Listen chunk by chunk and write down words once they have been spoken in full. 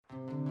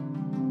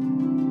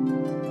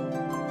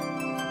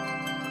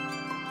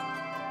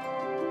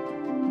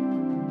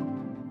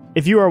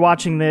If you are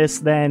watching this,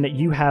 then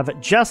you have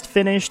just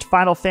finished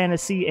Final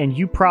Fantasy and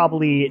you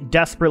probably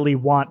desperately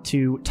want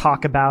to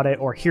talk about it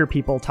or hear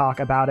people talk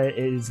about it.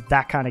 It is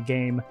that kind of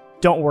game.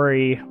 Don't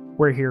worry,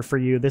 we're here for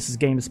you. This is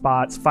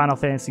GameSpot's Final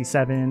Fantasy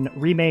VII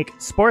Remake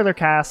Spoiler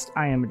Cast.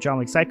 I am John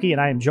Wick-Seipke, and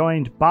I am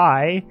joined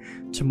by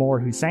Timur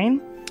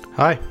Hussein.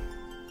 Hi.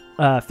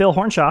 Phil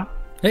Hornshaw.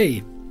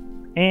 Hey.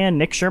 And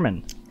Nick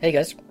Sherman. Hey,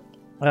 guys.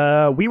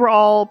 We were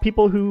all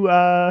people who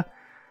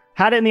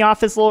had it in the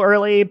office a little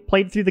early,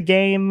 played through the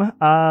game,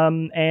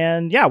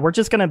 and yeah, we're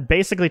just going to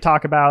basically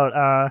talk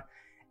about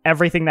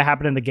everything that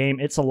happened in the game.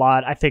 It's a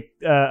lot. I think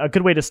a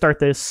good way to start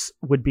this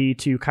would be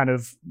to kind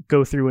of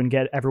go through and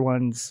get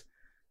everyone's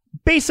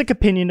basic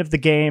opinion of the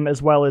game,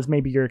 as well as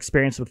maybe your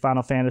experience with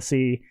Final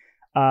Fantasy.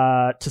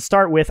 To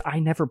start with, I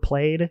never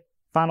played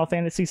Final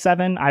Fantasy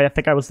VII. I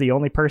think I was the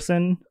only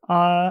person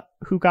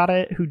who got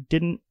it who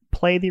didn't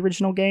play the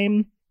original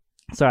game.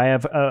 So I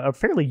have a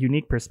fairly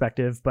unique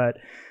perspective, but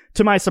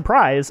to my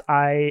surprise,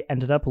 I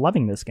ended up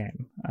loving this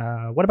game.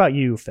 What about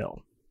you,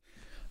 Phil?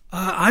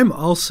 I'm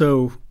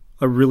also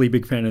a really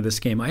big fan of this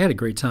game. I had a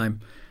great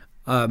time.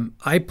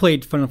 I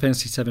played Final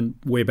Fantasy VII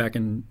way back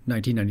in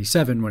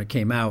 1997 when it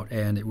came out,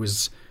 and it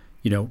was,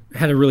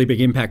 had a really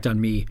big impact on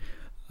me.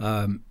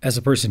 As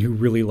a person who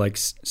really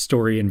likes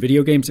story in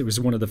video games, it was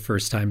one of the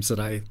first times that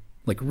I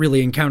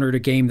really encountered a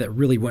game that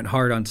really went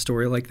hard on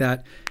story like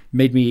that.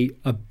 Made me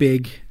a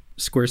big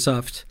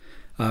Squaresoft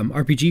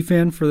RPG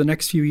fan for the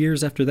next few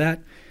years after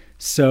that.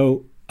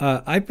 So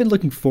I've been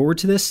looking forward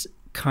to this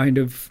kind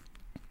of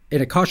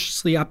in a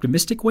cautiously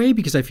optimistic way,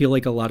 because I feel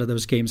like a lot of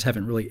those games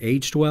haven't really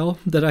aged well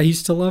that I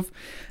used to love.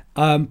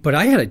 But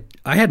I had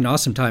an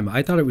awesome time.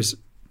 I thought it was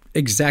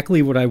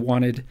exactly what I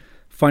wanted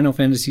Final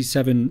Fantasy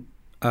VII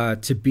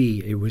to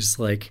be. It was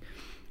like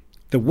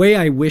the way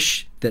I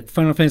wish that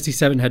Final Fantasy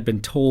VII had been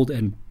told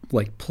and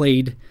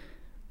played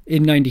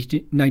in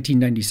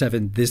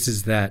 1997. This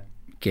is that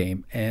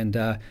game. And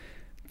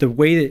the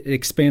way that it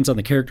expands on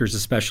the characters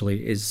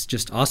especially is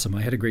just awesome.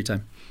 I had a great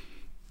time.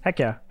 Heck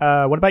yeah.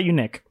 What about you,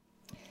 Nick?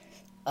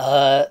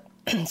 So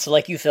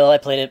like you, Phil, I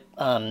played it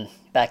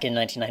back in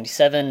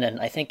 1997, and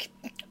I think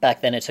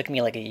back then it took me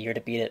a year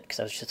to beat it because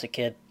I was just a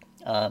kid.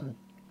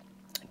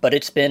 But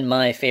it's been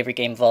my favorite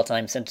game of all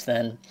time since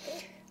then.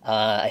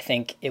 I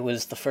think it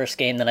was the first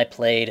game that I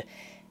played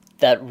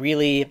that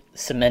really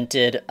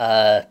cemented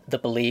the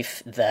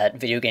belief that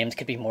video games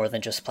could be more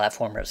than just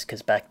platformers,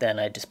 because back then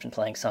I'd just been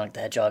playing Sonic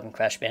the Hedgehog and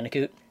Crash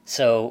Bandicoot.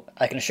 So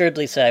I can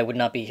assuredly say I would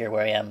not be here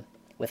where I am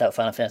without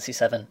Final Fantasy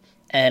VII.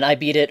 And I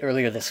beat it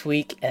earlier this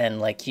week, and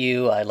like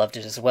you, I loved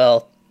it as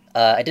well.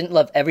 I didn't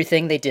love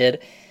everything they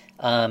did,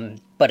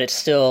 but it's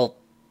still...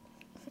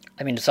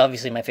 it's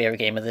obviously my favorite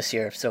game of this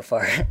year so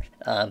far,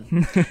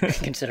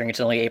 considering it's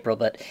only April,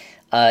 but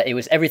it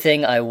was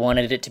everything I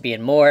wanted it to be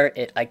and more.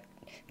 I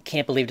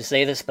can't believe to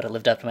say this, but it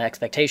lived up to my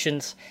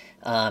expectations.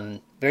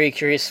 Very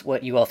curious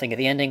what you all think of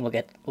the ending. We'll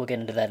get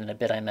into that in a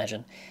bit, I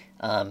imagine.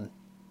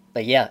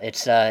 But yeah,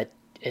 it's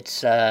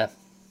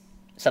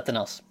something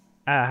else.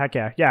 Heck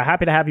yeah. Yeah,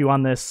 happy to have you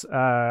on this.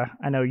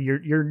 I know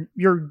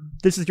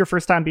this is your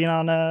first time being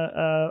on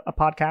a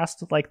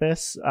podcast like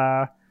this.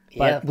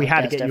 But we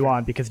had to get you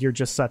on because you're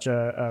just such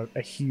a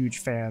huge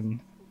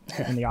fan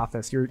in the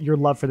office. Your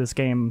love for this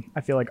game,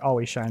 I feel like,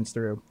 always shines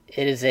through.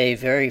 It is a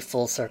very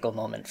full circle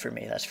moment for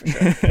me, that's for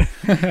sure.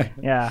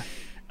 Yeah.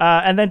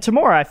 And then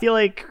Timur, I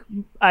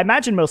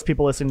imagine most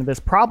people listening to this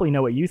probably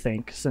know what you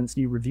think since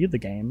you reviewed the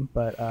game.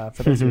 But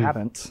for those who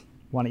haven't,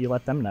 why don't you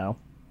let them know?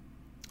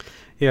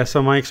 Yeah,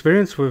 so my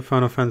experience with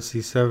Final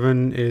Fantasy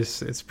VII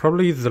is it's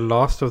probably the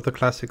last of the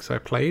classics I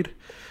played.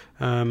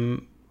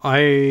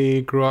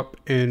 I grew up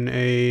in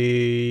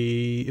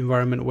a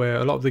environment where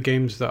a lot of the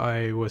games that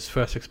I was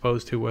first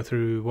exposed to were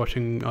through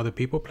watching other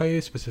people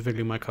play,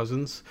 specifically my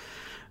cousins.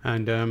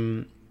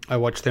 And I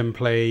watched them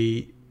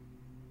play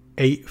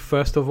 8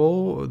 first of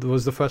all. It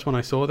was the first one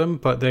I saw them,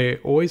 but they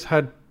always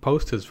had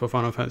posters for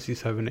Final Fantasy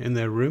VII in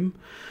their room.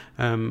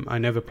 I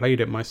never played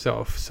it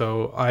myself,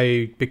 so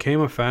I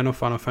became a fan of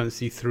Final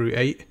Fantasy through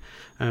 8,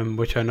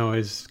 which I know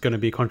is going to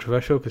be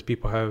controversial because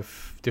people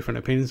have different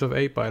opinions of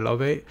 8, but I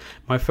love 8.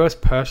 My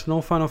first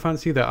personal Final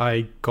Fantasy that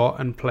I got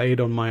and played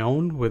on my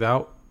own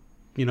without,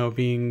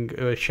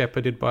 being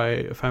shepherded by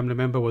a family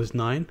member was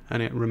 9,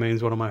 and it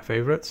remains one of my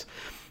favorites.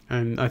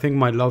 And I think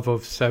my love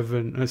of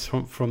 7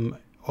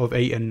 of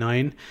 8 and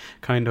 9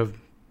 kind of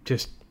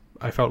just...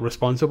 I felt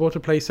responsible to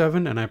play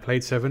 7, and I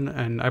played 7,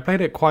 and I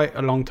played it quite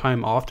a long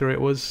time after it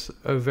was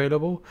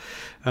available,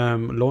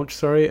 and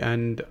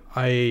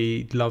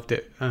I loved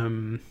it.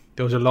 There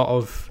was a lot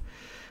of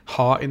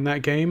heart in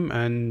that game,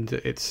 and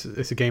it's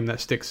a game that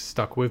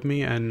stuck with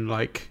me, and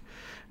like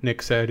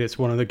Nick said, it's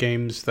one of the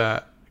games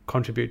that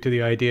contribute to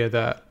the idea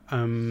that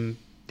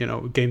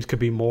games could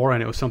be more,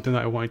 and it was something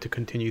that I wanted to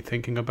continue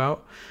thinking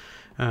about.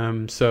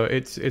 So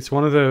it's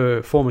one of the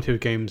formative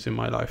games in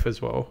my life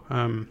as well.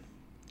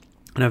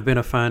 And I've been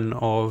a fan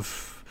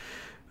of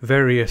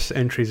various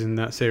entries in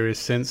that series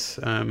since.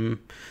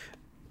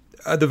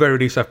 At the very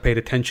least, I've paid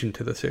attention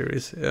to the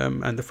series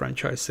and the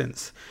franchise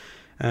since.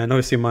 And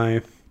obviously,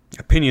 my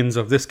opinions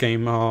of this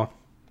game are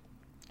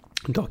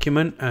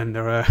document and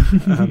they're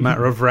a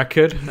matter of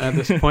record at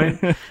this point.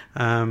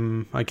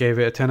 I gave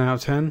it a 10 out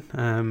of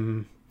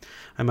 10.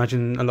 I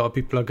imagine a lot of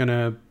people are going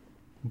to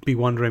be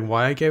wondering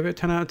why I gave it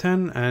 10 out of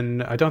 10,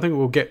 and I don't think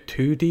we'll get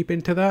too deep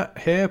into that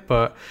here,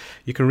 but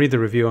you can read the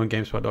review on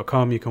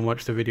GameSpot.com. You can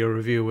watch the video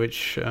review,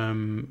 which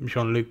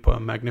Jean-Luc put a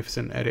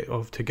magnificent edit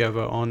of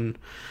together on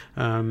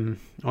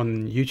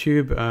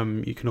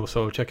YouTube. You can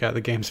also check out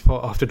the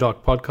GameSpot After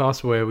Dark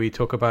podcast, where we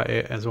talk about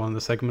it as one of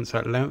the segments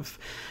at length,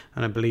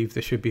 and I believe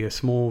there should be a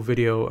small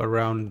video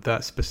around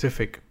that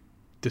specific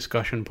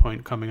discussion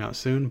point coming out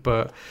soon.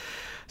 But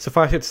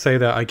suffice it to say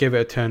that I gave it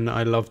a 10.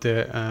 I loved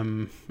it.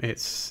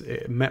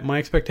 It met my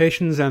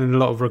expectations and in a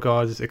lot of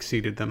regards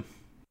exceeded them.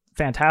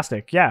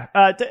 Fantastic. Yeah.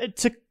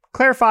 To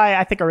clarify,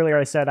 I think earlier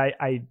I said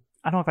I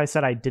don't know if I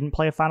said I didn't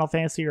play a Final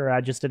Fantasy or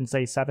I just didn't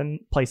say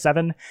play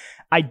 7.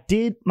 I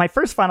did. My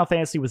first Final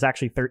Fantasy was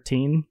actually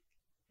 13.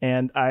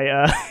 And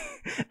I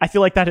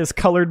feel like that has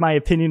colored my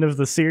opinion of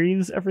the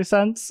series ever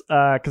since,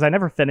 because I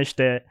never finished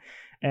it.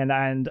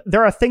 And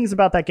there are things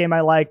about that game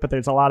I like, but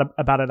there's a lot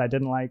about it I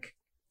didn't like.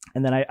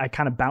 And then I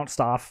kind of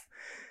bounced off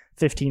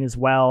 15 as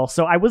well.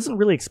 So I wasn't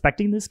really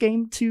expecting this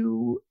game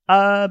to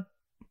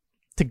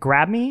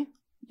grab me,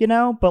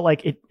 but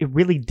like it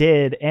really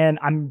did. And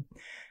I'm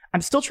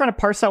still trying to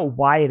parse out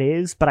why it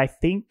is, but I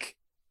think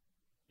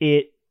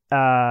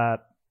I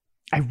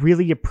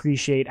really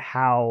appreciate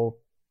how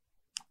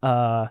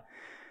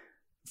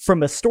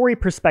from a story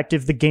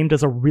perspective, the game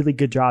does a really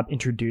good job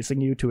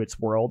introducing you to its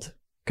world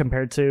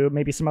compared to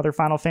maybe some other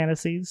Final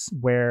Fantasies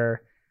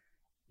where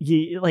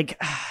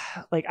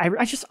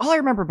I just all I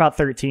remember about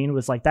 13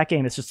 was like that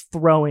game is just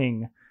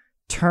throwing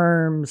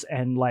terms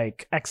and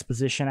like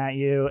exposition at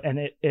you, and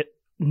it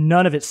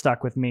none of it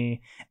stuck with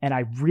me. And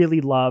I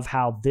really love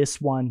how this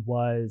one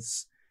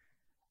was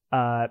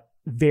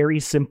very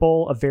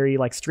simple, a very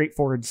like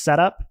straightforward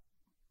setup,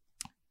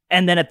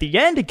 and then at the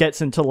end it gets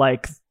into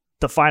like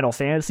the Final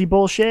Fantasy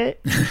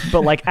bullshit.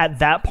 But like at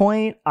that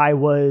point I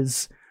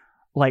was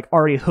like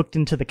already hooked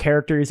into the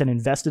characters and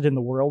invested in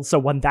the world, so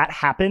when that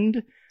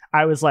happened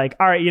I was like,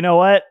 all right, you know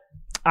what?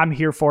 I'm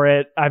here for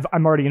it.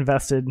 I'm already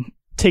invested.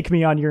 Take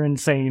me on your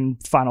insane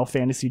Final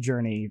Fantasy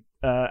journey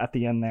at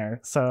the end there.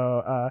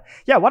 So,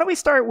 yeah, why don't we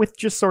start with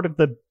just sort of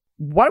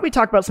why don't we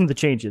talk about some of the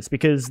changes?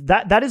 Because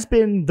that has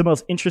been the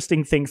most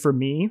interesting thing for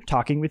me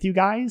talking with you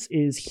guys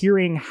is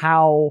hearing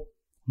how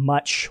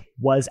much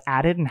was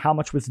added and how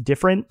much was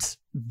different.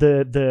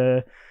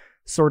 The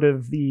sort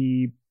of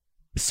the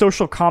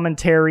social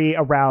commentary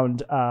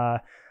around,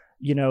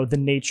 the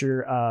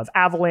nature of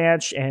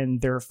Avalanche and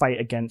their fight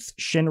against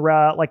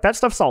Shinra. Like that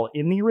stuff's all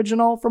in the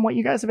original from what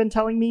you guys have been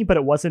telling me, but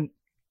it wasn't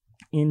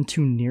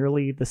into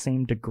nearly the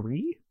same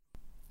degree.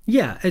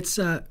 Yeah, it's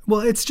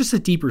just a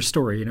deeper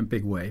story in a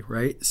big way,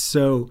 right?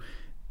 So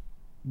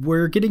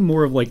we're getting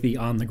more of like the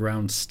on the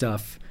ground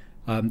stuff.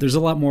 There's a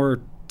lot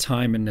more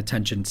time and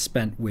attention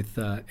spent with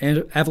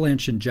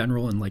Avalanche in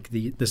general, and like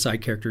the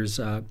side characters.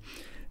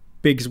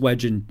 Biggs,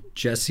 Wedge, and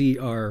Jesse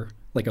are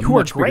like a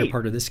much bigger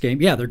part of this game.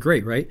 Yeah, they're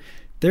great, right?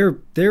 They're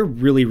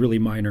really, really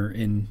minor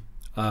in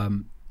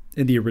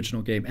the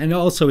original game. And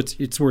also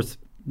it's worth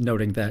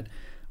noting that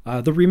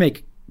the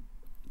remake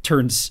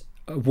turns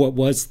what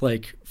was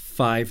like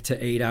 5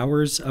 to 8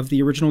 hours of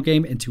the original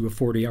game into a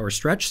 40-hour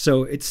stretch.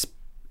 So it's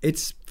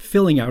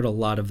filling out a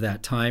lot of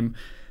that time,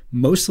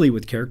 mostly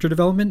with character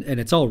development,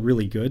 and it's all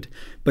really good.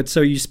 But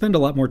so you spend a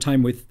lot more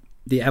time with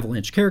the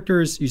Avalanche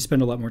characters. You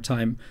spend a lot more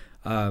time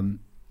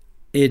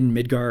in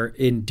Midgar,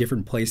 in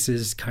different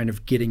places, kind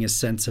of getting a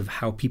sense of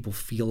how people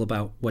feel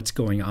about what's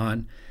going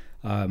on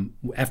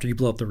after you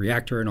blow up the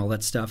reactor and all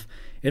that stuff.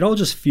 It all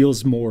just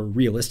feels more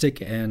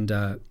realistic and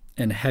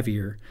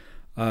heavier.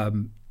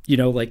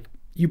 Like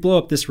you blow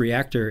up this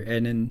reactor,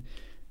 and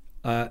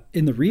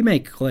in the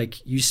remake,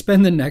 like you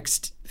spend the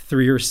next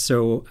 3 or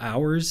so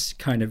hours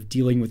kind of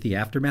dealing with the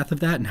aftermath of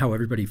that and how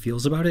everybody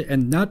feels about it,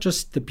 and not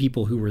just the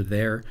people who were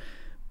there,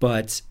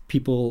 but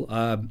people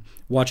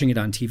watching it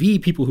on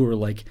TV, people who were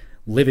like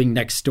living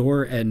next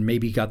door and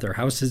maybe got their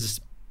houses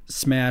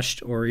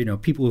smashed, or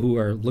people who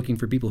are looking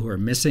for people who are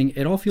missing.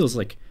 It all feels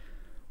like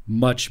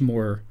much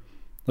more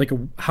like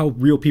how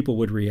real people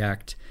would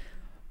react,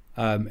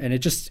 and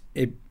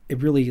it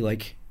really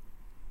like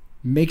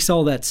makes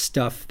all that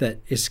stuff that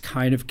is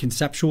kind of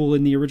conceptual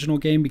in the original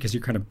game, because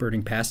you're kind of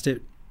burning past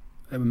it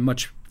at a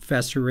much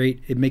faster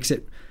rate. It makes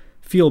it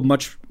feel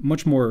much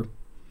more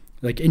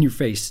like in your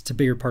face. It's a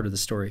bigger part of the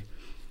story.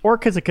 Or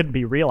because it couldn't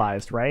be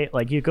realized, right?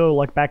 Like you go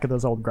look back at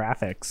those old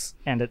graphics,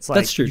 and it's like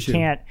that's true,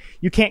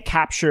 you can't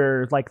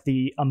capture like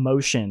the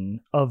emotion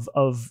of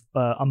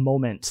a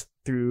moment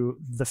through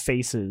the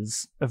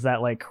faces of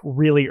that like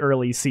really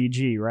early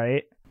CG,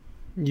 right?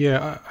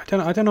 Yeah,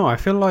 I don't know. I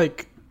feel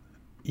like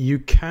you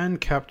can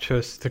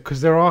capture,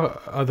 because there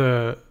are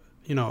other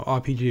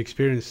RPG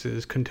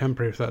experiences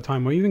contemporary for that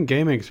time, or even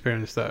gaming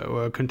experience that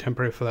were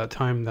contemporary for that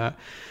time that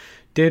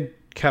did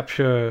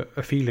capture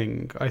a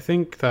feeling. I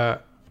think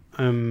that.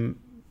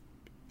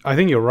 I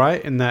think you're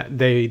right in that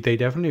they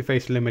definitely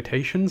face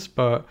limitations,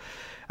 but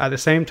At the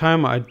same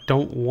time, I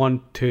don't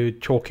want to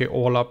chalk it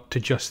all up to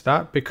just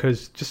that,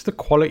 because just the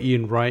quality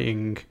in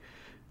writing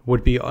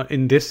would be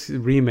in this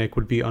remake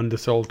would be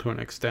undersold to an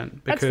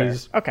extent.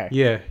 Because that's fair.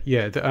 Okay.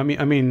 yeah. I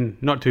mean,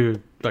 not to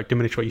like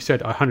diminish what you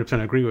said. I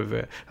 100% agree with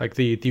it. Like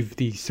the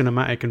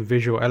cinematic and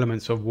visual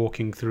elements of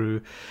walking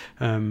through,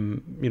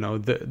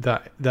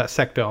 that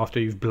sector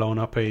after you've blown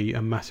up a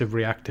massive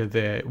reactor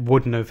there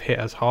wouldn't have hit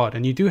as hard.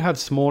 And you do have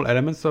small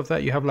elements of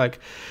that. You have like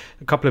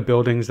a couple of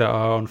buildings that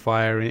are on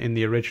fire in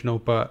the original,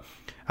 but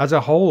as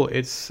a whole,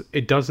 it's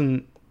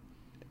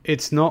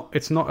not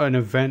an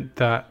event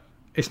that.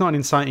 It's not an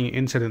inciting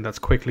incident that's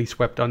quickly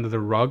swept under the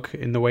rug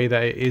in the way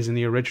that it is in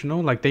the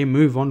original. Like, they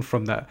move on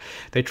from that.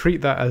 They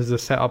treat that as the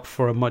setup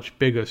for a much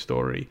bigger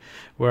story.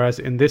 Whereas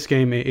in this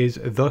game, it is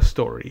the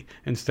story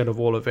instead of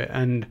all of it.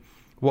 And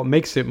what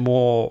makes it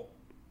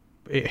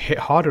hit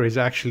harder is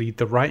actually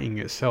the writing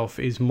itself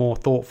is more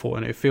thoughtful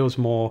and it feels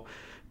more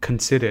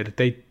considered.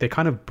 They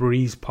kind of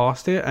breeze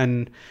past it,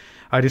 and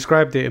I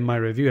described it in my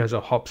review as a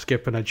hop,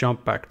 skip, and a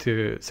jump back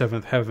to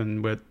Seventh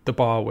Heaven with the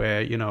bar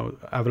where,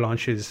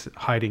 Avalanche is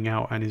hiding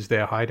out and is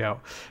their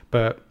hideout.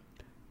 But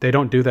they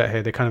don't do that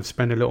here. They kind of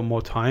spend a little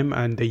more time,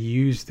 and they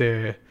use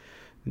their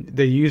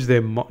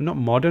not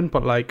modern,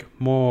 but like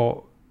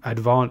more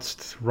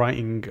advanced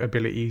writing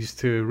abilities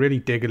to really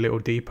dig a little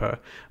deeper.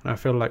 And I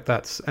feel like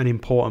that's an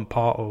important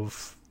part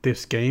of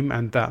this game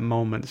and that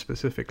moment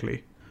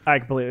specifically. I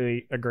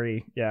completely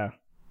agree. Yeah.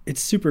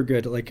 It's super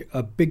good. Like,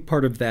 a big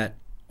part of that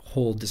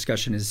whole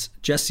discussion is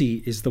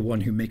Jesse is the one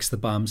who makes the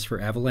bombs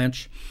for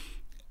Avalanche,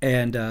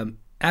 and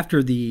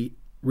after the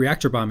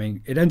reactor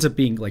bombing, it ends up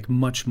being like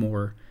much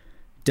more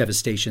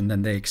devastation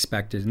than they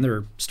expected, and there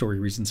are story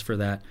reasons for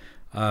that,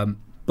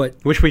 but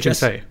which we can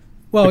say.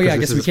 Well, yeah, I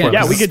guess we can.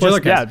 Yeah, we could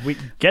we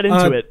get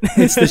into it.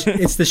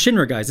 It's the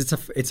Shinra guys.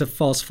 It's a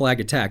false flag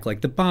attack.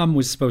 Like, the bomb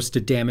was supposed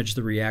to damage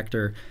the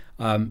reactor.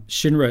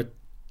 Shinra,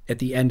 at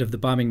the end of the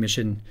bombing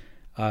mission,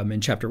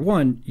 in chapter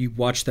 1, you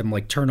watch them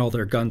like turn all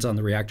their guns on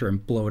the reactor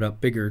and blow it up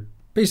bigger,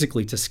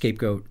 basically to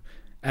scapegoat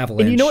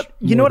Avalanche. And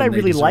you know what I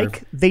really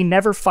like? They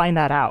never find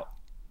that out.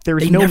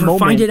 There's they no never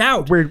moment find it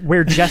out.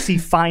 where Jesse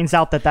finds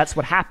out that that's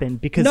what happened,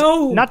 because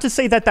not to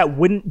say that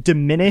wouldn't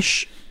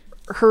diminish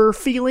her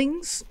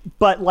feelings,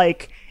 but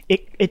like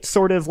it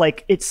sort of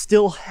like it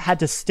still had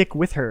to stick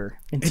with her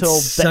until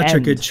it's the end. Such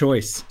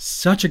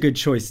a good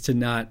choice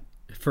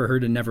for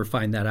her to never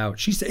find that out.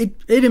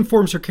 It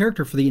informs her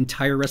character for the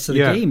entire rest of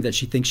the game that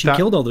she thinks she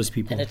killed all those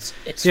people. And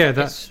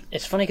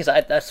it's funny because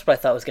that's what I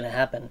thought was going to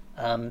happen.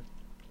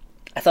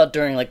 I thought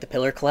during like the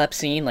pillar collapse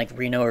scene, like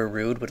Reno or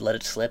Rude would let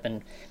it slip,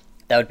 and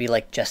that would be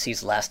like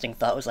Jesse's lasting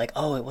thought was like,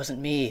 "Oh, it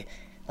wasn't me.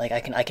 Like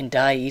I can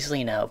die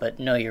easily now." But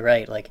no, you're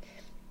right. Like,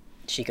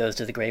 she goes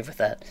to the grave with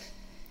that.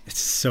 It's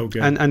so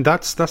good. And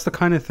that's the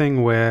kind of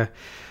thing where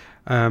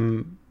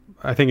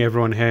I think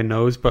everyone here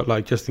knows, but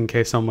like just in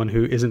case someone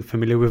who isn't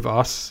familiar with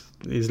us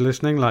is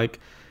listening, like,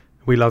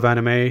 we love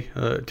anime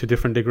to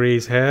different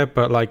degrees here,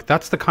 but like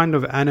that's the kind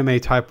of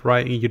anime type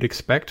writing you'd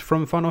expect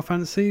from Final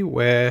Fantasy,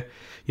 where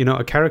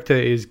a character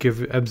is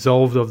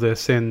absolved of their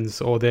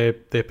sins or their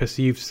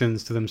perceived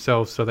sins to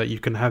themselves, so that you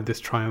can have this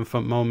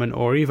triumphant moment,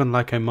 or even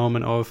like a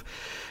moment of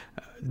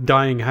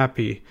dying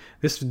happy.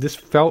 This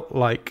felt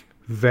like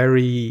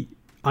very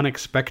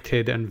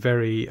unexpected and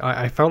very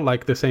I felt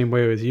like the same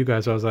way as you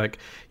guys. I was like,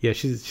 yeah,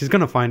 she's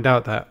gonna find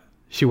out that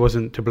she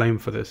wasn't to blame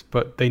for this,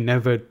 but they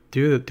never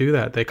do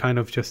that. They kind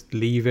of just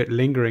leave it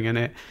lingering,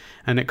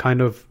 and it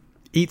kind of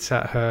eats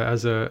at her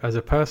as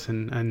a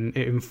person, and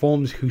it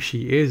informs who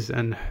she is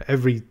and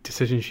every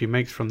decision she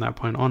makes from that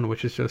point on,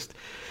 which is just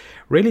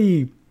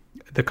really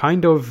the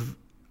kind of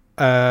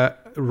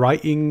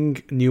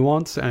writing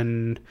nuance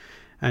and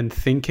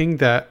thinking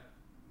that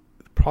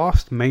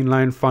past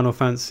mainline Final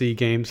Fantasy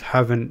games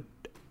haven't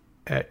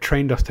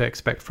trained us to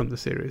expect from the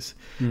series.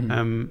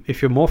 Mm-hmm.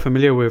 If you're more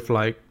familiar with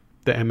like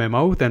the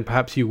MMO, then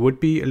perhaps you would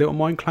be a little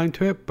more inclined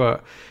to it,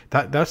 but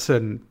that's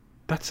a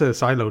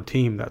siloed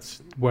team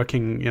that's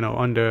working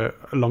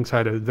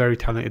alongside a very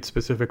talented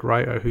specific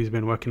writer who's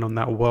been working on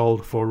that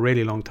world for a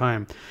really long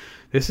time.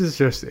 This is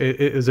just it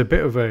is a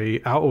bit of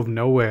a out of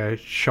nowhere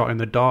shot in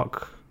the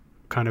dark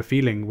kind of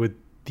feeling, with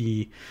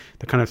the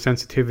kind of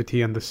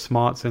sensitivity and the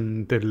smarts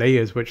and the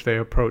layers which they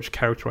approach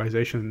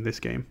characterization in this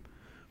game.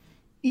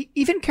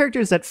 Even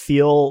characters that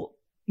feel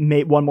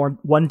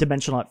one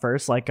dimensional at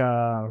first, like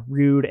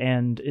Rude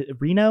and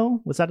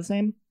Reno, was that his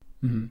name?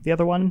 Mm-hmm. The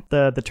other one,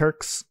 the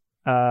Turks.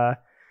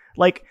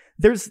 Like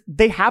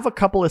they have a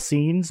couple of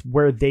scenes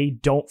where they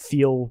don't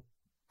feel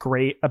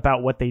great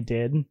about what they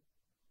did,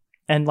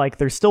 and like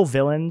they're still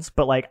villains,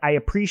 but like I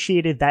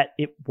appreciated that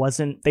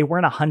they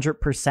weren't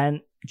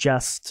 100%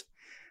 just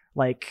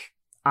like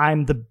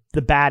I'm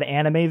the bad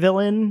anime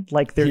villain.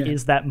 Like there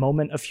is that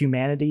moment of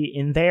humanity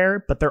in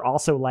there, but they're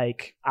also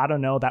like, I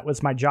don't know, that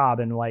was my job,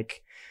 and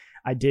like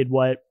I did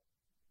what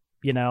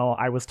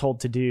I was told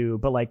to do.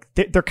 But like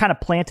they're kind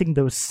of planting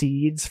those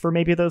seeds for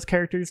maybe those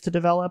characters to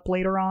develop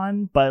later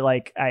on. But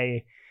like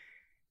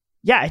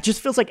yeah, it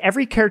just feels like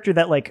every character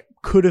that like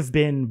could have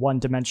been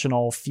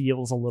one-dimensional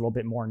feels a little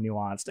bit more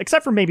nuanced,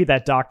 except for maybe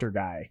that doctor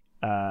guy.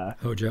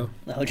 Hojo.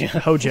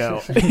 Hojo.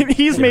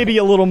 He's maybe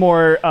a little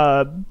more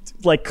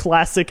like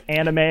classic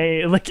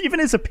anime. Like even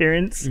his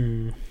appearance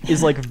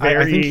is like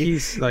very I think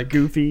he's like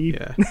goofy.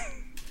 Yeah.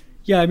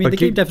 Yeah, I mean the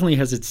game definitely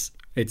has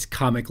its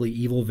comically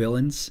evil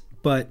villains,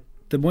 but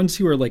the ones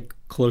who are like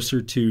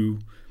closer to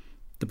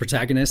the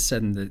protagonists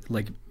and the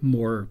like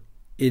more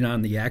in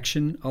on the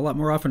action a lot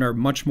more often are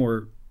much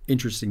more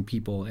interesting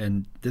people,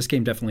 and this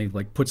game definitely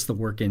like puts the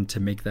work in to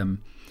make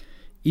them,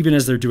 even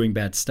as they're doing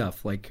bad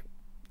stuff, like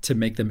to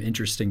make them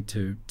interesting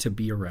to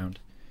be around.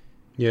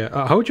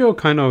 Yeah, Hojo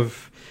kind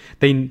of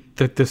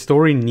the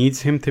story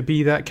needs him to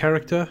be that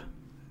character,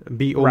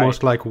 be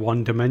almost like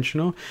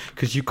one-dimensional,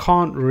 because you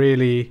can't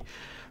really,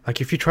 like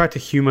if you try to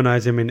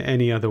humanize him in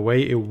any other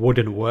way, it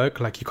wouldn't work.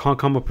 Like you can't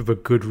come up with a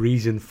good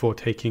reason for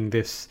taking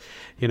this,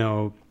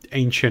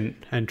 ancient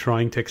and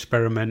trying to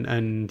experiment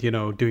and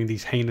doing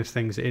these heinous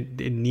things. It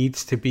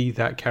needs to be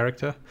that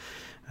character,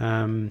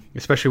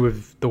 especially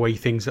with the way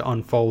things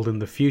unfold in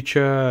the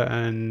future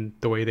and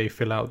the way they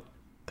fill out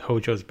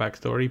Hojo's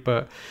backstory.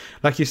 But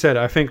like you said,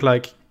 I think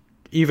like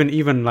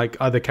even like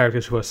other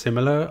characters who are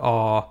similar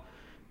are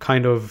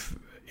kind of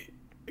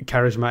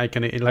charismatic,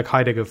 and like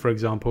Heidegger, for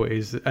example,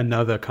 is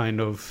another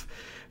kind of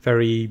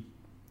very,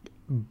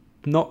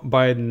 not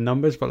by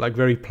numbers, but like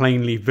very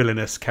plainly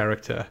villainous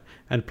character,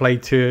 and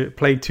played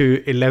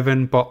to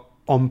 11, but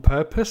on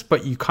purpose.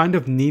 But you kind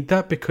of need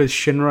that because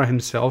Shinra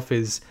himself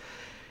is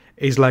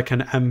like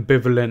an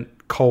ambivalent,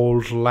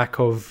 cold, lack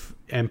of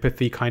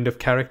empathy kind of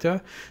character.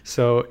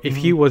 So if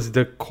he was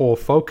the core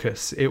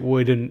focus,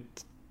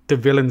 the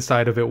villain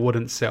side of it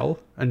wouldn't sell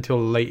until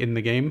late in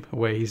the game,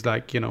 where he's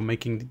like,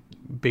 making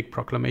big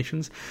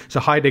proclamations. So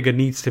Heidegger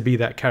needs to be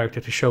that character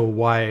to show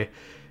why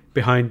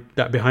behind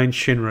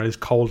Shinra's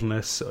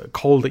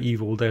cold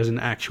evil, there's an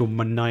actual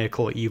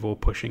maniacal evil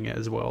pushing it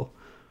as well.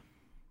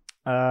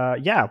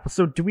 Yeah.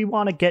 So do we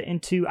want to get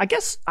into, I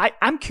guess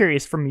I'm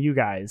curious from you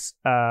guys,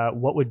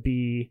 what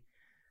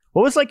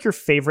was like your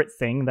favorite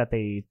thing that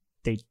they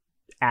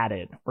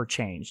added or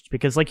changed?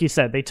 Because like you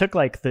said, they took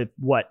like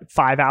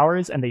 5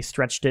 hours and they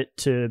stretched it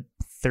to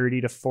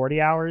 30 to 40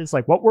 hours.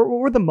 Like what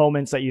were the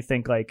moments that you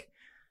think like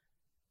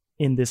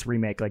in this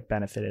remake like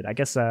benefited? I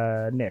guess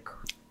Nick.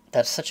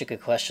 That's such a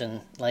good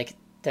question. Like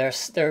there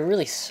are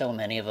really so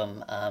many of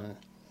them.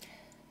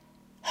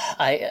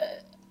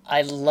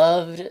 I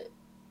loved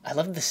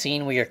the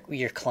scene where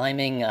you're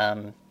climbing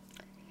up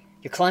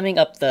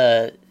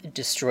the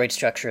destroyed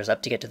structures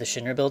up to get to the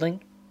Shinra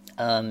building.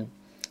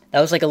 That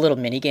was like a little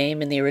mini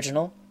game in the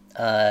original,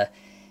 where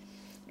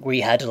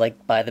you had to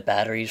like buy the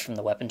batteries from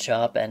the weapon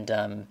shop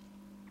and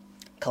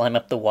climb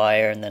up the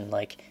wire and then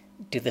like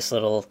do this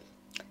little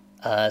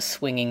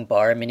swinging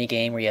bar mini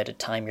game where you had to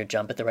time your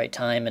jump at the right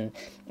time. And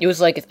it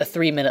was like a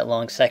 3-minute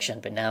long section,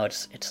 but now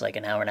it's like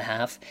an hour and a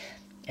half,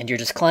 and you're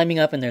just climbing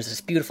up and there's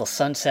this beautiful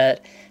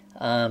sunset.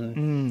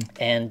 And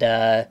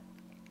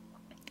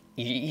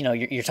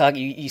you're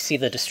talking. You see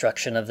the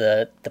destruction of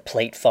the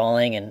plate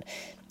falling, and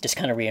just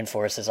kind of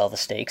reinforces all the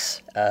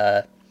stakes.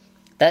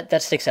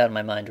 That sticks out in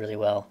my mind really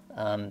well.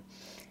 There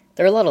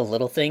are a lot of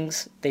little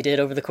things they did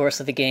over the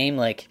course of the game,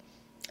 like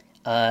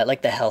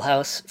the Hell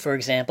House, for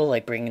example,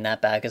 like bringing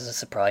that back as a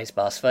surprise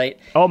boss fight.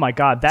 Oh my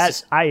god,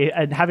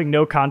 and having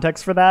no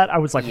context for that, I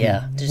was like,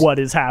 what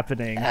is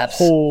happening?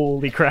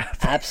 Holy crap!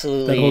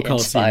 Absolutely, that whole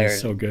Coliseum inspired.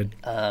 is so good.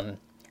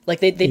 Like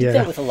they did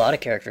that with a lot of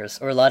characters,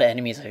 or a lot of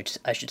enemies,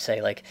 I should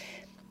say. Like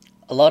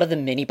a lot of the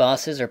mini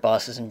bosses or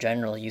bosses in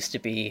general used to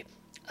be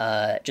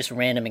just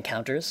random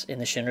encounters in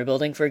the Shinra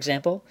building, for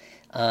example.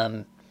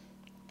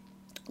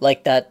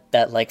 Like that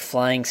like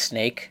flying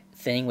snake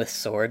thing with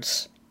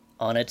swords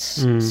on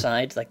its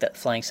side, like that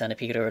flying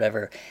centipede or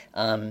whatever.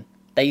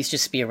 That used to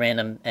just be a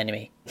random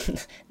enemy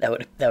that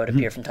would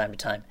appear from time to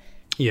time.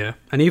 Yeah,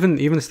 and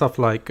even stuff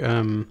like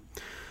the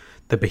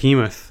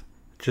Behemoth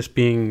just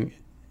being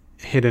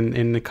hidden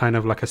in the kind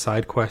of like a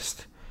side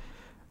quest.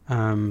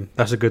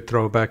 That's a good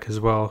throwback as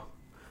well.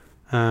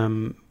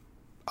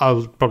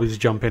 I'll probably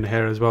just jump in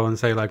here as well and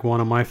say like one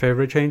of my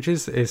favorite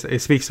changes is, it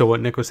speaks to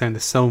what Nick was saying,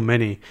 there's so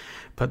many,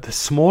 but the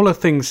smaller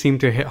things seem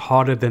to hit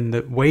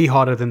way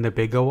harder than the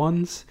bigger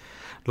ones.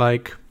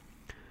 Like,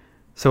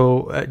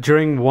 so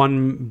during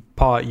one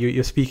part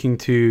you're speaking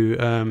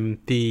to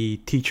the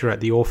teacher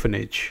at the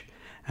orphanage,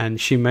 and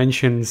she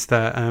mentions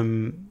that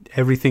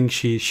everything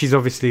she's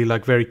obviously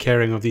like very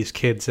caring of these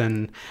kids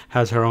and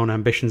has her own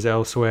ambitions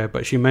elsewhere,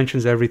 but she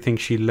mentions everything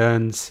she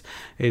learns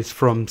is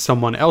from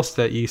someone else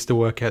that used to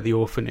work at the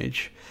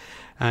orphanage,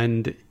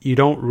 and they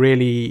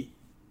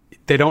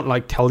don't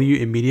like tell you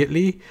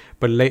immediately,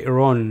 but later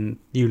on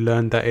you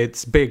learn that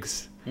it's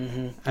Biggs.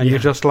 And you're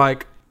just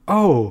like,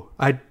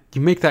 you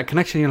make that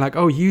connection. You're like,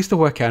 oh, you used to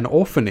work at an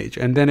orphanage.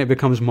 And then it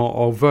becomes more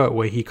overt,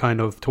 where he kind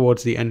of,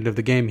 towards the end of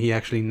the game, he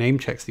actually name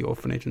checks the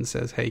orphanage and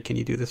says, hey, can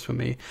you do this for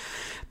me?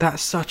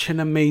 That's such an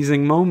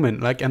amazing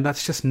moment. Like, and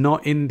that's just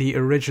not in the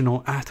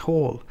original at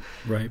all.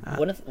 Right.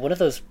 One of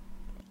those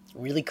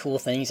really cool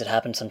things that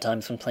happen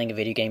sometimes when playing a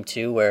video game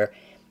too, where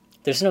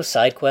there's no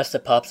side quest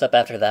that pops up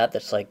after that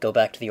that's like go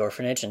back to the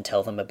orphanage and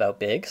tell them about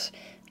Biggs.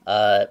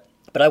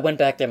 But I went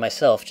back there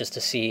myself just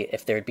to see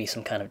if there'd be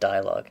some kind of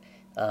dialogue,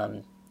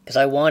 because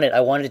I wanted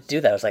to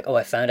do that. I was like, oh,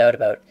 I found out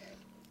about,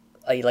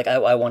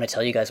 I want to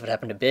tell you guys what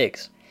happened to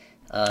Biggs.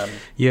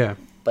 Yeah.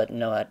 But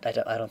no, I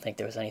don't think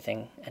there was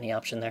any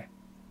option there.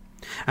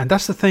 And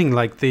that's the thing,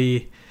 like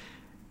the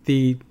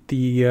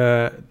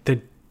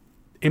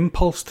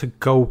impulse to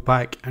go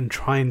back and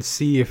try and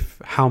see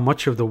how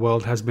much of the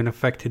world has been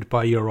affected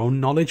by your own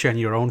knowledge and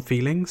your own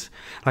feelings.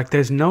 Like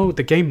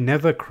the game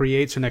never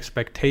creates an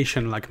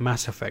expectation like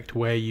Mass Effect,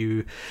 where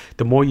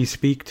the more you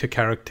speak to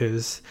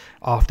characters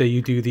after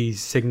you do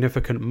these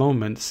significant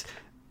moments,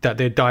 that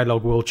their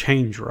dialogue will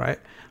change, right?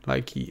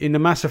 Like in the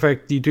Mass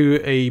Effect, you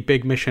do a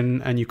big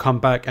mission and you come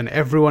back and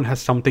everyone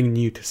has something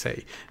new to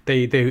say.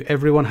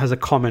 Everyone has a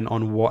comment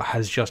on what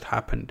has just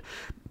happened.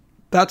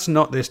 That's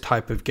not this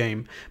type of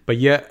game, but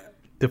yet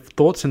the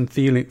thoughts and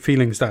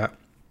feelings that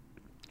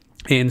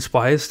it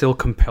inspires still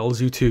compels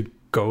you to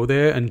go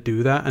there and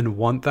do that and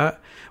want that,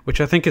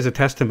 which I think is a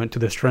testament to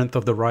the strength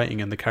of the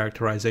writing and the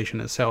characterization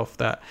itself.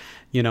 That,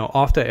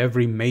 after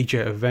every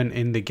major event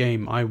in the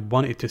game, I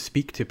wanted to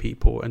speak to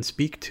people and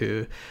speak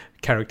to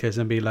characters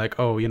and be like,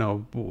 oh,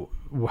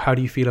 how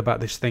do you feel about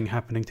this thing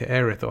happening to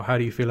Aerith, or how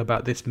do you feel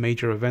about this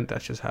major event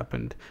that's just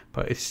happened?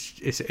 But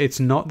it's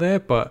not there,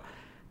 but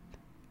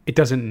it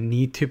doesn't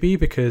need to be,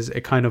 because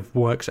it kind of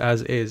works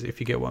as is, if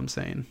you get what I'm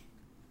saying.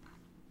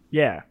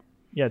 Yeah,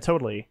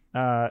 totally.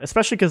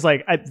 Especially because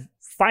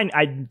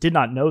I did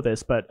not know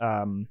this, but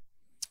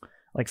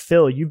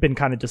Phil, you've been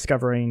kind of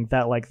discovering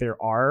that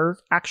there are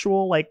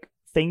actual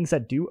things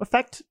that do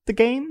affect the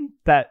game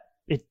that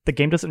the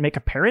game doesn't make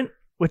apparent,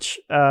 which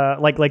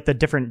like the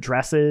different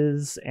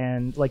dresses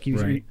and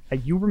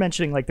you were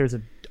mentioning there's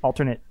an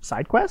alternate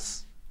side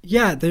quests.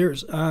 Yeah,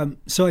 there's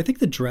so I think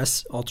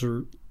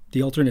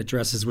the alternate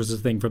dresses was a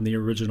thing from the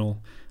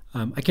original.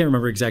 I can't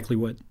remember exactly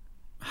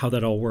how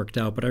that all worked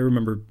out, but I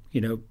remember,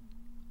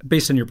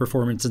 based on your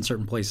performance in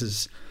certain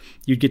places,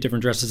 you'd get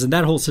different dresses, and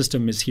that whole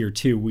system is here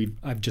too.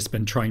 I've just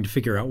been trying to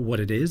figure out what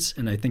it is,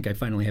 and I think I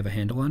finally have a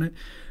handle on it.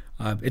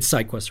 It's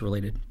side quest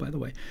related, by the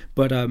way.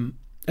 But and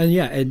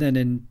then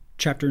in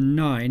Chapter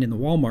 9 in the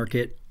Wall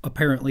Market,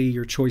 apparently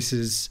your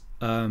choices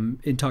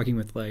in talking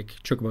with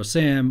Chocobo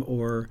Sam,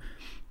 or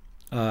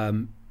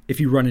if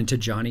you run into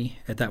Johnny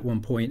at that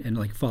one point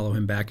and follow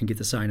him back and get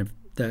the sign of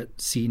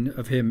that scene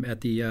of him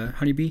at the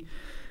honeybee,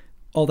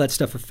 all that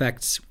stuff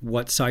affects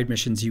what side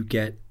missions you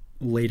get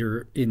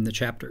later in the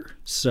chapter.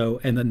 So,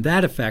 and then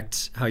that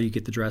affects how you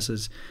get the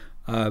dresses.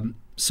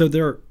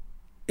 So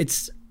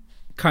it's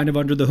kind of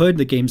under the hood.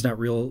 The game's not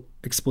real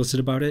explicit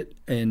about it,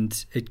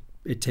 and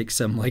it takes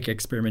some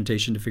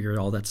experimentation to figure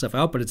all that stuff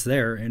out, but it's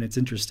there and it's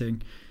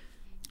interesting.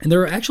 And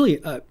there are actually,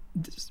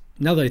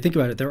 now that I think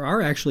about it, there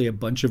are actually a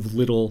bunch of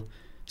little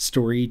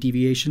story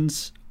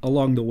deviations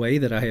along the way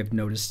that I have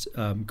noticed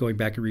going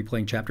back and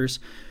replaying chapters.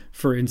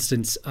 For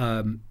instance,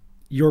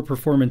 your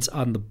performance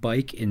on the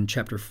bike in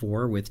Chapter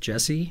 4 with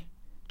Jessie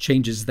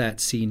changes that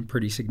scene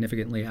pretty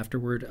significantly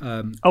afterward.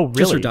 Oh, really?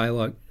 Just her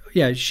dialogue.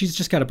 Yeah, she's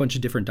just got a bunch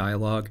of different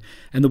dialogue,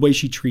 and the way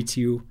she treats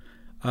you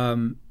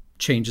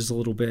changes a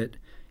little bit.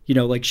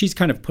 She's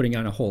kind of putting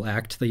on a whole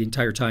act the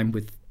entire time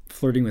with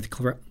flirting with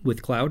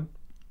Cloud.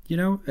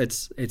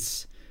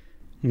 It's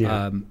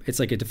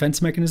like a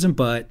defense mechanism,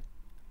 but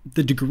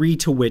the degree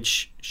to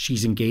which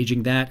she's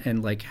engaging that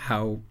and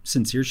how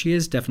sincere she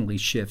is definitely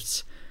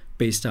shifts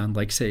based on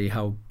say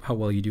how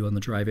well you do on the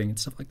driving and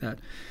stuff like that.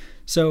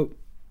 So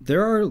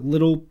there are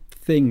little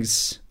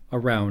things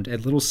around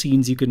and little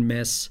scenes you can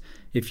miss.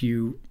 If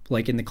you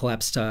in the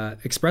collapsed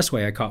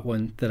expressway, I caught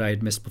one that I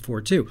had missed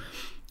before too,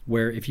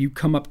 where if you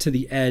come up to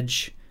the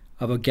edge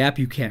of a gap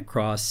you can't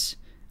cross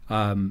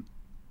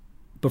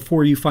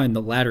before you find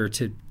the ladder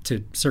to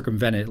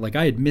circumvent it.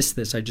 I had missed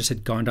this. I just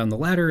had gone down the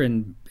ladder,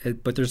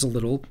 but there's a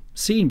little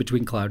scene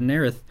between Cloud and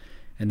Aerith,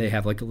 and they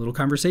have a little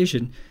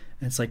conversation.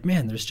 And it's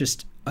man, there's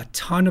just a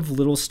ton of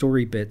little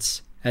story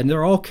bits, and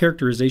they're all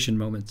characterization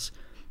moments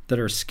that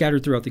are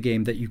scattered throughout the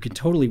game that you can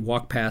totally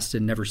walk past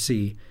and never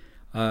see.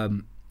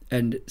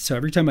 And so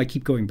every time I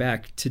keep going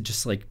back to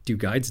just do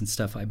guides and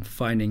stuff, I'm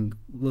finding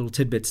little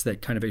tidbits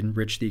that kind of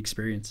enrich the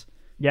experience.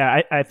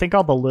 Yeah, I think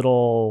all the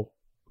little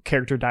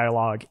character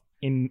dialogue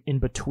in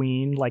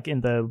between,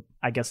 in the,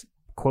 I guess,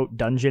 quote,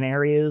 dungeon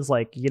areas,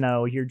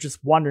 you're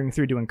just wandering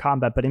through doing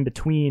combat, but in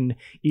between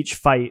each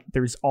fight,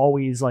 there's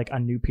always a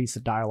new piece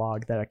of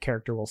dialogue that a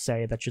character will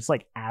say that just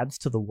adds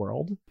to the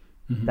world.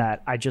 Mm-hmm.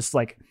 That I just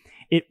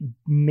it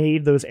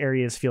made those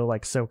areas feel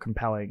so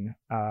compelling.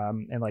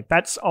 And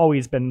that's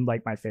always been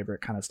my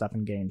favorite kind of stuff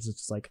in games.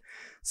 It's just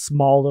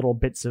small little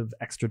bits of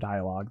extra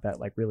dialogue that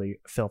really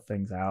fill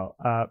things out.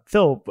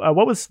 Phil,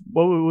 what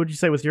would you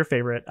say was your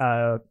favorite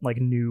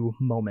new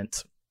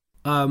moment?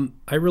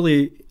 I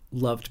really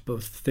loved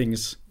both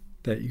things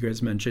that you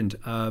guys mentioned.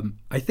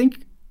 I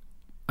think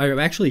I'm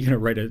actually going to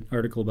write an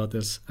article about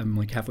this. I'm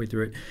halfway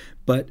through it,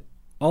 but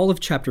all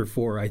of Chapter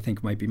 4 I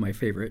think might be my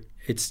favorite.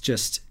 It's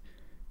just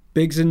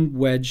Biggs and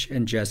Wedge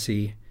and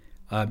Jesse.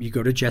 You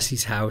go to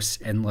Jesse's house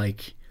and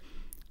like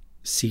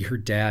see her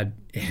dad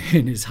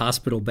in his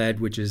hospital bed,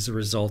 which is a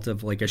result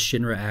of like a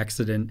Shinra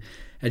accident.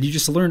 And you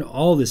just learn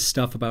all this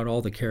stuff about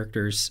all the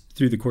characters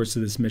through the course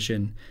of this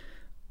mission.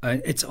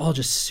 It's all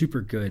just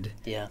super good.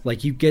 Yeah.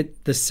 Like you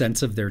get the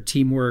sense of their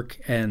teamwork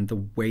and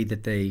the way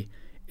that they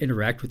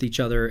interact with each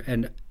other.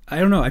 And I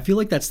don't know, I feel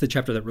like that's the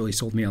chapter that really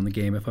sold me on the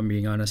game, if I'm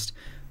being honest.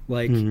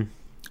 Like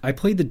I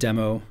played the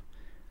demo,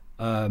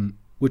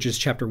 which is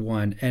chapter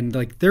 1, and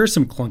like there are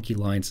some clunky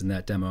lines in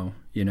that demo.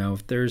 You know,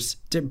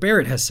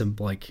 Barrett has some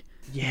like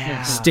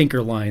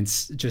stinker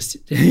lines just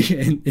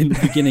in the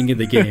beginning of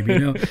the game. You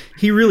know,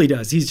 he really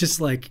does. He's just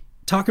like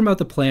talking about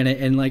the planet,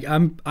 and like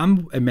I'm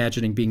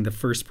imagining being the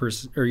first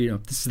person, or you know,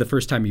 this is the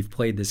first time you've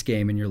played this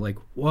game, and you're like,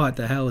 what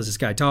the hell is this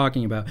guy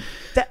talking about?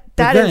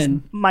 That is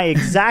my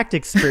exact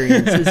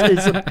experience.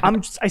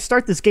 I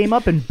start this game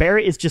up and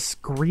Barrett is just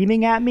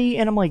screaming at me,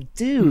 and I'm like,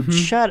 dude,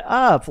 shut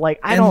up! Like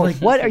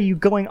what are you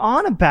going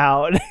on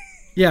about?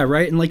 Yeah,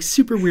 right. And like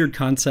super weird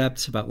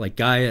concepts about like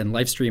Gaia and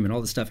Lifestream and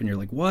all this stuff, and you're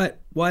like, what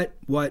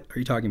are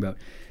you talking about?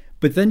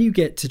 But then you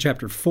get to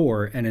chapter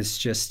 4, and it's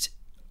just,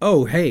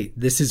 oh hey,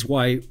 this is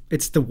why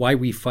it's the Why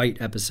We Fight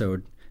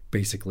episode,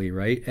 basically,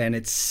 right? And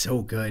it's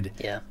so good.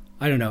 Yeah.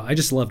 I don't know. I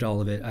just loved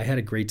all of it. I had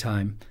a great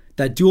time.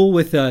 That duel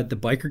with the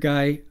biker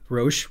guy,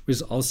 Roche,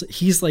 was also,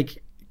 he's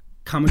like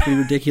comically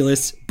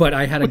ridiculous, but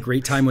I had a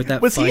great time with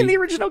that Was fight. he in the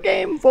original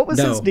game? What was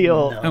his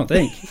deal? No. I don't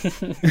think.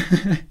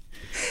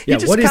 He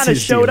just kind of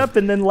showed up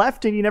and then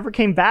left, and he never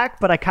came back,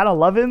 but I kind of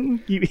love him.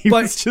 He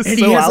was just and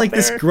so he has out like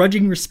there. this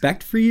grudging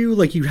respect for you.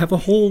 Like you have a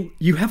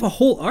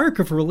whole arc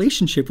of a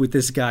relationship with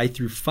this guy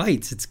through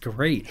fights. It's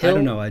great. I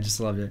don't know. I just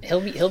loved it.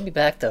 He'll be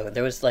back though.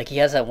 There was like, he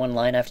has that one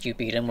line after you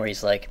beat him where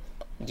he's like,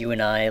 you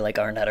and I like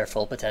aren't at our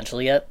full potential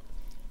yet.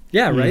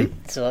 Yeah, right.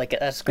 So like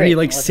that's great. And he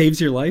like saves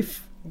your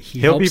life.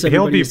 He'll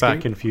be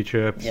back in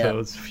future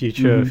episodes,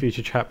 future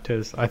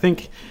chapters. I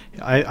think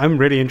I'm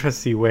really interested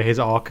to see where his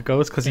arc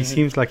goes, because he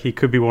seems like he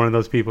could be one of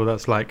those people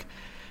that's like,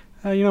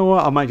 you know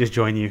what, I might just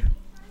join you,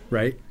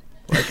 right?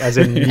 Like as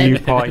a new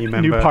party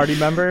member. New party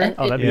member.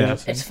 That'd be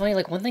interesting. It's funny.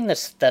 Like one thing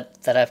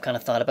that I've kind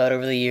of thought about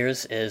over the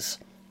years is,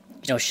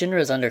 you know, Shinra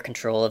is under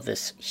control of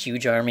this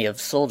huge army of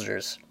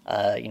soldiers.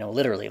 You know,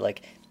 literally,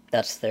 like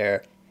that's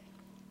their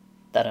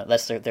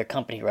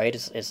company, right?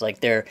 Is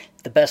like they're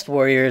the best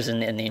warriors in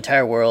the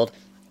entire world.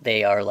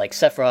 They are like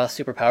Sephiroth,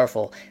 super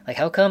powerful. Like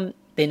how come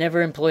they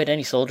never employed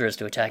any soldiers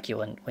to attack you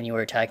when you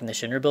were attacking the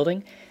Shinra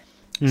building?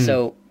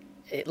 So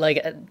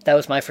that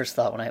was my first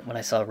thought when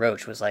I saw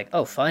Roach, was like,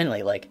 oh,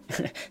 finally, like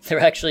they're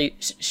actually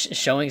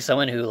showing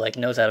someone who like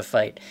knows how to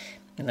fight,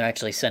 and they're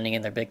actually sending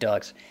in their big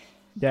dogs.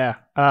 Yeah.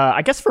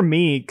 I guess for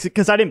me,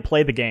 because I didn't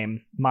play the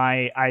game,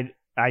 I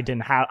don't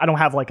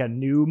have like a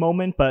new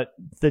moment, but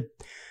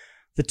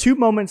the two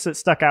moments that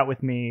stuck out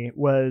with me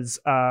was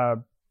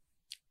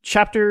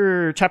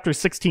chapter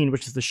 16,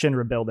 which is the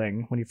Shinra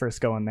building when you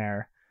first go in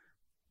there.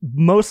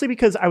 Mostly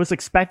because I was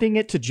expecting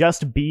it to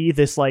just be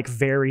this like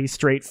very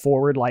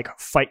straightforward, like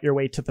fight your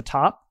way to the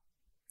top.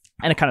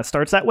 And it kind of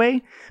starts that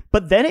way.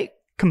 But then it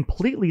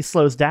completely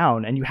slows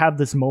down, and you have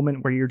this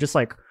moment where you're just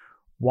like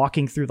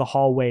walking through the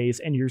hallways,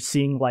 and you're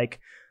seeing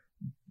like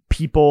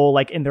people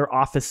like in their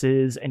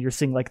offices, and you're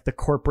seeing like the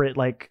corporate,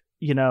 like,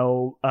 you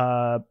know,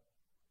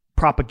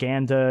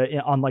 propaganda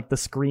on like the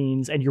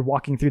screens, and you're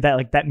walking through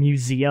that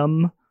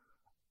museum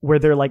where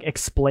they're like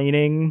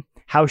explaining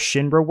how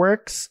Shinra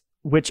works,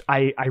 which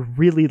I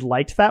really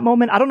liked that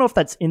moment. I don't know if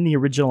that's in the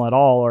original at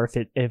all, or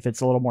if it's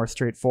a little more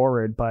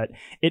straightforward, but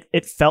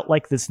it felt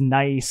like this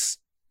nice,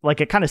 like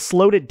it kind of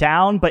slowed it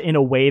down, but in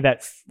a way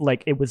that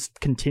like it was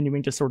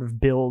continuing to sort of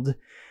build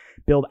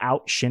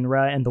out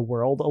Shinra and the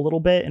world a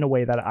little bit in a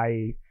way that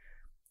I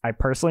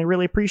personally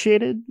really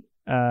appreciated.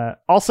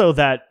 Also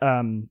that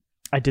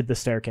I did the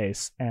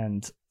staircase,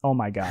 and oh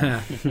my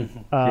god,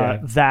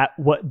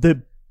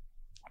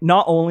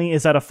 not only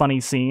is that a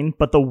funny scene,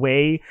 but the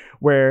way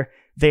where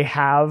they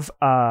have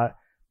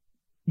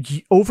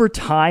over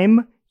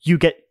time,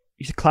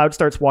 Cloud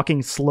starts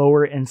walking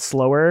slower and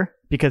slower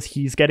because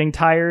he's getting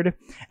tired,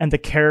 and the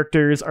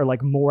characters are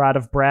like more out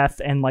of breath,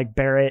 and like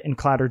Barrett and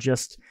Cloud are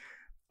just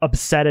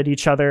upset at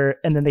each other,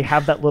 and then they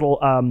have that little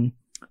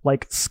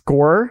like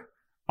score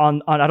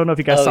on I don't know if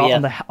you guys saw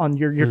on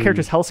your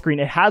character's health screen.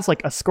 It has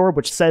like a score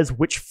which says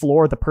which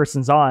floor the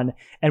person's on,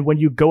 and when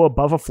you go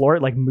above a floor,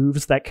 it like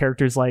moves that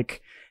character's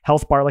like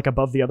health bar like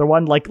above the other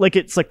one, like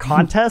it's a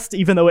contest,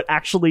 even though it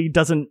actually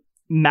doesn't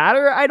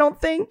matter. I don't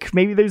think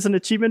maybe there's an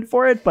achievement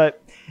for it,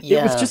 but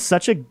it was just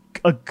such a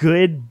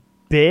good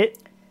bit.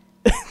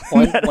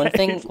 One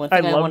thing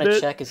I want to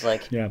check is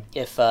like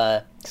if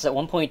because at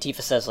one point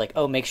Tifa says like,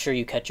 oh, make sure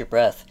you catch your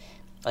breath.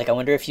 Like, I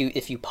wonder if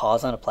you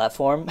pause on a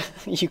platform,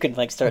 you can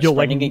like start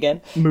sprinting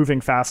again,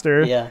 moving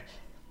faster. Yeah,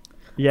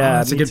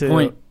 that's a good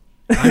point.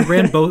 I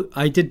ran both.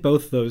 I did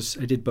both those.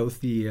 I did both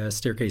the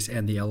staircase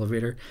and the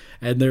elevator,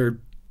 and they're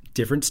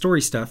different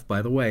story stuff,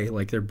 by the way.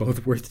 Like, they're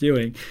both worth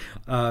doing.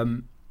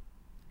 But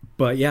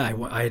But yeah,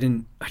 I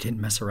didn't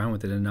mess around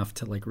with it enough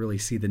to like really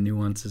see the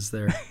nuances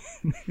there.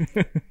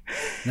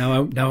 Now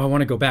I want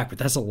to go back, but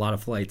that's a lot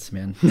of flights,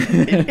 man.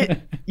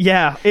 They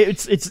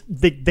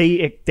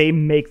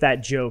make that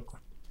joke.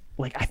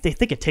 Like I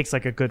think it takes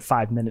like a good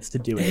 5 minutes to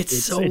do it.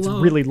 It's so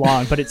long. Really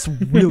long, but it's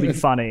really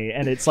funny,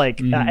 and it's like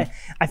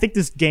I think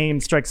this game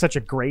strikes such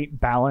a great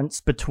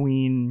balance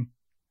between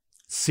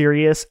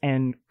serious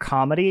and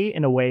comedy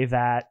in a way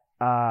that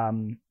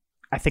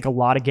I think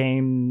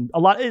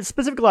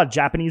specifically a lot of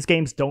Japanese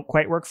games don't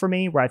quite work for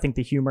me. Where I think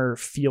the humor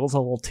feels a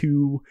little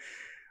too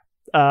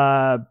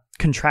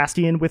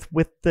contrasting with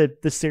the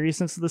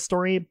seriousness of the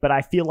story, but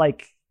I feel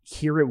like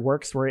here it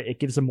works where it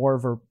gives a more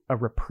of a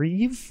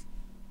reprieve.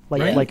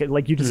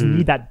 Like you just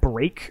need that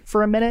break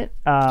for a minute,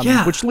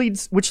 which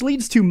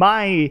leads to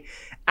my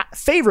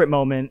favorite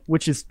moment,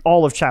 which is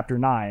all of Chapter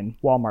 9,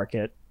 Wall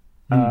Market.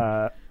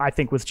 I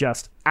think was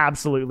just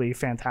absolutely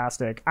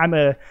fantastic. I'm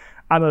a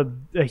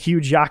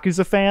huge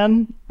Yakuza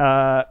fan,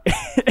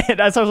 and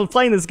as I was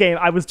playing this game,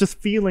 I was just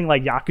feeling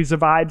like Yakuza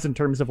vibes in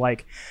terms of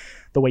like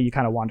the way you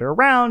kind of wander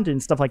around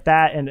and stuff like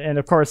that, and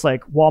of course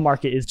like Wall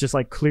Market is just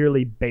like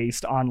clearly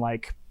based on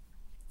like,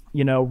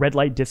 you know, red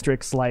light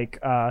districts like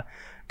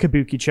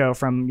Kabukicho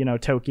from, you know,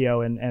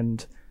 Tokyo,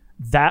 and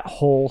that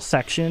whole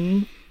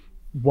section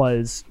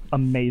was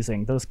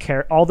amazing.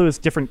 All those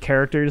different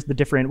characters, the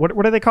different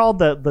what are they called,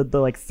 the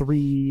like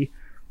three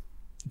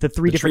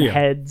different trio.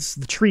 heads,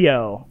 the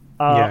trio.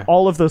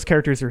 All of those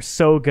characters are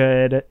so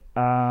good.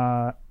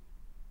 I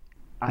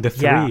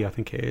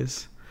think it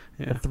is.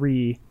 Yeah. The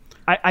three.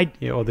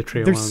 Or the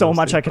trio. There's so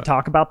much I could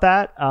talk about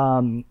that.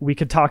 We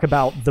could talk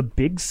about the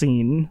big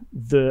scene,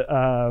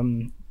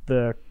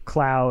 the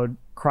Cloud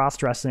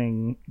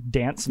cross-dressing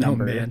dance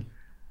number. Oh, man.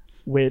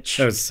 Which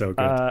that was so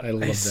good. I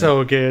love that.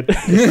 So good.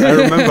 I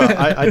remember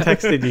I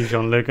texted you,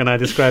 Jean-Luc, and I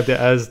described it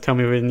as, tell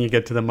me when you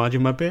get to the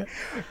Majima bit.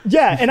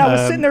 Yeah, and I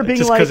was sitting there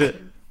being like,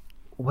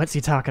 what's he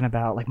talking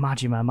about? Like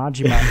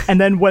Majima. And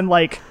then when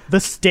like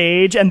the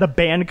stage and the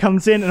band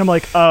comes in, and I'm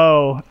like,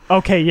 oh,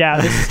 okay, yeah,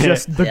 this is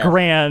just the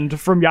Grand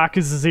from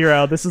Yakuza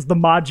 0. This is the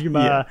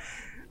Majima. Yeah.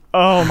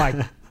 Oh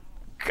my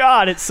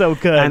God, it's so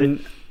good.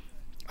 And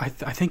I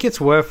think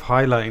it's worth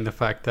highlighting the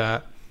fact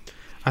that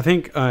I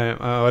think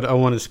I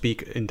want to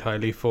speak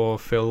entirely for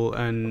Phil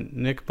and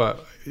Nick,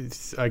 but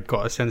I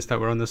got a sense that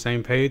we're on the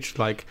same page.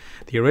 Like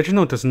the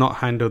original does not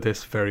handle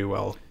this very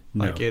well.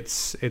 No. Like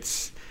it's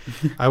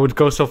I would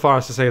go so far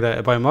as to say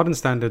that by modern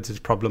standards it's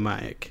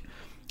problematic.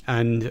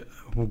 And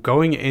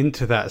going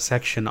into that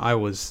section, I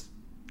was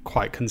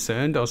quite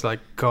concerned. I was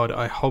like, God,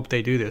 I hope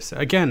they do this.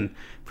 Again,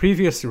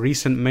 previous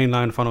recent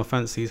mainline Final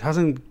Fantasies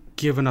hasn't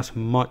given us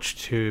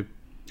much to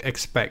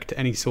expect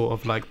any sort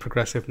of like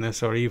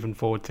progressiveness or even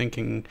forward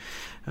thinkingness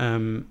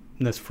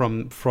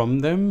from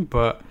them,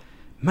 but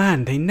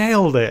man, they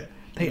nailed it.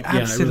 They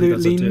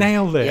absolutely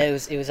nailed it. Yeah,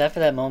 it was after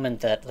that moment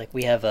that like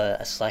we have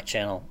a Slack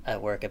channel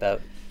at work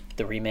about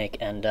the remake,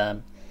 and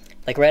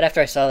like right after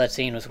I saw that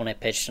scene was when I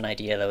pitched an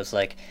idea that was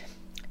like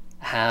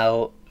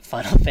how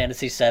Final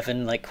Fantasy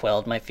VII like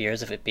quelled my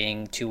fears of it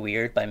being too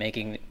weird by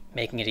making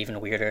it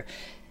even weirder.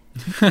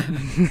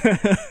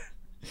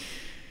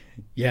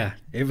 Yeah,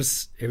 it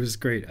was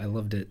great. I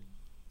loved it.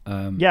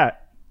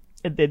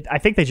 I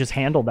think they just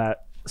handled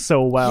that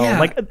so well. Yeah.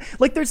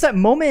 Like there's that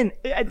moment.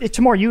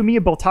 Tamor, you and me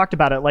have both talked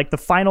about it. Like the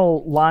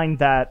final line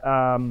that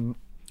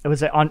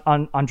was it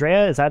on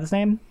Andrea? Is that his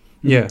name?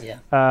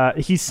 Yeah.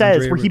 He says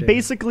Andrea where he Rodeo.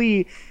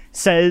 basically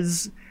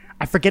says,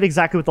 I forget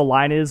exactly what the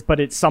line is, but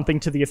it's something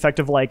to the effect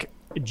of like,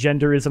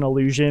 gender is an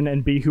illusion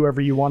and be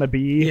whoever you want to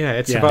be. Yeah,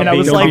 it's Yeah. about And I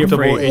being was like,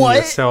 comfortable in what?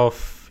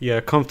 yourself. Yeah,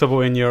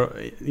 comfortable in your,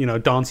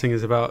 dancing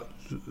is about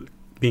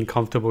being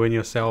comfortable in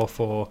yourself,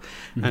 or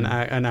and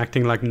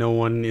acting like no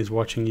one is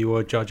watching you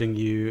or judging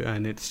you,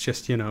 and it's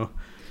just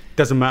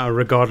doesn't matter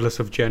regardless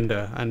of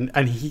gender. And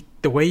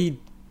the way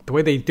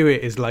they do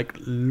it is like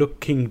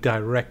looking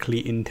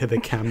directly into the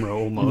camera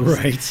almost.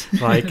 Right.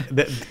 Like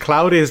the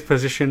Cloud is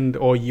positioned,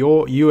 or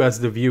you as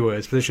the viewer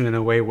is positioned in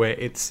a way where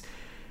it's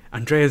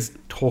Andrea's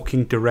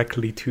talking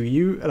directly to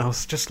you, and I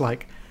was just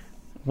like,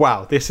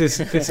 wow, this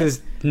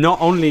is not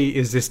only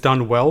is this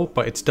done well,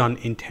 but it's done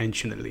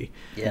intentionally.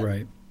 Yeah.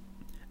 Right.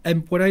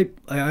 And what I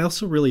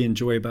also really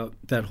enjoy about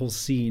that whole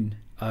scene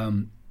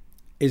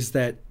is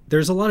that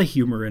there's a lot of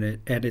humor in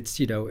it, and it's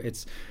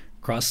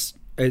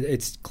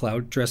it's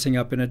Cloud dressing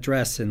up in a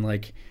dress and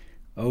like,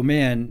 oh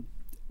man,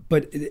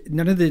 but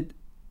none of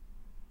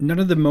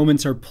the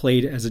moments are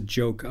played as a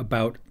joke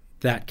about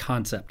that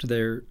concept.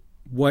 They're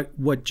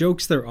what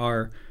jokes there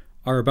are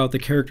about the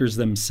characters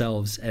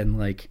themselves, and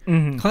like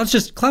Cloud's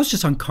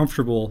just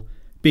uncomfortable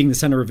being the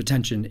center of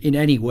attention in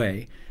any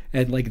way.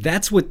 And like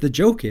that's what the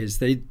joke is.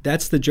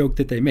 That's the joke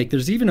that they make.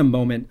 There's even a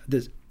moment,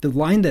 the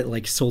line that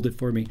like sold it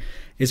for me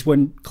is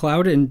when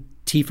Cloud and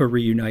Tifa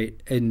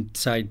reunite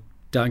inside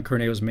Don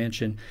Corneo's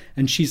mansion,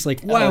 and she's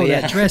like, wow,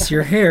 that dress,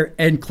 your hair,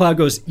 and Cloud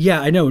goes, yeah,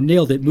 I know,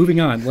 nailed it,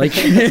 moving on. Like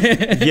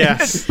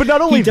Yes. But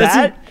not only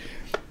that,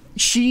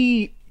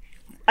 she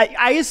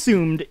I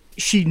assumed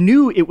she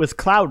knew it was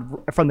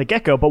Cloud from the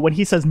get-go, but when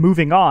he says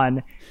moving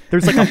on,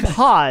 there's like a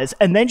pause,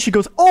 and then she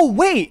goes, oh,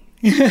 wait,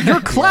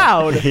 you're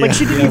Cloud. Like,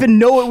 she didn't even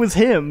know it was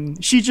him.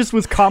 She just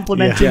was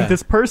complimenting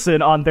this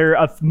person on their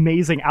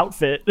amazing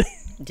outfit.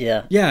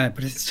 Yeah. Yeah,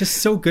 but it's just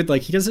so good.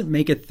 Like, he doesn't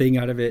make a thing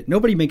out of it.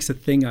 Nobody makes a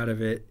thing out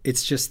of it.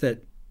 It's just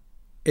that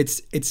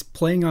it's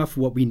playing off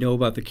what we know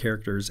about the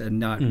characters and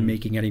not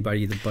making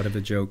anybody the butt of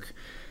a joke.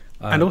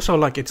 And also,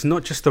 like, it's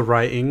not just the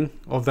writing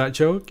of that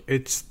joke,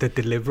 it's the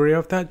delivery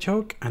of that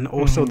joke and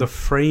also the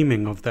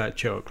framing of that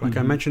joke. Like,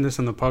 I mentioned this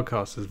on the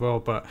podcast as well,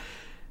 but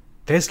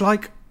there's,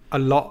 like, a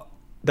lot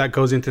that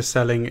goes into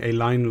selling a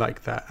line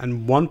like that.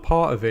 And one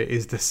part of it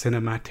is the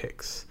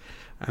cinematics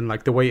and,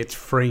 like, the way it's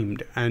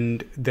framed.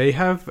 And they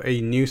have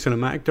a new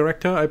cinematic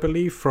director, I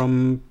believe,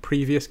 from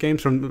previous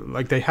games. From,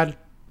 like, they had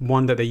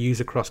one that they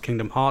use across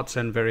Kingdom Hearts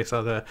and various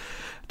other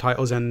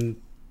titles, and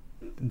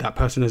that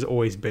person has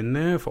always been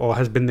there or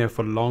has been there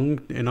for long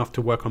enough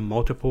to work on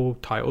multiple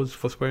titles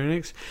for Square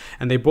Enix,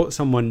 and they brought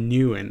someone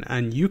new in,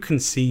 and you can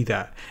see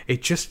that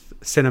it just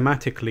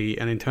cinematically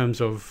and in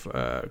terms of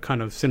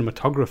kind of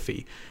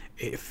cinematography,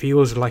 it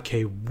feels like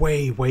a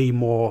way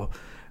more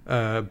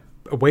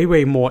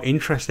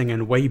interesting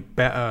and way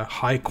better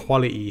high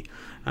quality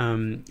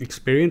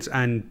experience.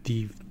 And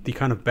the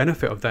kind of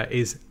benefit of that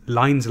is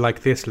lines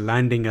like this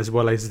landing as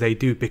well as they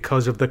do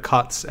because of the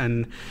cuts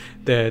and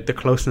the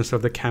closeness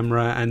of the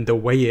camera and the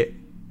way it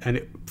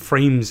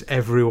frames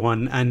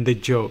everyone and the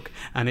joke,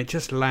 and it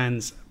just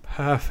lands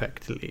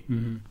perfectly.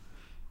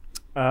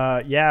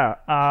 I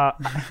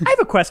have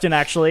a question,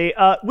 actually.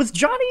 Was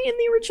Johnny in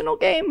the original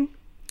game?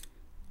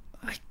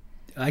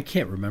 I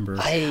can't remember.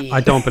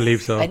 I don't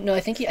believe so. I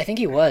think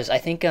he was. I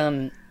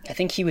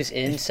think he was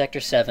in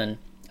Sector 7,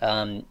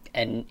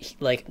 and he,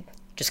 like,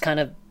 just kind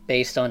of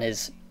based on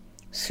his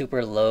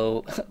super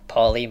low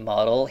poly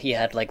model, he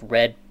had like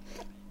red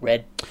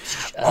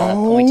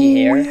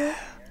pointy hair. Yeah.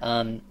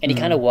 And he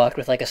kind of walked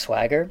with like a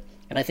swagger.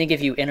 And I think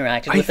if you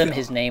interacted with him,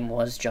 his name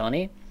was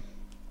Johnny.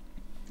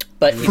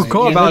 But he's an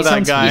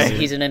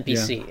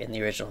NPC in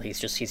the original. He's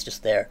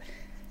just there.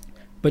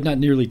 But not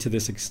nearly to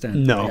this extent.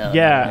 No.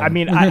 I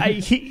mean,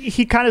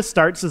 he kind of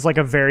starts as like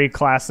a very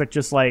classic,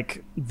 just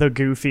like the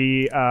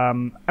goofy. I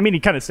mean, he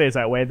kind of stays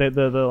that way.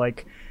 The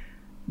like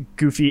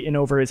goofy in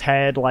over his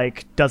head,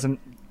 like doesn't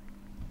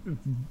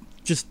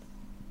just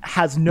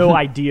has no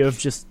idea of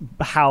just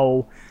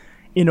how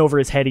in over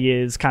his head he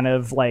is, kind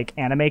of like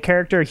anime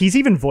character. He's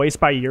even voiced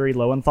by Yuri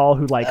Lowenthal,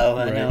 who like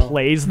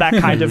plays that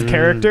kind of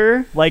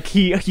character. Like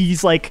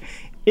he's like.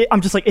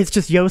 I'm just like, it's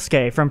just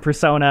Yosuke from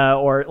Persona,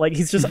 or like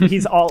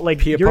he's all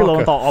like Yuri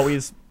Lowenthal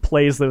always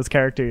plays those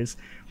characters.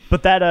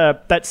 But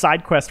that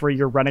side quest where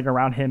you're running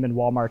around him in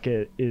Wall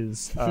Market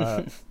is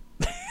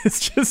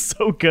it's just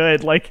so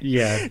good. Like,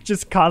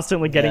 just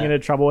constantly getting into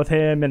trouble with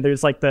him. And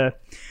there's like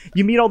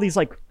you meet all these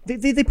like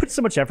they put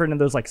so much effort into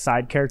those like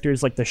side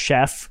characters, like the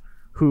chef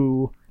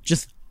who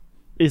just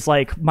is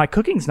like, my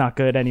cooking's not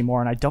good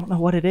anymore and I don't know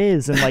what it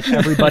is, and like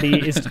everybody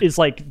is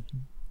like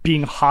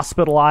being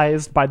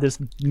hospitalized by this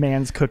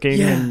man's cooking.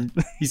 Yeah. And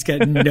he's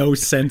got no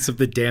sense of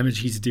the damage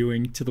he's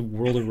doing to the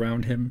world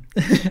around him.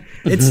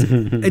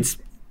 It's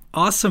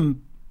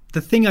awesome.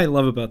 The thing I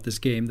love about this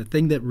game, the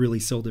thing that really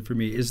sold it for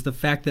me, is the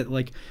fact that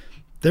like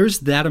there's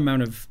that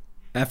amount of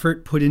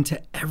effort put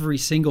into every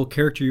single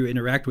character you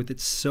interact with.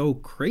 It's so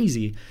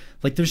crazy.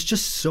 Like, there's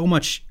just so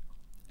much.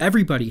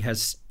 Everybody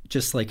has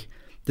just like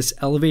this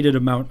elevated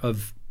amount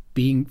of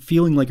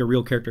feeling like a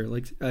real character.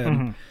 Like,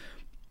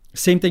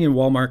 same thing in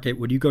Wall Market.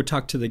 When you go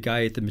talk to the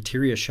guy at the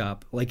materia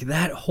shop, like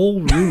that whole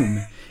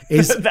room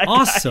is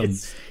awesome.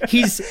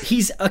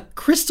 He's a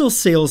crystal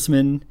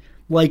salesman.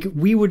 Like,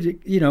 we would,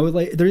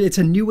 like it's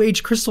a new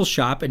age crystal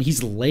shop, and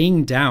he's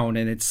laying down,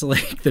 and it's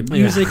like the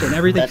music and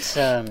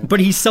everything. But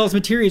he sells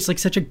materia. It's like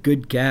such a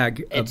good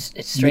gag. It's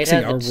straight mixing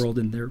out our world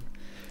in there.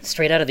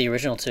 Straight out of the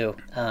original too.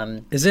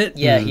 Is it?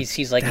 Yeah,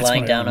 he's like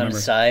lying down on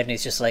his side, and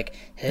he's just like,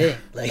 hey,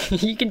 like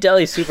you can tell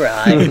he's super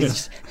high. And he's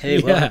just,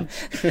 hey, well,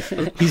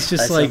 he's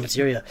just like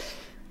materia.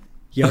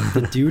 Yep,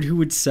 the dude who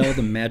would sell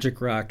the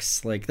magic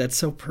rocks. Like, that's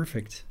so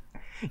perfect.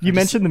 You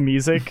mentioned the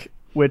music,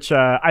 which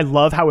I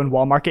love how in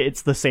Wall Market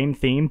it's the same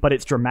theme, but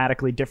it's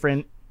dramatically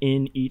different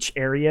in each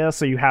area.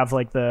 So you have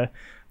like the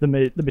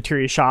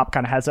materia shop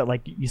kind of has that,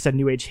 like you said,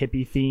 new age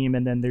hippie theme,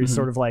 and then there's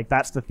sort of like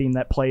that's the theme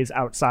that plays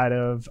outside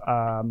of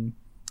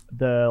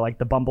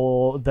the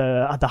Bumble,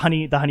 the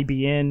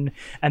Honeybee Inn,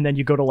 and then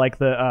you go to like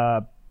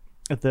the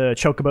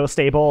Chocobo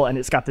stable, and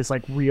it's got this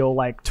like real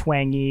like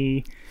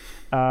twangy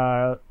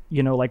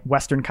like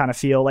Western kind of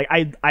feel. Like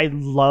I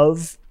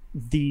love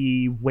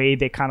the way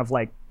they kind of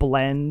like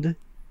blend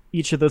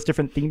each of those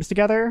different themes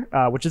together,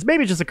 which is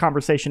maybe just a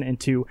conversation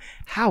into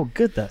how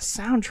good the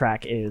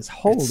soundtrack is.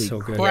 Holy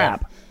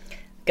crap. Yeah.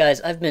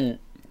 Guys, I've been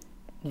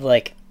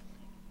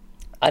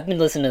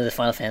listening to the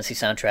Final Fantasy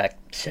soundtrack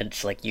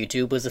since like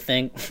YouTube was a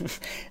thing.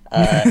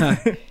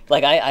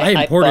 Like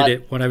I imported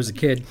it when I was a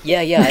kid. Yeah.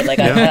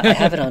 I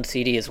have it on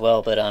CD as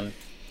well. But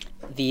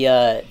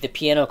The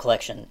piano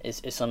collection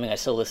is something I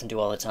still listen to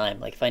all the time.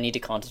 Like if I need to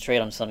concentrate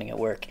on something at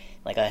work,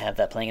 like I have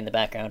that playing in the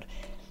background,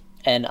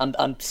 and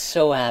I'm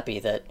so happy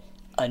that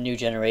a new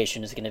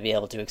generation is going to be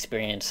able to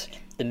experience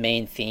the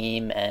main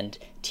theme and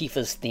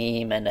Tifa's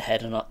theme and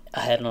Ahead and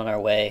on Our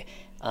Way.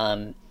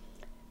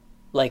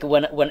 Like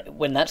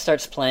when that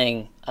starts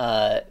playing,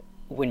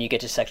 when you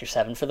get to Sector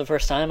 7 for the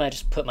first time, I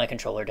just put my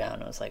controller down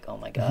and I was like, oh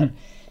my god,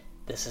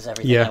 this is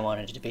everything I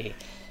wanted it to be.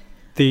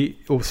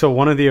 So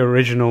one of the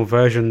original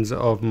versions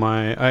of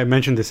I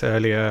mentioned this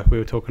earlier, we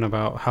were talking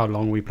about how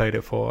long we played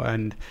it for,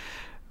 and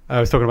I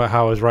was talking about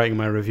how I was writing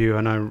my review,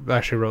 and I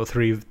actually wrote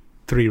three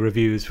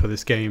reviews for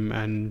this game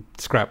and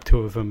scrapped 2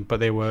 of them, but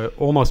they were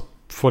almost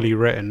fully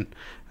written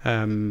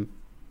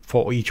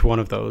for each one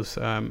of those.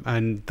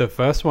 And the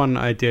first one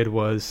I did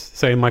was,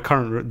 so in my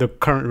the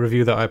current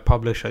review that I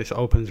published, it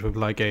opens with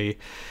like a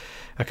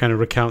kind of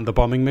recount the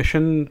bombing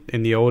mission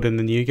in the old and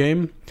the new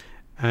game.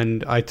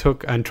 And I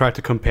took and tried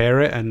to compare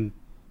it and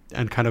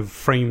kind of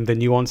frame the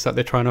nuance that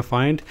they're trying to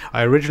find.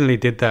 I originally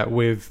did that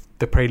with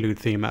the Prelude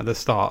theme at the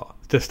start,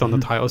 just on the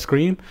title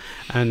screen.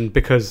 And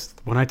because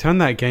when I turned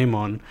that game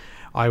on,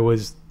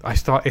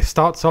 it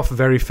starts off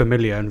very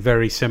familiar and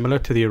very similar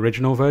to the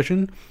original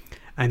version.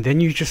 And then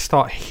you just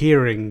start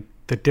hearing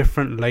the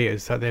different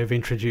layers that they've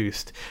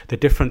introduced, the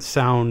different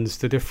sounds,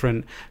 the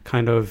different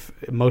kind of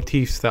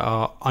motifs that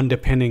are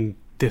underpinning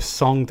this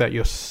song that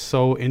you're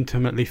so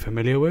intimately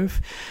familiar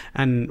with.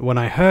 And when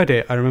I heard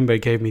it, I remember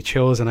it gave me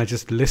chills, and I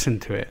just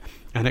listened to it,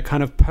 and it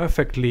kind of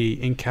perfectly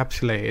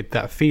encapsulated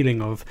that feeling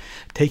of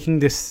taking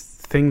this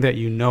thing that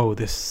you know,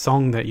 this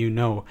song that you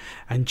know,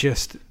 and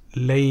just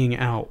laying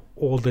out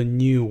all the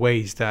new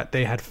ways that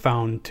they had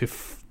found to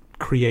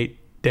create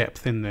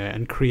depth in there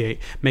and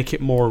make it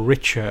more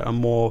richer, a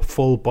more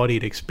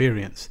full-bodied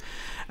experience.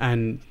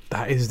 And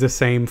that is the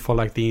same for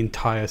like the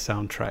entire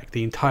soundtrack.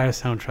 The entire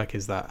soundtrack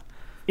is that.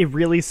 It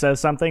really says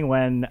something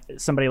when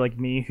somebody like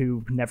me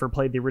who never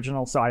played the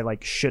original, so I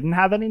like shouldn't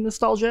have any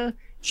nostalgia,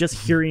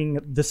 just hearing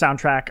the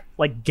soundtrack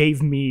like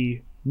gave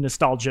me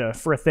nostalgia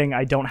for a thing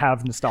I don't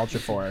have nostalgia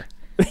for.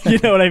 You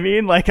know what I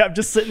mean? Like I'm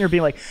just sitting there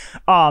being like,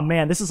 oh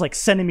man, this is like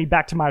sending me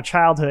back to my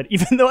childhood,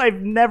 even though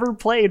I've never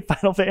played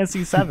Final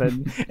Fantasy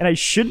VII and I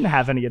shouldn't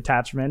have any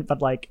attachment,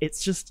 but like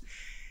it's just,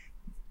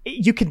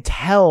 you can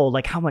tell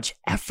like how much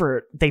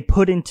effort they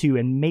put into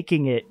and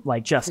making it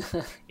like just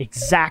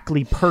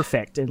exactly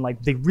perfect, and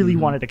like they really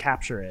wanted to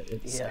capture it.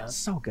 It's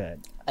so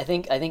good. I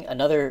think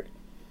another,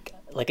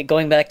 like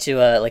going back to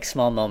like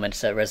small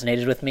moments that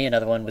resonated with me.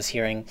 Another one was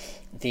hearing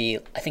I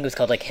think it was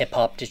called like Hip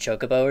Hop to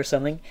Chocobo or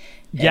something.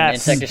 In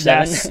Sector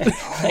 7.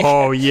 Like,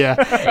 oh yeah,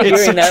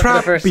 it's a that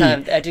trap for the first beat.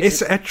 time,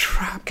 It's a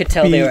trap. Could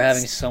tell beat. they were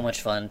having so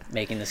much fun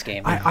making this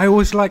game. I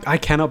was like, I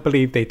cannot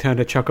believe they turned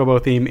a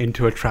Chocobo theme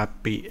into a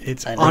trap beat.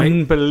 It's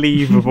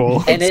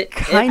unbelievable. And it's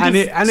kind of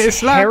it slaps.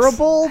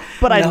 terrible,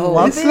 but I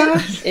love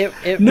it.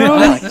 It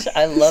rocked.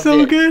 I love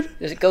so it. Good.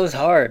 It goes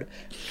hard.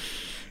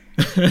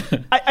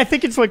 I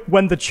think it's like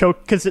when the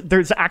because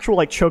there's actual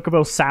like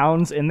chocobo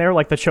sounds in there,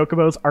 like the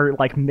chocobos are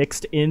like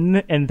mixed in,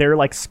 and their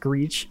like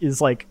screech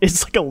is like,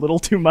 it's like a little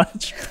too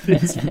much.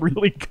 It's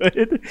really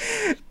good.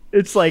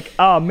 It's like,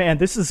 oh man,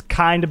 this is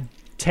kind of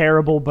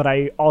terrible, but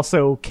I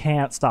also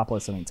can't stop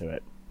listening to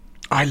it.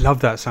 I love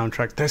that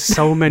soundtrack. There's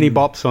so many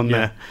bops on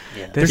there.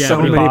 Yeah. There's so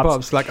many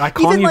bops. Like I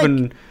can't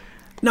even.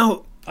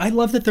 No, I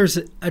love that there's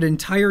an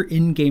entire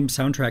in-game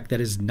soundtrack that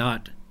is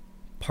not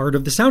part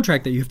of the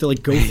soundtrack that you have to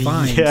like go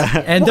find.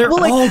 And they're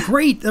all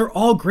great. They're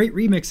all great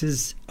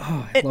remixes.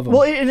 Oh, I love them.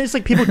 Well, and it's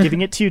like people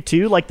giving it to you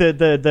too. Like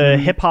the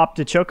Hip Hop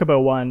to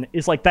Chocobo one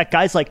is like that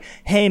guy's like,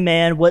 hey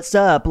man, what's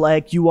up?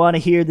 Like, you want to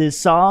hear this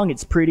song?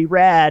 It's pretty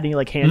rad. And he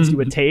like hands you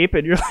a tape,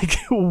 and you're like,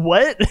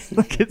 what?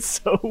 Like, it's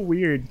so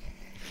weird,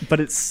 but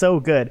it's so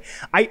good.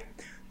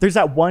 There's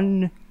that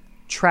one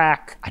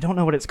track, I don't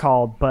know what it's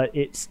called, but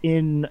it's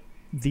in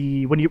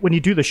the when you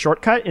do the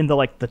shortcut in the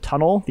like the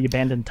tunnel, the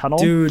abandoned tunnel,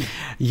 dude.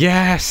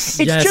 Yes,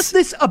 it's just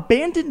this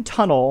abandoned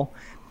tunnel.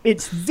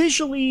 It's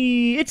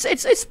visually it's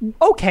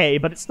okay,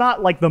 but it's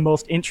not like the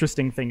most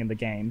interesting thing in the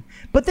game.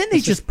 But then they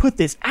just put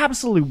this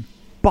absolute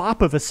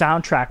bop of a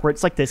soundtrack where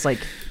it's like this like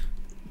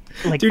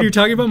dude, you're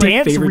talking about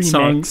my favorite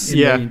songs in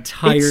the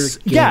entire game.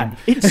 Yeah,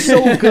 it's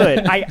so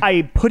good.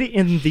 I put it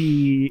in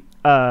the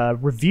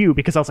review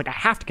because I was like, I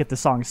have to get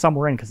this song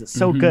somewhere in because it's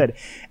so good.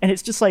 And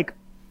it's just like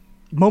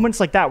moments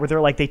like that where they're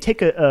like, they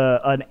take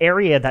an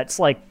area that's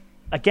like,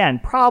 again,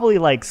 probably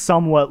like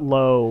somewhat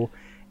low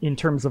in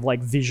terms of like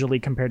visually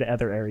compared to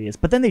other areas,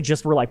 but then they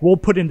just were like, we'll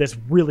put in this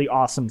really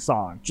awesome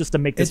song just to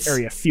make this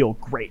area feel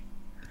great.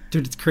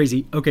 Dude, it's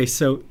crazy. Okay,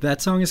 so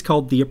that song is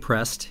called The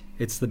Oppressed.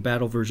 It's the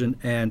battle version,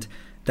 and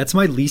that's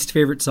my least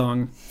favorite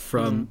song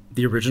from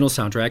the original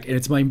soundtrack, and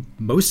it's my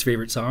most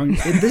favorite song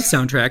in this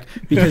soundtrack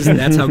because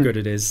that's how good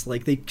it is.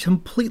 Like, they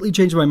completely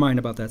changed my mind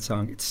about that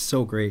song. It's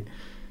so great.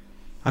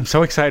 I'm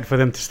so excited for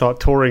them to start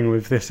touring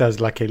with this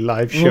as like a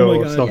live show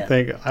or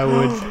something. Yeah.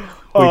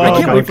 I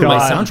can't wait for my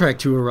soundtrack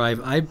to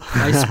arrive.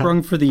 I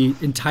sprung for the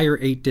entire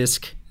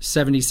 8-disc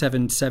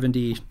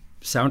 7770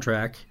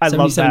 soundtrack. I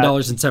love that.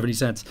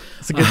 $77.70.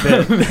 It's a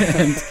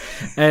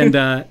good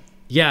bit.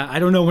 Yeah, I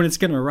don't know when it's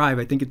going to arrive.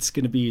 I think it's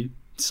going to be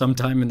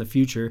sometime in the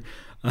future,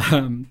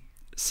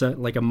 so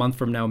like a month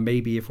from now,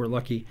 maybe, if we're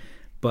lucky.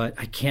 But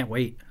I can't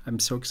wait. I'm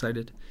so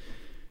excited.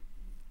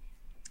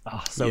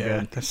 Oh, so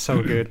good. That's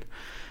so good.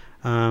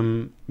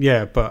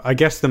 But I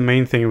guess the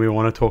main thing we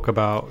want to talk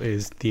about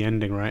is the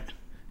ending, right?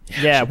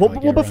 Yeah.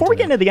 Well, before we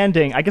get into the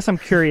ending, I guess I'm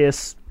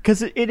curious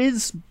because it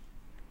is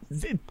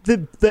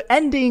the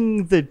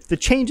ending, the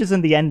changes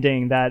in the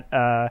ending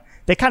that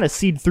they kind of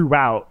seed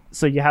throughout.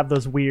 So you have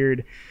those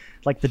weird,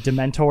 like the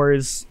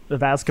Dementors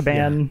of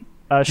Azkaban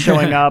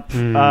showing up.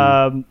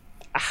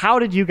 How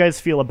did you guys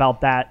feel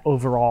about that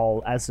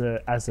overall as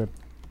a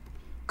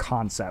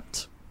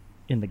concept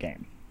in the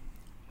game?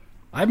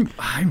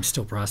 I'm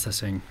still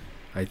processing,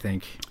 I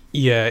think.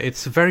 Yeah,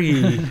 it's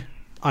very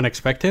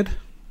unexpected.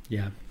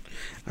 Yeah.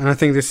 And I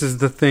think this is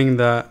the thing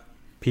that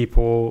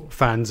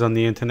fans on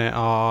the internet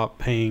are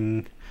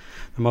paying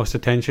the most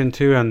attention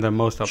to and the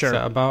most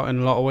upset about in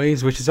a lot of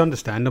ways, which is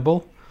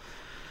understandable.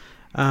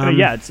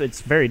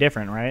 It's very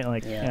different, right?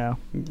 Like,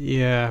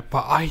 yeah,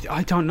 but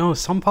I don't know.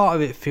 Some part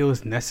of it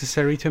feels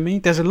necessary to me.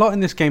 There's a lot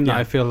in this game that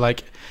I feel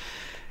like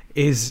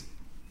is...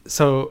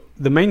 So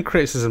the main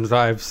criticisms that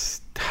I've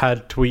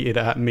had tweeted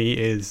at me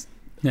is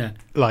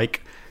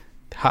like,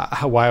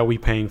 why are we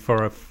paying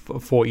for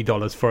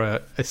 $40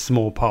 for a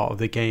small part of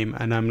the game?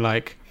 And I'm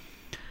like,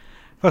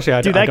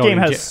 actually, that game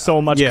has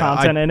so much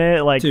content in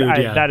it. Like,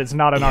 that is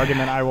not an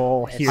argument I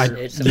will hear.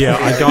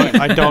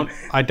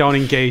 I don't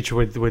engage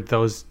with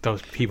those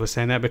people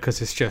saying that,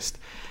 because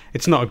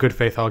it's not a good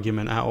faith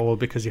argument at all.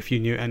 Because if you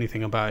knew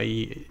anything about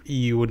it,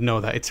 you would know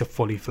that it's a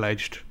fully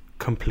fledged,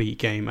 complete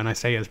game, and I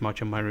say as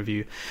much in my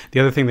review. The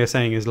other thing they're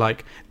saying is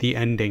like the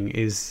ending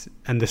is,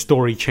 and the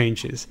story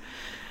changes,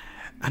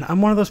 and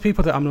I'm one of those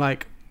people that I'm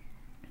like,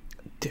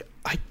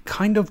 I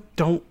kind of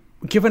don't,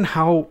 given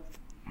how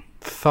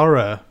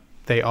thorough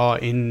they are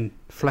in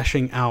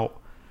fleshing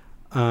out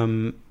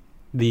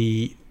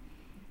the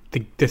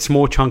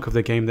small chunk of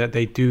the game that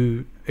they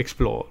do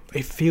explore,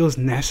 it feels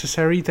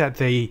necessary that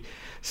they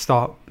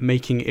start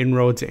making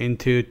inroads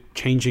into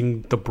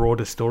changing the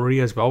broader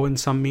story as well in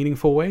some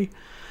meaningful way.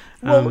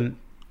 Well,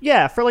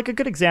 for like a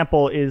good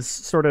example is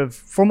sort of,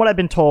 from what I've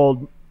been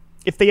told,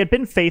 if they had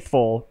been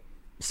faithful,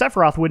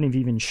 Sephiroth wouldn't have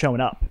even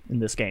shown up in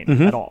this game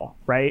at all,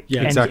 right?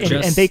 Yeah, exactly.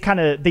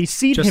 And they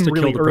seed him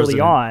really early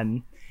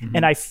on,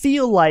 and I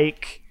feel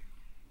like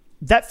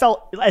that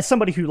felt, as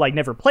somebody who like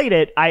never played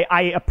it,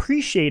 I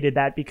appreciated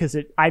that because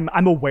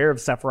I'm aware of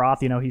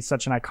Sephiroth. You know, he's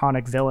such an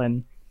iconic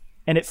villain,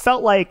 and it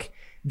felt like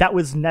that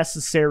was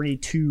necessary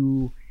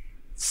to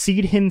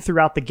seed him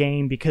throughout the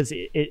game because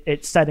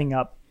it's setting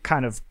up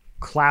kind of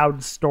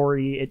Cloud's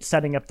story. It's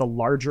setting up the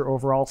larger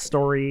overall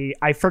story.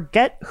 I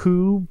forget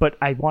who, but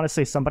I want to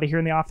say somebody here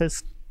in the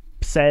office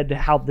said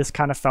how this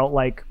kind of felt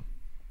like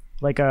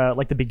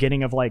the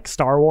beginning of like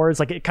Star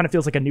Wars. Like it kind of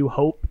feels like A New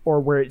Hope, or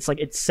where it's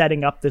like it's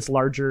setting up this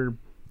larger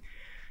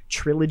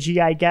trilogy,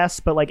 I guess.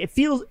 But like it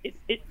feels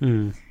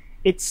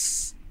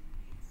it's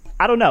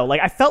I don't know.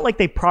 Like I felt like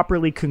they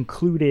properly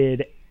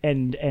concluded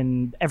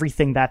and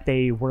everything that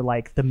they were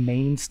like the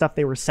main stuff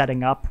they were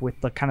setting up with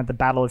the kind of the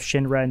Battle of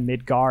Shinra and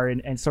Midgar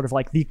and sort of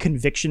like the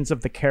convictions of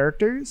the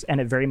characters,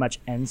 and it very much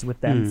ends with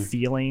them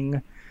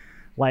feeling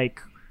like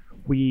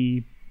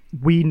we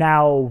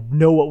now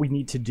know what we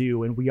need to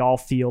do, and we all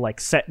feel like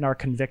set in our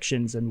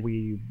convictions, and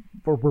we're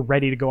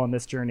ready to go on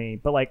this journey.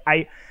 But like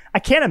I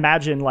can't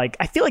imagine, like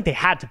I feel like they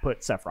had to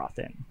put Sephiroth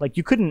in. Like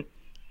you couldn't,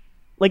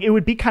 like it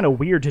would be kind of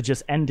weird to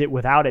just end it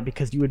without it,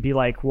 because you would be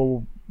like,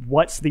 well,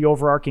 what's the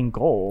overarching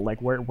goal?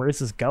 Like where is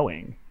this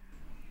going?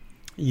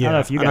 Yeah, I don't know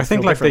if you guys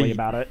feel differently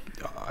about it.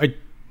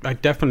 I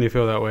definitely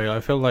feel that way. I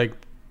feel like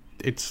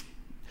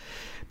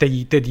they're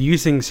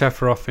using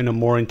Sephiroth in a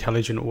more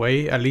intelligent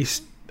way, at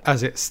least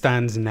as it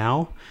stands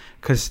now,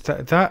 because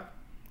that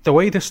the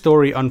way the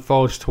story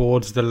unfolds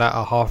towards the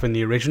latter half in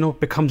the original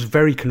becomes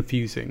very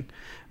confusing,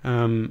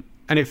 and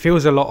it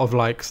feels a lot of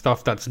like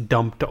stuff that's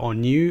dumped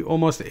on you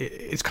almost.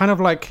 It's kind of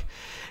like,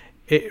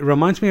 it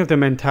reminds me of the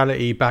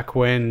mentality back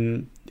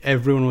when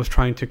everyone was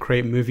trying to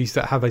create movies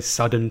that have a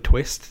sudden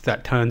twist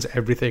that turns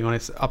everything on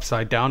its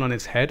upside down on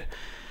its head,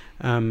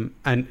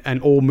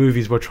 and all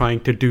movies were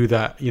trying to do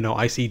that, you know,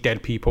 I see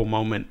dead people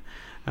moment,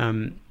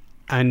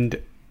 and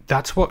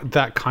that's what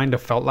that kind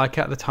of felt like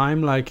at the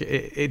time. Like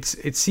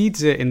it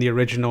seeds it in the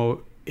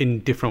original in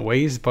different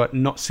ways, but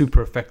not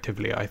super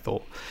effectively, I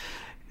thought.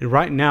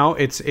 Right now,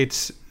 it's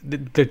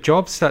the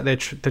job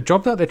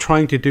that they're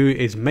trying to do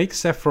is make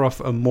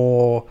Sephiroth a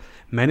more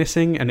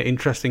menacing and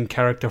interesting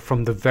character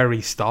from the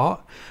very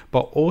start,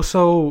 but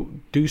also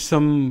do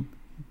some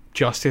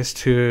justice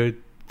to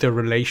the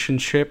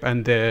relationship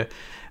and the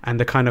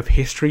kind of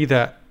history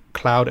that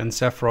Cloud and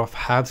Sephiroth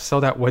have, so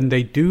that when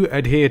they do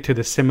adhere to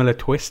the similar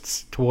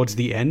twists towards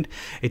the end,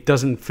 it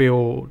doesn't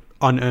feel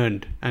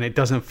unearned and it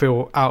doesn't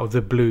feel out of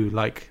the blue,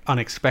 like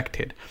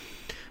unexpected.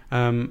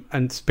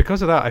 And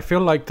because of that, I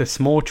feel like the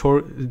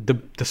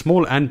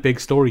small and big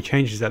story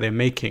changes that they're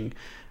making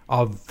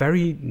are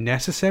very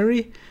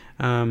necessary.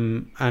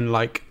 And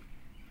like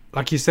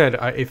you said,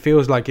 it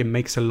feels like it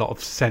makes a lot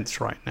of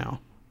sense right now.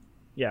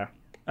 Yeah.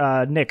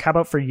 Nick, how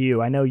about for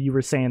you? I know you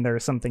were saying there are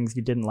some things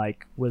you didn't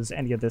like. Was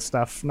any of this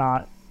stuff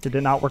did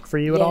it not work for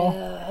you at all?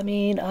 Yeah, I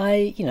mean,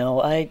 I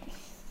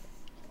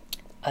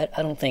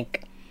don't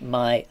think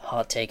my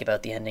hot take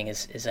about the ending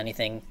is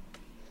anything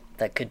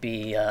that could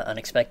be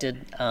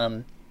unexpected.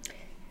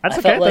 That's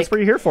okay. That's what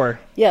you're here for.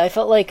 Yeah, I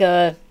felt like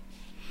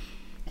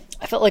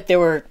they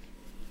were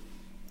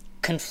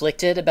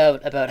conflicted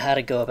about how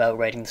to go about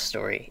writing the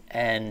story,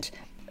 and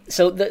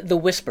so the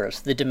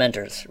Whispers, the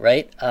Dementors,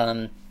 right?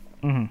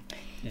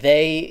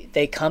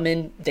 They come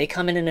in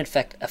and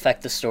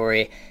affect the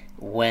story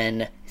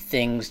when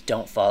things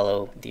don't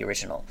follow the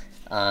original.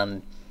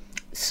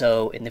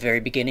 So in the very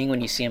beginning,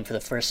 when you see them for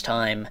the first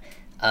time,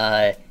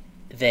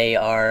 they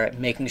are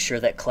making sure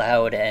that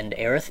Cloud and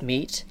Aerith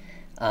meet,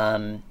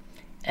 and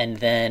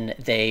then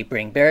they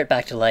bring Barrett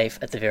back to life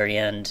at the very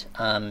end.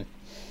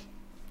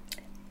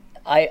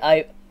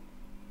 I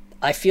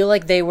feel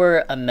like they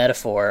were a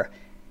metaphor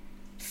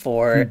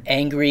for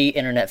angry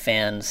internet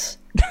fans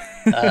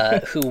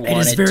who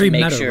wanted to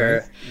make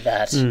sure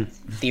that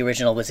the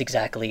original was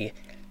exactly,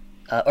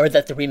 or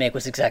that the remake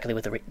was exactly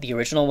what the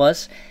original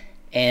was,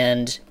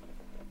 and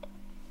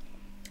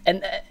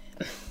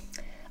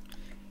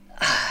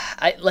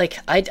I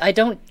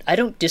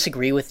don't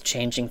disagree with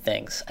changing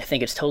things. I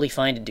think it's totally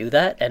fine to do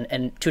that,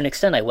 and to an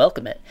extent I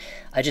welcome it.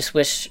 I just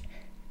wish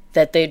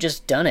that they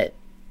just done it,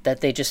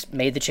 that they just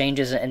made the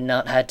changes and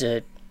not had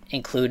to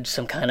include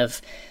some kind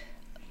of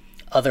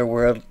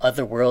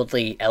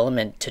otherworldly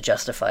element to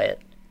justify it.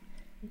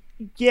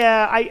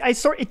 Yeah, I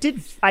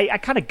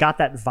kind of got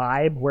that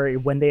vibe where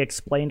when they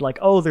explained like,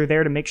 oh, they're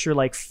there to make sure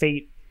like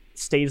fate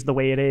stays the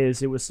way it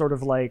is, it was sort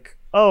of like,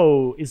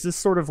 oh, is this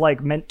sort of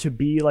like meant to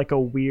be like a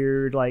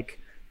weird like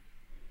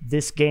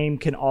this game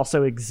can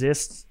also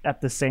exist at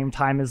the same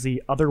time as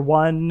the other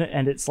one,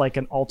 and it's like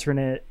an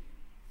alternate,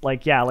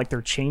 like, yeah, like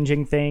they're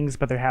changing things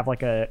but they have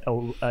like a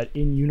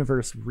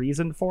in-universe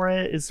reason for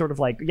it, is sort of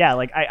like, yeah,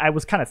 like I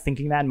was kind of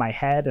thinking that in my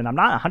head, and I'm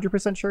not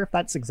 100% sure if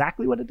that's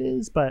exactly what it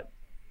is, but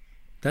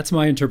that's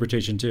my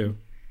interpretation too.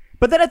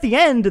 But then at the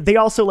end they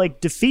also like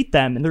defeat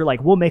them and they're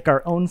like, we'll make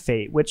our own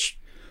fate, which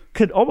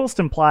could almost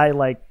imply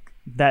like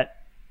that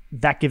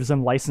gives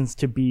them license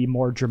to be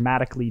more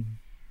dramatically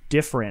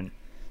different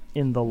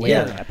in the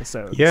later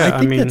episodes. Yeah,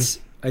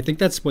 I think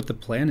that's what the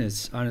plan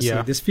is, honestly.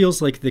 Yeah. This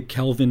feels like the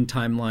Kelvin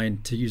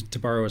timeline, to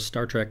borrow a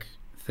Star Trek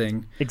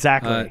thing.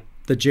 Exactly.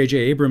 The J.J.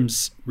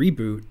 Abrams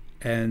reboot,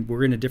 and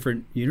we're in a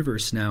different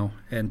universe now,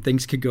 and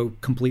things could go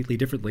completely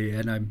differently,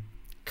 and I'm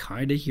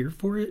kind of here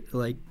for it.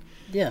 Like,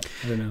 yeah,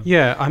 I don't know.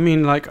 Yeah, I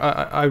mean, like,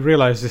 I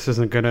realize this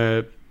isn't going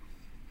to,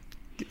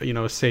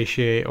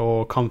 satiate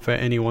or comfort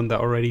anyone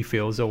that already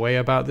feels a way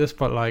about this,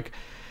 but, like,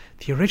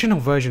 the original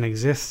version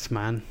exists,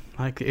 man.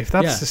 Like, if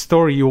that's the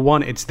story you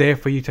want, it's there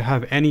for you to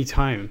have any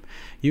time.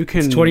 You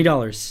can. It's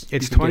 $20.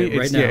 It's $20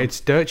 right now. Yeah, it's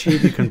dirt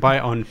cheap. You can buy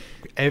it on.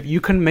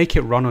 You can make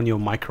it run on your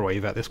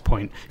microwave at this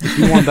point. If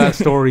you want that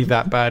story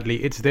that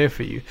badly, it's there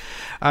for you.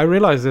 I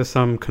realize there's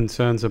some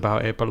concerns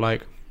about it, but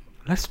like,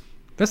 let's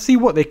see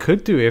what they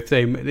could do if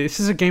they. This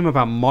is a game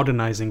about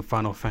modernizing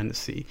Final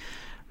Fantasy.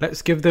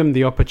 Let's give them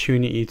the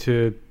opportunity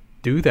to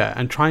do that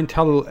and try and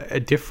tell a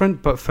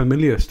different but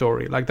familiar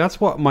story. Like, that's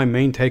what my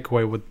main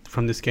takeaway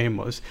from this game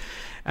was.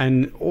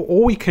 And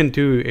all we can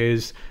do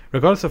is,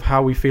 regardless of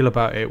how we feel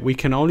about it, we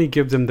can only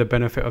give them the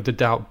benefit of the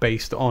doubt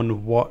based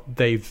on what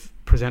they've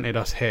presented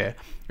us here.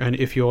 And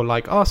if you're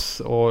like us,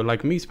 or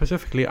like me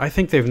specifically, I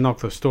think they've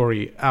knocked the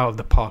story out of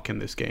the park in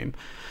this game.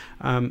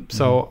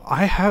 So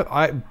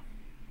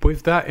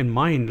with that in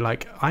mind,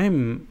 like,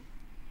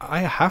 I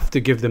have to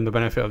give them the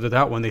benefit of the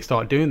doubt when they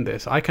start doing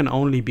this. I can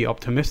only be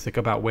optimistic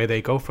about where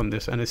they go from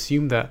this and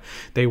assume that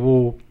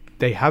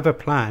they have a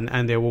plan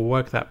and they will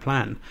work that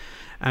plan.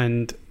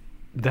 And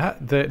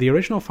that the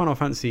original Final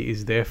Fantasy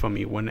is there for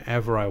me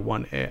whenever I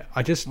want it.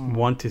 I just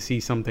want to see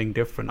something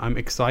different. I'm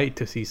excited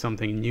to see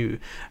something new,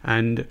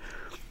 and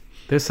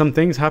there's some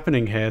things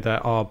happening here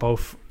that are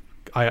both,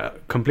 I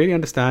completely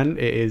understand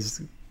it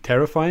is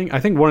terrifying. I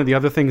think one of the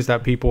other things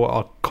that people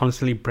are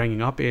constantly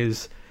bringing up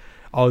is,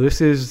 oh,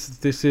 this is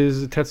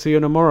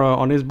Tetsuya Nomura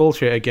on his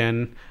bullshit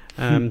again,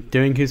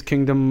 doing his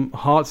Kingdom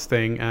Hearts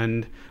thing.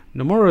 And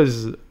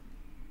Nomura's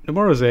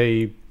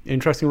a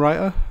interesting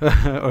writer.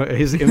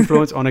 His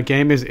influence on a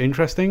game is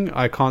interesting.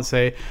 I can't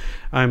say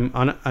I'm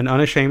an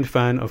unashamed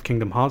fan of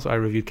Kingdom Hearts. I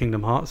reviewed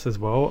Kingdom Hearts as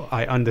well.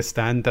 I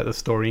understand that the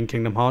story in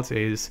Kingdom Hearts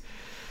is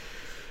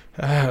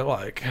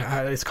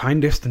it's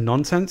kind of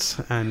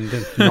nonsense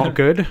and not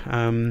good.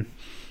 And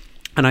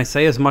I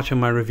say as much in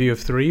my review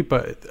of 3,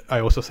 but I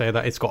also say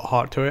that it's got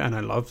heart to it and I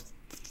love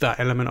that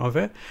element of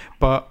it.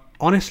 But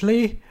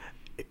honestly,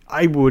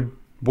 I would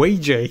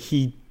wager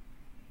he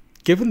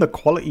given the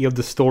quality of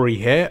the story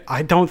here,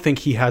 I don't think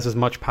he has as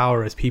much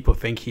power as people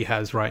think he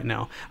has right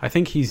now. I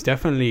think he's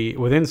definitely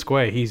within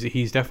Square.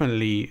 He's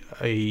definitely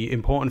a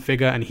important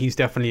figure, and he's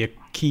definitely a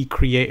key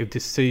creative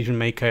decision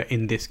maker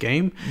in this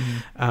game.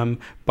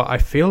 But I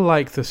feel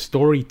like the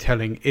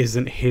storytelling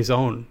isn't his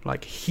own.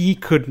 Like, he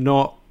could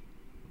not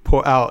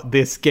put out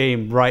this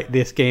game, write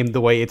this game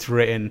the way it's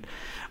written.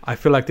 I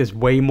feel like there's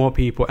way more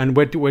people, and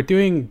we're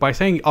doing, by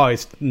saying, oh,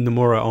 it's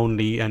Nomura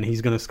only and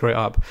he's going to screw it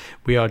up,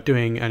 we are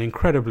doing an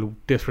incredible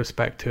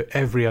disrespect to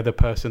every other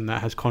person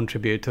that has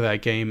contributed to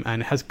that game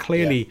and has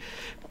clearly,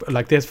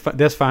 like, there's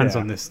fans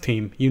on this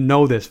team. You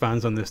know there's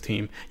fans on this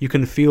team. You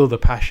can feel the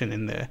passion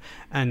in there,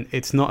 and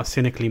it's not a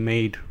cynically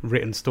made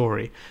written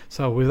story.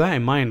 So with that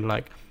in mind,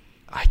 like,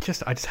 I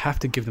just have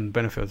to give them the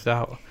benefit of the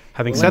doubt.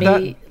 Having said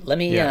that,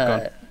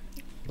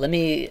 let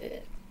me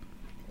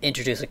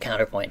introduce a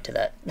counterpoint to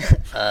that.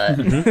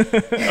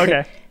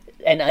 Okay.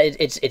 And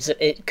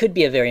it could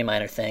be a very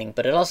minor thing,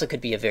 but it also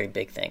could be a very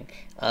big thing.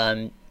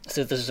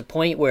 So there's a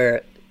point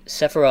where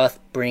Sephiroth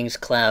brings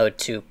Cloud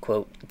to,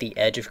 quote, the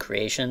edge of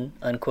creation,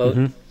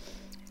 unquote.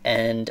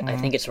 And I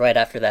think it's right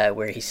after that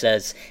where he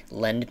says,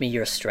 "Lend me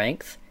your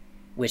strength,"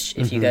 which,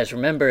 if you guys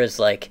remember, is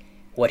like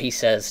what he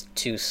says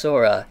to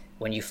Sora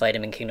when you fight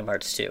him in Kingdom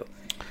Hearts 2.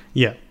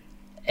 Yeah.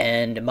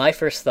 And my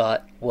first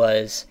thought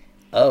was,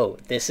 oh,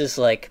 this is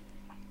like,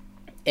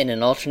 in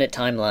an alternate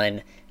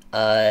timeline,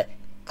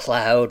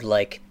 Cloud,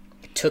 like,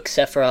 took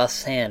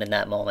Sephiroth's hand in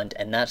that moment,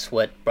 and that's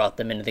what brought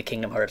them into the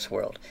Kingdom Hearts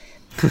world.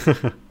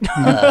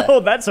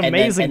 Oh, that's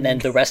amazing. And then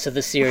the rest of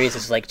the series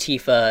is like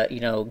Tifa, you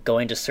know,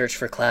 going to search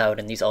for Cloud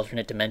in these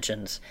alternate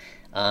dimensions.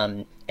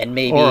 And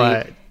maybe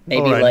like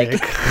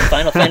Nick.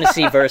 Final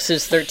Fantasy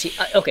versus 13.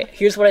 Okay,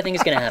 here's what I think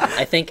is going to happen.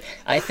 I think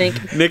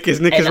Nick is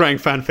writing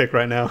fanfic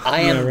right now.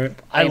 I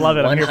love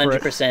it. I'm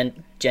 100%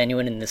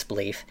 genuine in this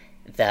belief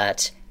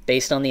that,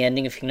 based on the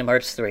ending of Kingdom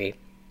Hearts 3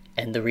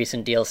 and the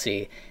recent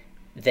DLC,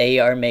 they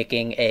are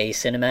making a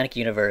cinematic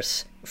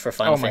universe for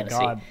Final Fantasy.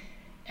 God.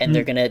 And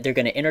they're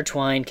gonna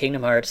intertwine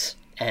Kingdom Hearts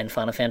and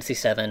Final Fantasy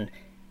 7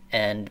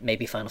 and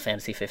maybe Final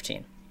Fantasy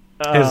 15.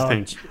 Here's the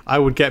thing: I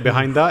would get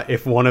behind that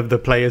if one of the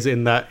players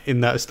in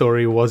that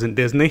story wasn't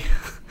Disney.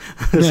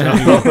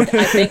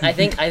 I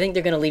think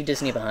they're gonna leave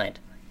Disney behind.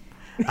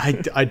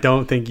 I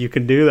don't think you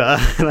can do that.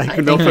 I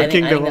think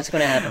that's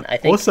going to happen. I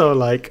think also,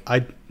 like, I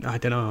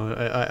don't know.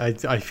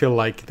 I feel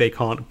like they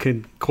can't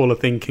call a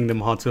thing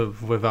Kingdom Hearts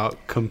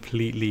without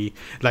completely,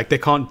 like, they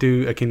can't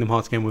do a Kingdom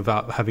Hearts game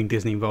without having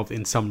Disney involved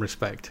in some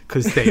respect,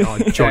 because they are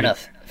fair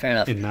enough.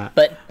 In that.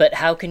 But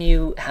how can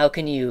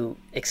you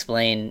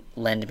explain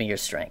 "Lend me your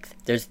strength"?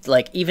 There's,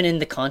 like, even in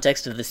the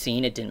context of the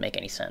scene, it didn't make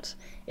any sense.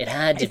 It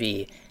had to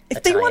be.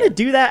 If they want to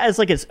do that as,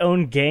 like, its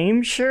own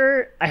game,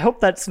 sure. I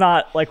hope that's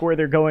not, like, where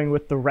they're going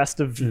with the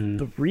rest of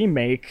the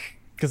remake,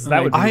 because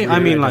that would be weird. I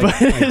mean, like,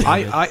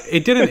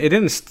 it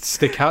didn't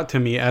stick out to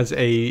me as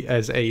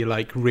a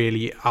like,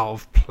 really out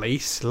of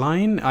place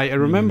line. I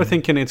remember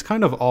thinking it's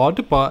kind of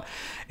odd, but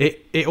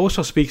it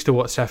also speaks to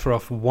what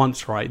Sephiroth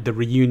wants, right? The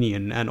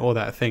reunion and all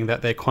that thing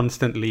that they're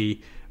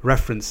constantly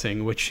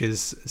referencing, which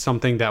is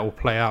something that will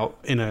play out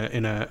in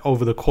a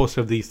over the course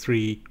of these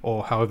 3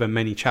 or however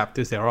many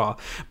chapters there are.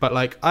 But,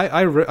 like,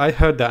 I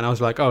heard that and I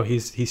was like, oh,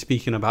 he's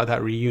speaking about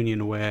that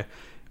reunion where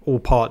all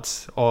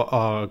parts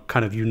are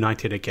kind of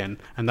united again,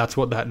 and that's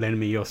what that "Lend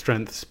me your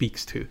strength"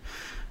 speaks to.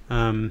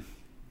 I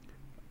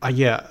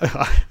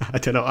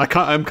don't know.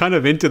 I'm kind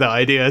of into that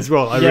idea as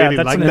well. I really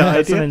like that idea.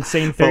 That's an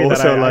insane thing that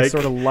I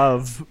sort of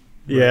love.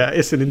 Yeah,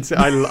 it's an insane.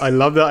 I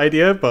love that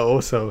idea, but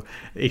also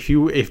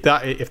if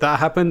that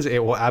happens,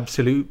 it will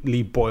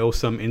absolutely boil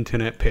some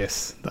internet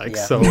piss, like,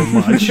 so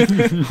much.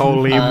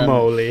 Holy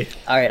moly!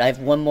 All right, I have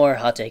one more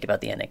hot take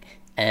about the ending,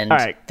 and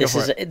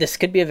this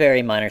could be a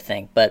very minor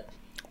thing, but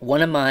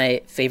one of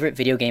my favorite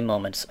video game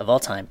moments of all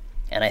time,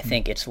 and I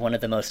think it's one of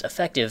the most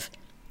effective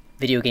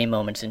video game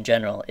moments in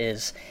general,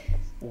 is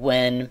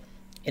when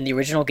in the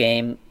original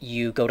game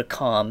you go to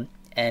Calm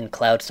and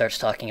Cloud starts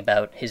talking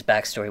about his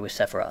backstory with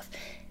Sephiroth.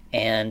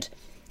 And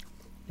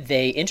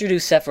they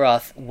introduce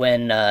Sephiroth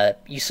when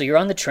you're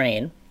on the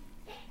train,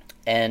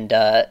 and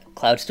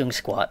Cloud's doing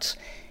squats,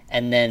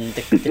 and then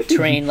the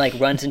train, like,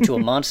 runs into a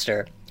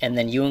monster, and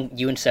then you and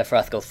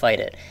Sephiroth go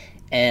fight it,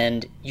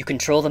 and you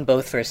control them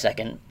both for a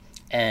second,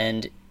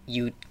 and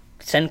you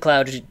send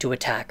Cloud to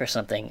attack or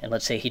something, and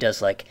let's say he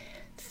does, like,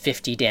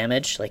 50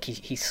 damage, like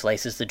he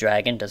slices the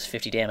dragon, does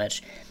 50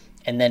 damage,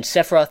 and then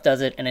Sephiroth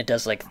does it, and it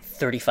does, like,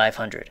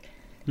 3,500,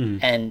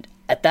 and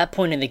at that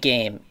point in the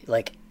game,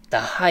 like, the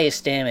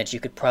highest damage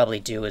you could probably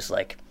do is,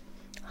 like,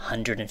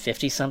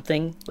 150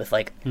 something with,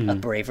 like, a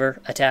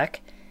braver attack.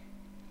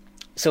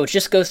 So it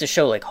just goes to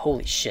show, like,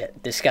 holy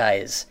shit, this guy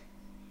is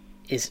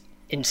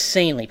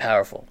insanely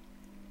powerful.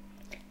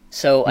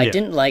 So I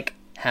didn't like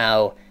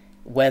how,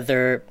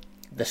 whether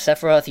the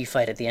Sephiroth you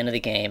fight at the end of the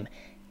game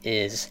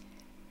is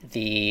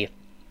the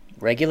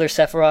regular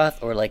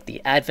Sephiroth or, like, the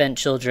Advent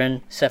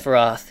Children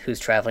Sephiroth who's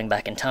traveling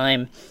back in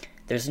time,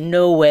 there's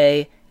no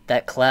way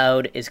that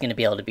Cloud is going to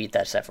be able to beat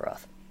that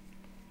Sephiroth.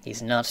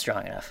 He's not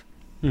strong enough.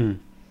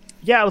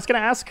 Yeah, I was gonna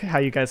ask how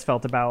you guys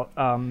felt about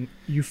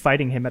you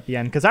fighting him at the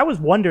end, because I was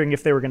wondering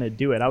if they were gonna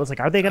do it. I was like,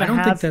 are they gonna I don't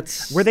have? think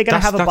that's- Were they gonna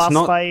have a That's boss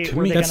not- fight? to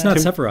Were me, they That's gonna-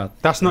 not Sephiroth.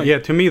 That's not. Yeah,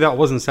 to me that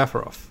wasn't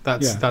Sephiroth. Yeah,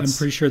 I'm That's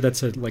pretty sure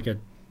that's a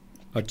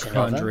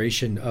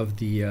conjuration of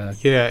the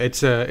yeah.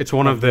 It's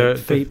one of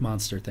the fate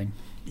monster thing.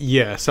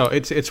 Yeah, so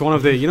it's one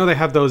of the, they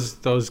have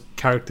those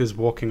characters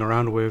walking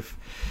around with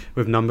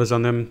numbers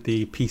on them,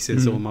 the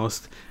pieces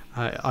almost.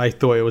 I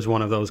thought it was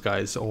one of those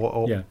guys,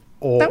 or Yeah.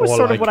 or That was or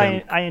sort like of what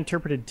him. I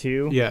interpreted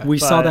too. Yeah, We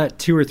saw but- that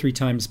 2 or 3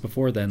 times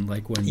before then,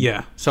 like when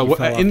yeah. So he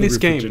fell off in the this roof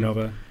of game,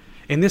 Genova.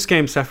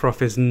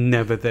 Sephiroth is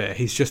never there.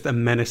 He's just a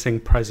menacing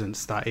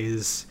presence. That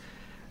is,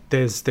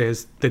 there's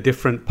the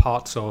different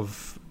parts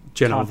of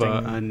Genova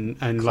Taunting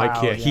and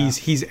Cloud, yeah.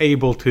 he's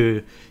able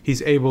to.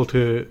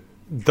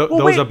 Those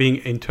wait. are being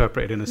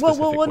interpreted in a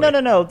specific Well, way.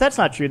 no, that's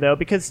not true though,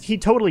 because he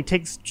totally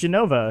takes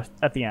Genova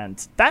at the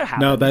end. That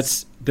happens. No,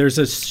 there's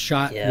a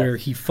shot Yeah. where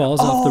he falls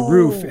off the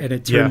roof and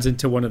it turns Yeah.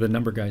 into one of the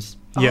number guys.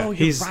 Yeah, Oh, you're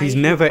he's right,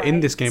 never you're in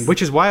right. this game,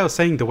 which is why I was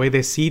saying the way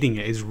they're seeding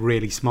it is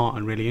really smart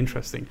and really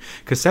interesting.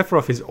 Because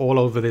Sephiroth is all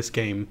over this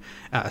game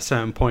at a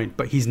certain point,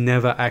 but he's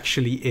never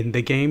actually in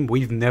the game.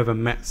 We've never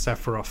met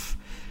Sephiroth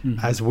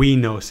as we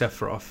know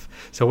Sephiroth.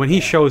 So when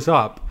he shows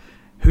up,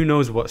 who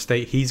knows what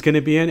state he's going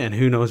to be in, and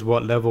who knows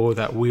what level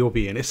that we'll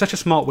be in. It's such a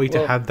smart way to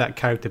Well, have that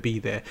character be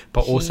there,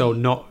 but also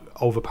not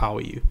overpower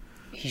you.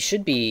 He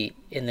should be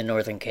in the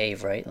Northern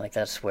Cave, right? Like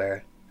that's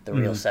where the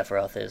real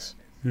Sephiroth is.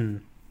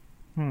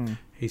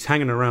 He's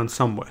hanging around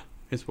somewhere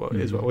is what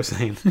we're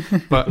saying.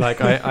 But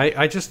like I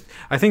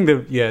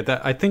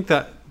think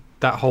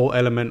that whole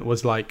element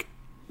was like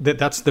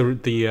that's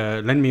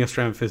the lend me your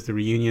strength is the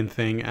reunion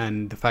thing,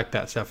 and the fact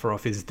that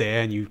Sephiroth is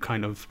there and you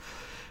kind of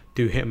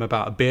do hit him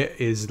about a bit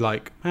is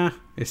like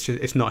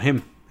it's not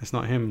him. It's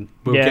not him.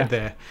 We'll Yeah. get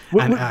there.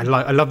 And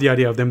I love the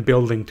idea of them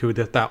building to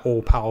that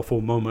all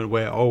powerful moment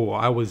where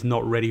I was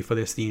not ready for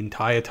this the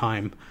entire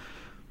time.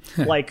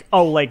 like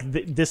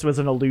this was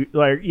an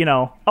like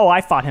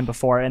I fought him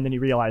before, and then you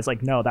realize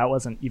like no, that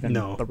wasn't even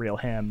the real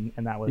him,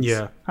 and that was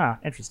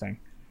interesting.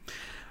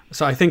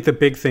 So I think the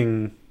big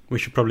thing we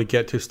should probably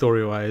get to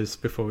story-wise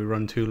before we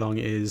run too long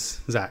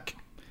is Zack.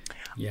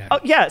 Yeah. Oh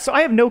yeah, so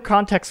I have no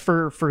context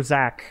for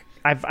Zack.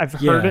 I've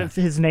heard Yeah. of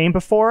his name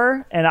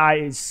before, and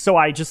I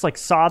just like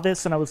saw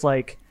this and I was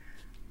like,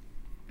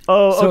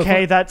 oh, So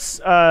okay, if that's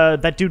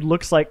that dude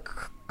looks like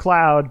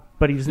Cloud,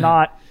 but he's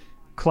not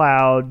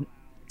Cloud.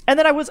 And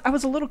then I was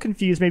a little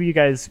confused. Maybe you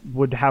guys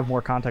would have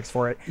more context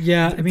for it.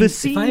 Yeah, I mean, the if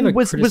scene I have a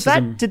was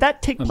criticism- that did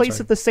that take I'm place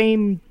sorry. at the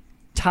same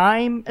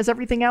time as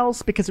everything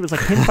else, because it was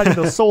like him fighting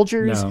those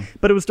soldiers, No.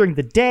 but it was during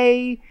the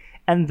day.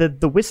 And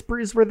the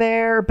whispers were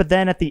there, but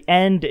then at the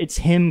end, it's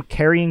him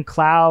carrying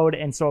Cloud,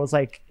 and so I was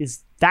like,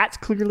 "Is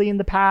that clearly in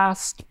the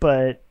past?"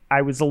 But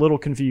I was a little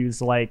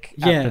confused, like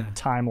at Yeah. the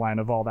timeline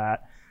of all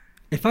that.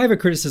 If I have a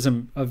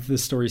criticism of the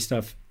story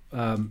stuff,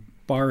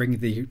 barring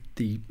the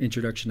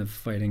introduction of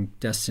fighting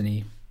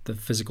Destiny, the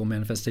physical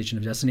manifestation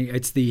of Destiny,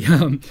 it's the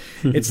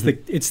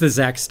it's the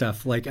Zack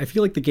stuff. Like I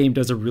feel like the game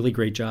does a really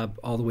great job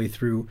all the way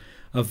through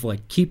of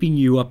like keeping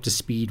you up to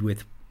speed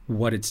with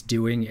what it's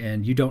doing,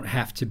 and you don't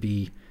have to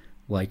be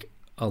like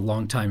a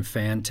longtime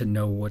fan to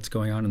know what's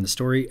going on in the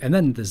story. And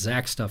then the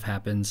Zack stuff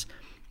happens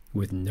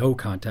with no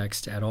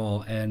context at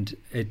all, and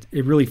it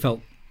really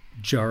felt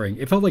jarring.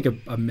 It felt like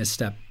a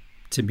misstep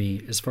to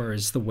me as far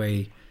as the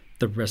way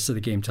the rest of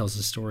the game tells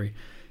the story.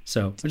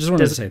 So I just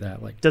wanted to say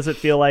that. Like, Does it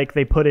feel like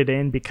they put it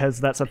in because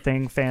that's a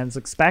thing fans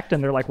expect,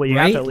 and they're like, "Well, you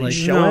have Right? to at least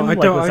Like, show no, him"? I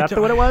Like, don't- was I that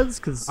don't- what it was?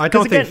 Because I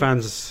don't think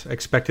fans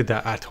expected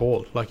that at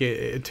all. Like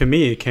to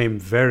me, it came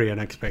very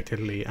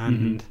unexpectedly,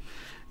 and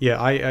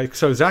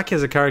so Zack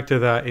is a character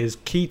that is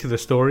key to the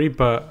story,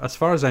 but as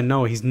far as I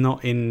know, he's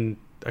not in.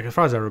 Like, as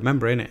far as I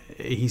remember,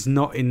 he's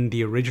not in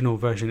the original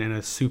version in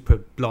a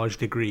super large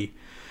degree.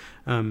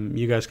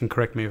 You guys can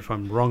correct me if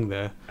I'm wrong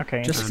there.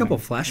 Okay, just a couple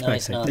flashbacks.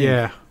 Nice, I no.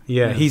 think.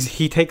 Yeah.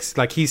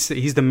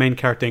 He's the main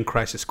character in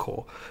Crisis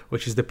Core,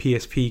 which is the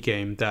PSP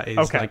game that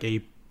is like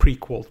a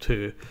prequel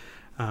to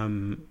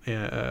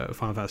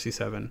Final Fantasy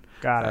VII.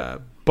 Got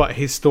it. But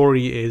his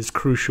story is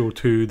crucial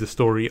to the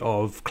story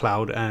of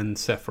Cloud and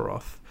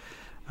Sephiroth.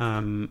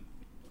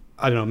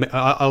 I don't know.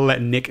 I'll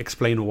let Nick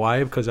explain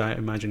why, because I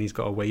imagine he's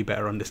got a way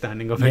better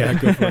understanding of it. Yeah,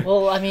 go for it.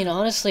 Well, I mean,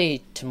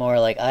 honestly, Tamora,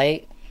 like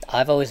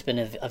I've always been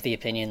of the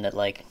opinion that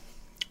like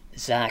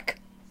Zack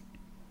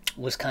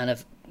was kind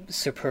of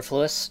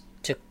superfluous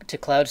to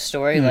Cloud's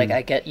story. Like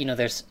I get,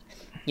 there's,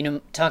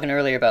 talking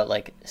earlier about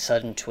like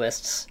sudden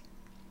twists.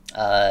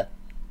 I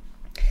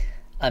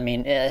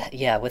mean,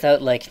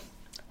 without like,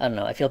 I don't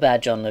know. I feel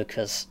bad, John Luke,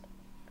 because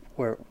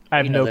I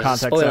have no there's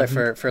context. a spoiler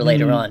so- for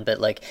later on, but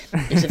like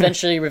it's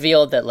eventually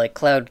revealed that like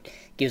Cloud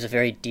gives a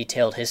very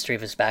detailed history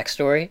of his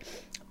backstory,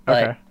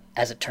 but Okay.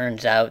 as it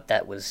turns out,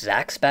 that was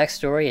Zack's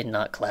backstory and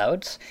not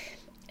Cloud's.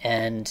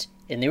 And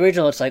in the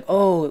original, it's like,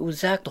 oh, it was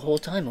Zack the whole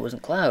time; it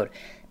wasn't Cloud.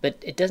 But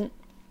it doesn't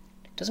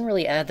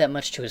really add that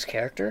much to his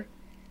character.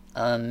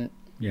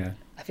 Yeah.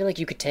 I feel like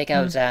you could take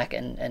out Zack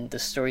and the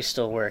story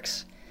still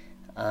works.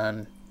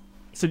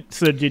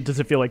 Does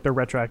it feel like they're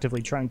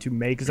retroactively trying to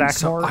make Zack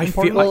So more I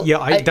important? feel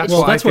like, that's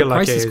what I feel like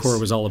Crisis it is. Core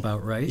was all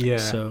about, right? Yeah.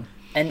 So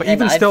But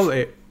even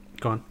still,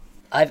 go on.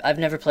 I've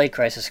never played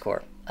Crisis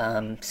Core,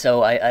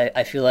 so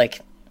I feel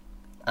like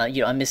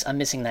I'm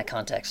missing that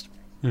context.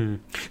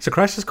 So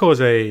Crisis Core is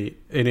a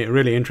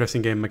really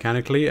interesting game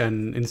mechanically,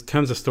 and in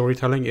terms of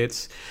storytelling,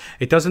 it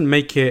doesn't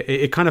make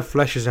it kind of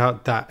fleshes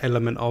out that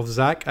element of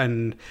Zack,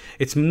 and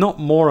it's not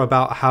more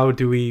about how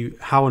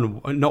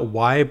and not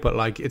why, but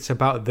like it's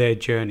about their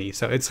journey.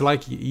 So it's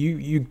like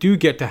you do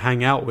get to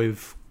hang out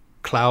with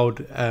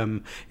Cloud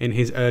in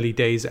his early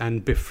days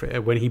and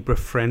when he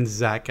befriends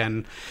Zack,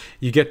 and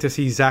you get to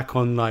see Zack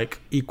on like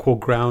equal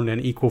ground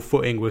and equal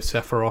footing with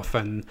Sephiroth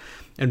and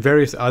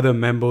various other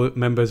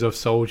members of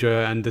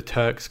Soldier and the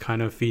Turks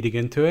kind of feeding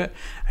into it.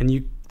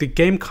 And the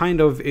game kind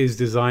of is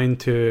designed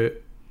to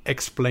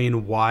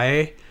explain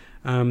why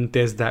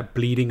there's that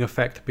bleeding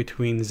effect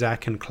between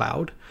Zack and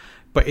Cloud,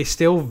 but it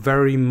still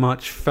very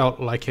much felt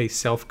like a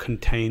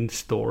self-contained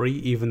story,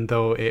 even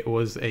though it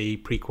was a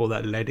prequel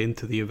that led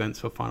into the events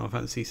for Final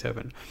Fantasy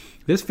VII.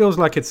 This feels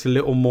like it's a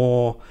little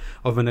more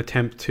of an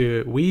attempt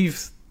to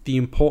weave the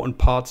important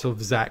parts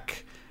of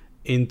Zack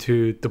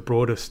into the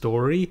broader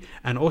story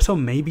and also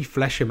maybe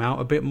flesh him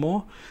out a bit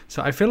more.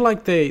 So I feel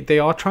like they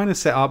are trying to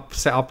set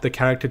up the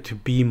character to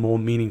be more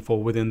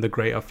meaningful within the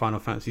greater Final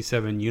Fantasy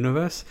VII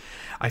universe.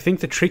 I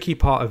think the tricky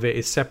part of it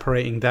is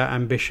separating that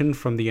ambition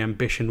from the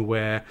ambition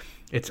where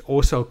it's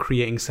also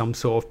creating some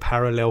sort of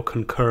parallel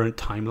concurrent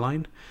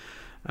timeline.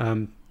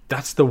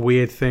 That's the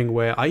weird thing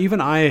where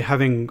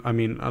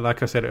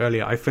like I said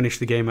earlier, I finished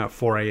the game at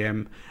 4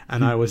 a.m.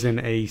 and I was in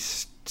a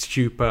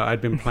stupor.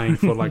 I'd been playing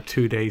for like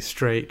 2 days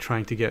straight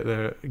trying to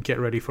get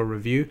ready for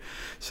review.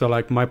 So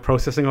like my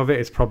processing of it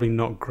is probably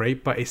not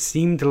great, but it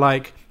seemed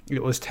like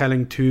it was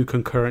telling two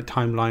concurrent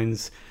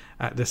timelines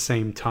at the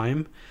same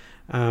time.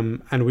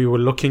 And we were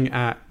looking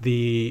at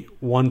the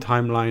one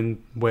timeline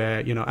where,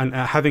 and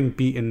having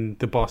beaten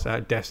the boss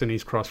at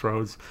Destiny's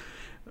Crossroads,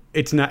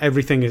 it's not,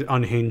 everything is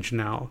unhinged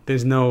now.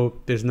 There's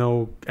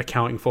no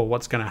accounting for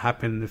what's going to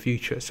happen in the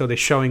future. So they're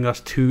showing us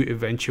two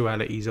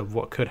eventualities of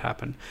what could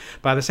happen.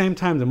 But at the same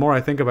time, the more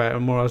I think about it, the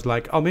more I was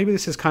like, oh, maybe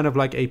this is kind of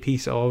like a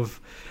piece of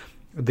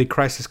the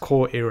Crisis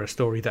Core era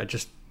story that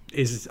just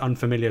is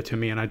unfamiliar to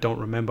me and I don't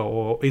remember,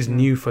 or is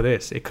new for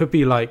this. It could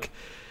be like,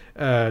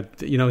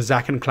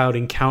 Zack and Cloud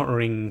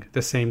encountering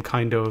the same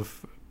kind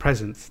of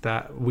presence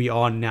that we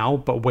are now,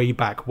 but way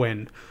back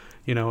when.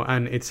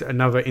 And it's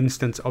another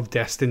instance of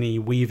Destiny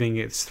weaving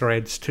its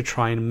threads to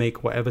try and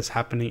make whatever's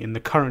happening in the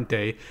current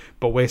day,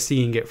 but we're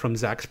seeing it from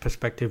Zack's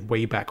perspective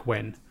way back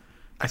when.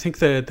 I think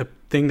the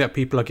thing that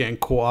people are getting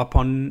caught up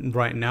on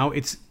right now,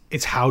 it's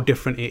how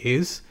different it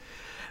is,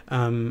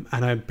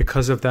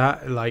 because of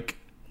that,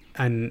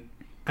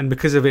 and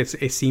because of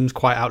it seems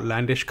quite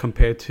outlandish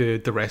compared to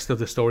the rest of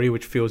the story,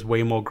 which feels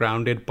way more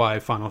grounded by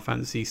Final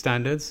Fantasy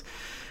standards.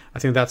 I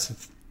think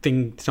that's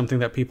something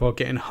that people are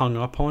getting hung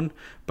up on,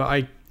 but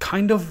I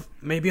kind of,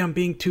 maybe I'm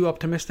being too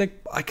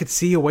optimistic. I could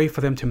see a way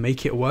for them to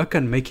make it work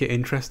and make it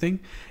interesting.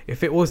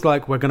 If it was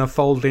like, we're going to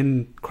fold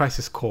in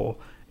Crisis Core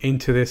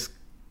into this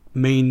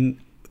main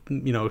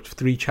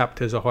 3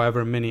 chapters or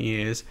however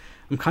many it is,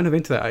 I'm kind of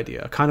into that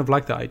idea. I kind of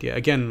like that idea.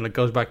 Again, it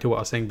goes back to what I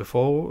was saying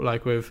before,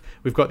 like we've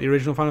got the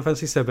original Final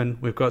Fantasy VII,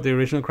 we've got the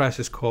original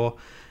Crisis Core,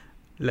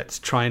 let's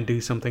try and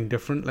do something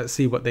different. Let's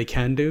see what they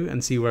can do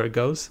and see where it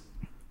goes.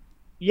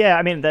 Yeah,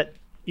 I mean, that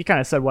you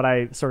kind of said what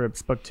I sort of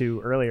spoke to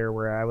earlier,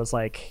 where I was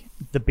like,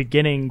 the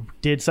beginning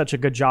did such a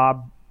good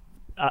job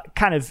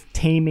kind of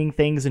taming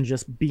things and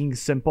just being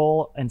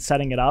simple and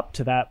setting it up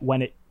to that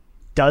when it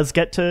does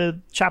get to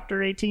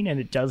chapter 18 and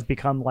it does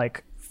become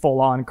like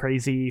full-on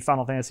crazy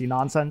Final Fantasy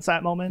nonsense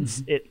at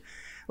moments, it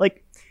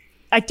like,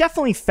 I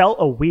definitely felt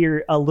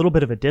a little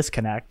bit of a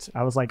disconnect.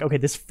 I was like, okay,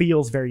 this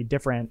feels very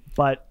different,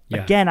 but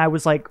again, I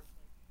was like,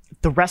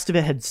 the rest of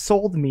it had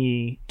sold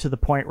me to the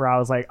point where I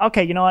was like,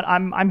 okay, you know what?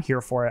 I'm here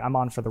for it. I'm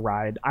on for the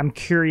ride. I'm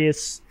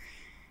curious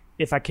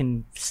if I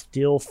can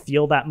still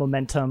feel that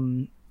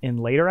momentum in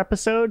later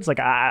episodes.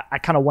 Like I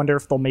kind of wonder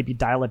if they'll maybe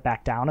dial it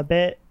back down a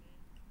bit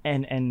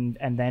and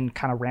then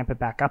kind of ramp it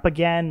back up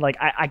again. Like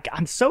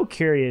I'm so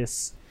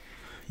curious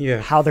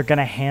how they're going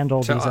to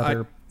handle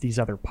these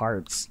other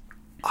parts.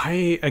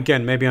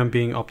 Again, maybe I'm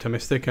being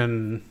optimistic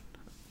and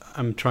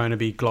I'm trying to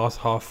be glass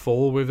half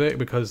full with it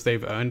because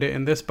they've earned it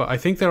in this, but I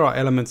think there are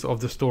elements of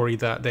the story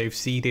that they've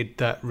seeded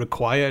that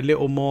require a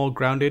little more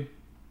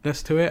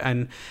groundedness to it,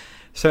 and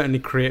certainly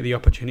create the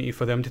opportunity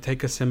for them to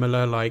take a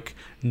similar, like,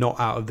 not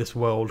out of this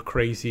world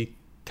crazy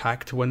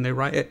tact when they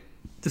write it.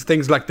 There's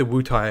things like the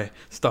Wutai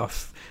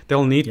stuff.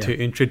 They'll need to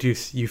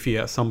introduce Yuffie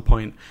at some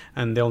point,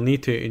 and they'll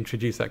need to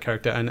introduce that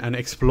character and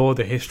explore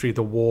the history,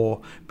 the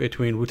war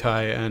between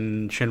Wutai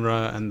and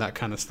Shinra and that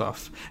kind of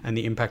stuff, and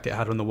the impact it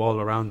had on the world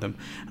around them.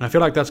 And I feel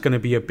like that's going to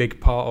be a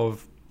big part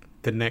of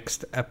the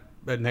next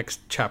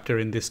chapter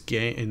in this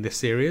game, in this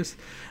series.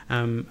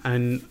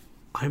 And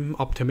I'm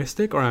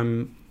optimistic, or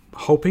I'm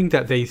hoping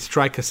that they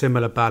strike a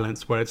similar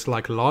balance where it's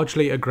like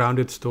largely a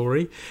grounded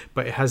story,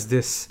 but it has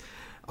this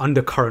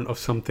undercurrent of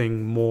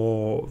something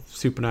more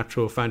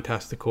supernatural,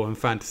 fantastical, and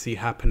fantasy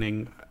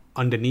happening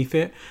underneath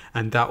it,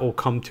 and that will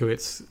come to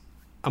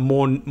a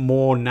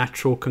more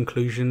natural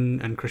conclusion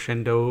and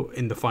crescendo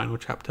in the final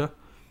chapter.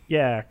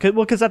 Yeah,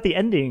 because at the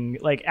ending,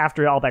 like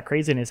after all that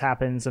craziness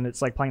happens and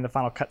it's like playing the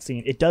final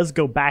cutscene, it does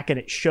go back and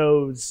it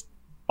shows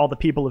all the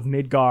people of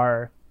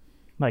Midgar,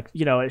 like,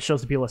 you know, it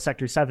shows the people of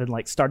Sector 7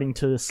 like starting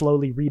to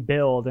slowly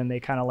rebuild, and they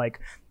kind of like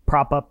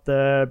prop up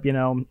the, you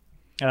know,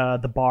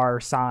 the bar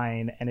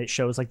sign, and it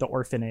shows like the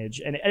orphanage,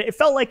 and it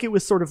felt like it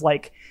was sort of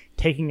like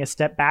taking a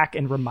step back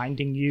and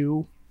reminding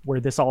you where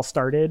this all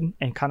started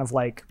and kind of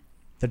like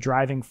the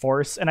driving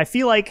force. And I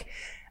feel like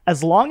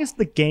as long as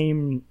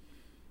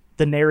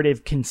the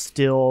narrative can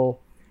still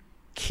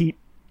keep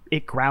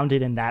it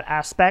grounded in that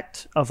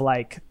aspect of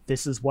like,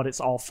 this is what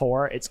it's all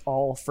for. It's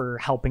all for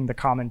helping the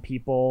common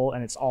people,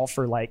 and it's all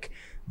for like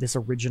this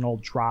original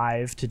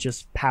drive to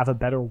just have a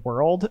better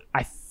world.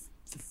 I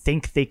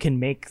think they can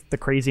make the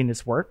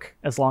craziness work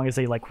as long as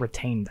they like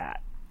retain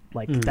that,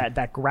 like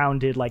that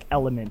grounded like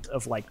element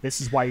of like, this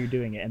is why you're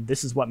doing it and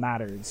this is what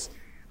matters.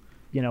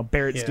 You know,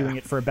 Barrett's doing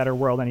it for a better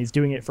world, and he's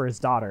doing it for his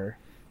daughter.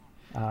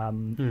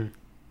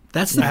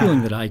 That's the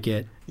feeling that I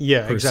get.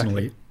 Yeah,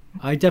 personally. exactly.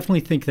 I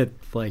definitely think that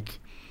like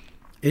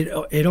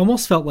it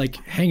almost felt like,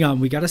 hang on,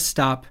 we got to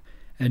stop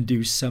and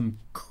do some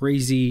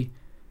crazy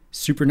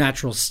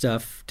supernatural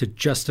stuff to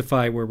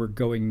justify where we're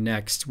going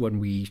next when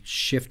we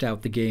shift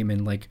out the game,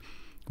 and like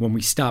when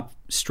we stop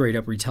straight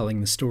up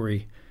retelling the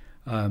story.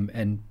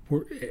 And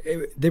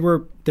they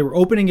were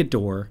opening a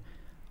door,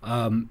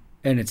 and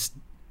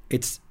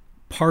it's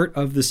part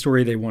of the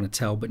story they want to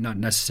tell, but not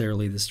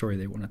necessarily the story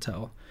they want to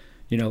tell.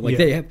 You know, like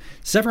they have,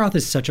 Sephiroth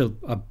is such a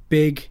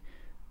big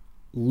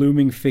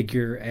looming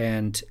figure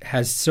and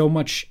has so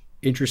much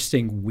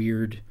interesting,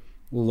 weird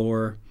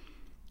lore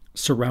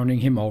surrounding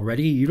him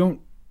already. You don't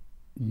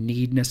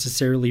need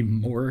necessarily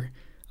more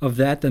of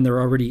that than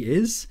there already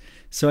is.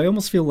 So I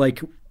almost feel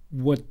like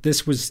what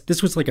this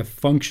was like a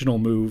functional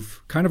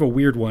move, kind of a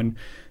weird one,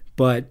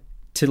 but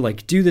to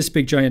like do this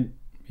big giant,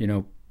 you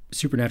know,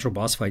 supernatural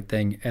boss fight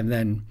thing, and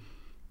then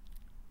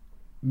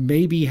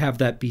maybe have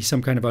that be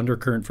some kind of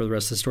undercurrent for the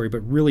rest of the story, but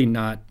really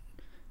not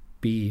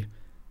be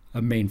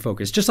a main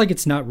focus. Just like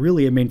it's not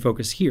really a main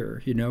focus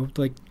here, you know?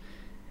 Like,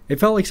 it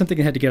felt like something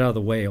had to get out of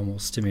the way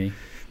almost to me.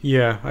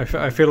 Yeah,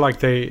 I feel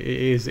like it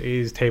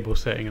is table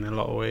setting in a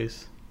lot of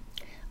ways.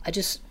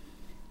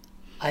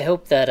 I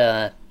hope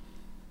that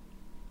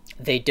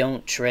they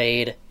don't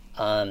trade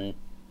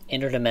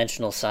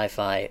interdimensional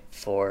sci-fi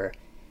for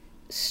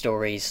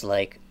stories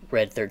like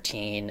Red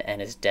 13 and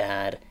his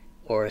dad,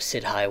 or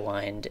Sid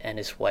Highwind and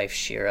his wife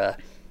Shira.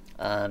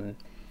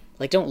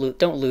 Like, don't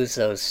lose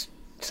those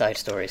side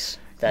stories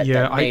that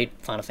made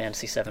Final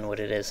Fantasy VII what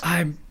it is.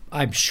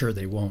 I'm sure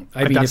they won't.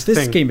 I mean, if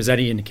this game is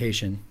any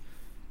indication.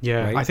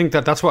 Yeah, right? I think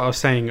that's what I was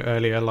saying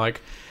earlier.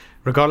 Like,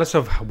 regardless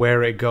of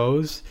where it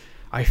goes,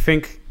 I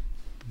think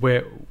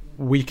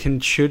we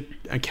can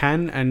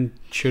and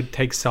should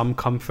take some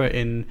comfort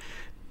in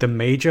the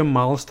major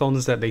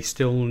milestones that they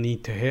still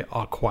need to hit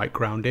are quite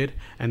grounded,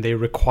 and they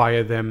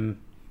require them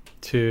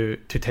to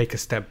take a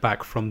step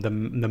back from the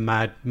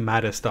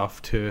madder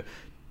stuff to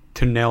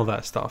nail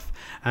that stuff.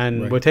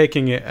 And we're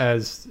taking it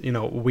as, you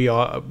know, we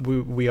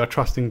are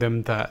trusting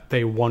them that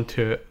they want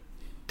to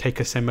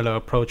take a similar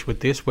approach with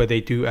this, where they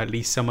do at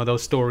least some of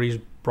those stories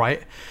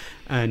right.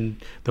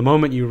 And the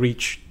moment you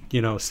reach,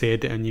 you know,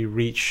 Sid, and you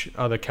reach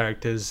other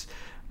characters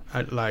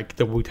like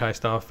the Wutai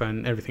stuff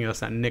and everything else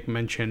that Nick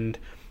mentioned,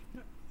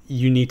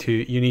 you need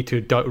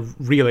to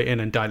reel it in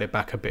and dial it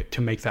back a bit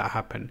to make that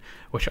happen,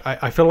 which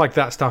I feel like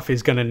that stuff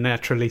is going to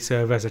naturally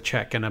serve as a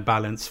check and a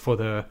balance for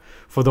the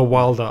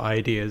wilder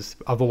ideas.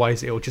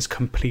 Otherwise it'll just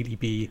completely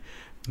be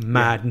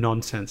mad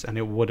nonsense, and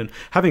it wouldn't.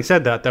 Having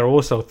said that, there are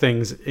also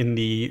things in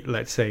the,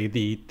 let's say,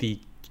 the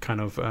kind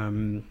of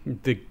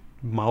the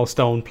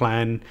milestone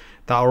plan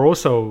that are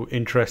also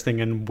interesting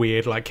and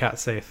weird, like Cat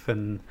Sith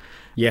and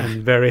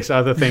various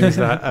other things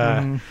that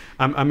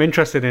I'm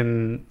interested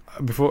in.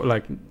 Before,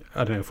 like,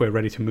 I don't know if we're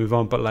ready to move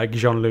on, but like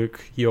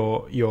Jean-Luc,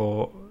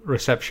 your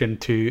reception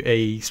to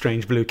a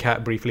strange blue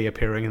cat briefly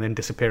appearing and then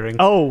disappearing.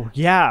 Oh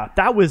yeah,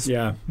 that was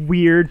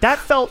weird. It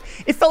felt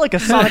like a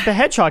Sonic the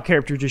Hedgehog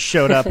character just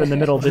showed up in the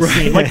middle of this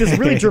scene, like this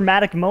really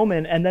dramatic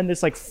moment, and then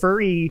this like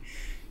furry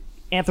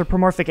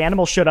anthropomorphic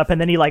animal showed up,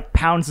 and then he like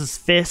pounds his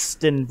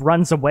fist and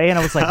runs away, and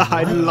I was like,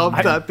 I love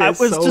that bit. I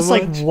was so just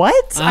much. like,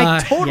 what? I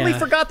totally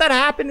forgot that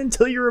happened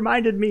until you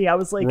reminded me. I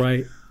was like,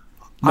 right.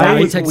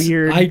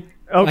 Weird. I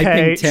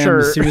Okay, Tam, sure.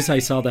 As soon as I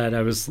saw that,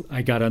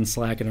 I got on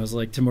Slack and I was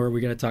like, Tamora,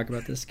 we got to talk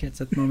about this Cat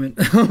Sith moment.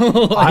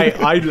 I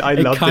loved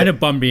it. It kind of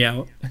bummed me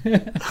out.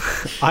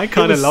 I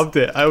kind of loved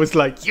it. I was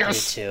like,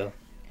 yes. Me too.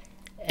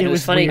 And It it was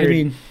was funny. weird. I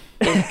mean,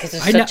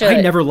 Because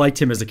I never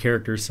liked him as a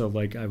character, so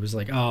like I was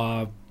like,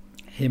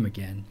 him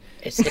again.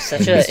 It's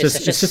such a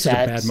It's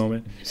sad a bad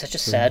moment. It's such a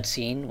sad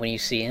scene when you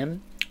see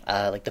him.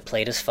 Like the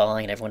plate is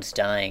falling and everyone's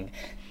dying,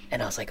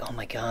 and I was like, oh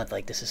my god,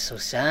 like this is so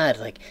sad.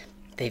 Like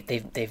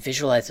they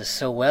visualized this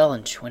so well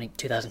in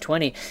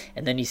 2020,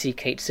 and then you see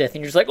Kate Sith,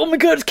 and you're just like, oh my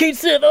god, it's Kate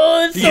Sith!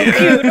 Oh, it's so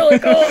cute! Oh my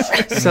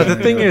god! So the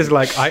thing is,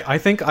 like, I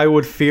think I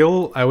would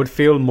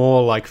feel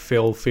more like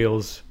Phil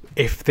feels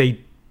if they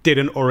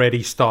didn't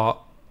already start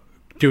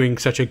doing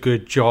such a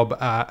good job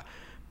at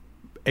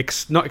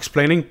not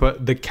explaining,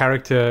 but the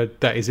character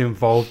that is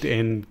involved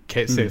in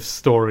Kate Sith's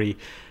story,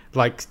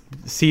 like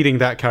seeding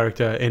that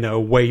character in a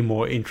way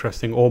more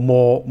interesting or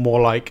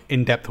more like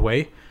in-depth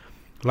way,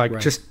 like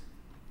just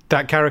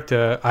that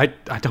character. I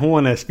don't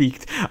want to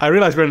speak. I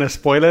realize we're in a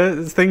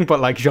spoiler thing,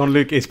 but like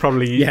Jean-Luc is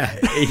probably he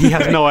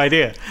has no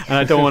idea, and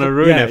I don't want to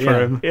ruin it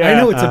for him. I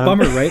know it's a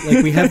bummer, right?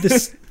 Like we have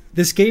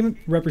this game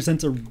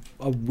represents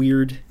a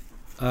weird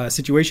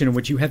situation in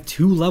which you have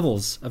 2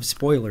 levels of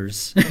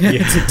spoilers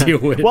to deal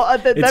with. Well,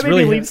 that maybe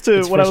really leads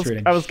to what I was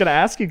frustrating. going to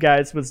ask you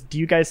guys was, do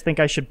you guys think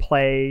I should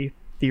play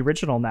the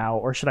original now,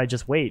 or should I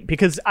just wait?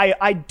 Because there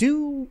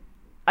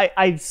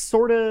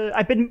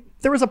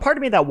was a part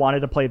of me that wanted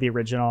to play the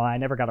original. I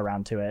never got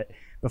around to it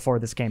before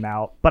this came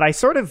out, but I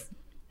sort of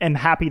am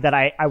happy that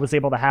I was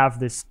able to have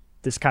this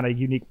kind of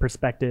unique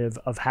perspective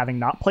of having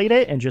not played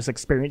it and just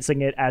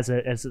experiencing it as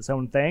its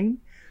own thing.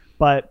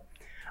 But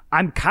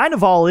I'm kind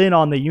of all in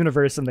on the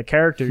universe and the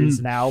characters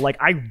now. Like,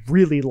 I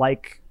really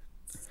like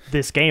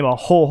this game a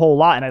whole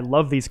lot, and I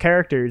love these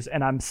characters,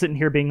 and I'm sitting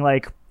here being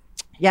like,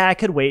 yeah, I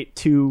could wait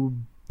 2+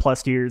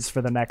 years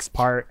for the next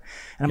part.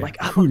 And I'm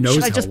like, who knows,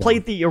 should I just play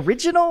the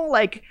original?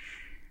 Like,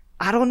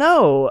 I don't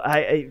know.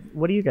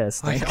 What do you guys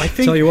think? I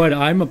think, tell you what,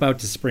 I'm about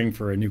to spring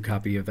for a new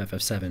copy of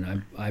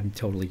FF7. I'm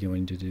totally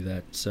going to do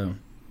that. So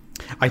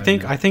I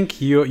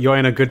think you're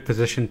in a good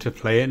position to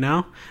play it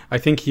now. I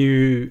think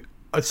you.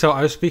 So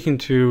I was speaking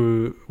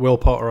to Will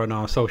Potter on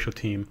our social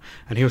team,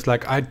 and he was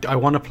like, I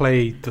want to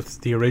play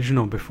the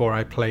original before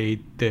I play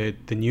the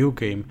new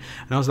game.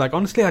 And I was like,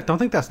 honestly, I don't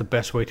think that's the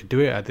best way to do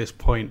it at this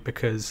point,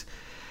 because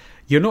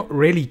you're not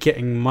really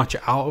getting much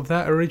out of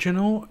that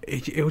original.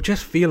 It will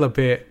just feel a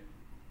bit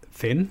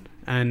thin,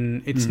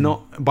 and it's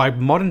not, by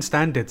modern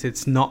standards,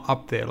 it's not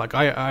up there. Like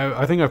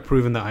I think I've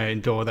proven that I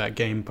adore that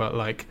game, but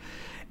like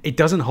it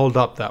doesn't hold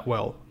up that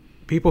well.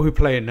 People who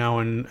play it now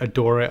and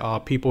adore it are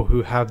people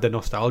who have the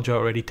nostalgia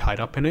already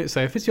tied up in it.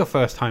 So if it's your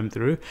first time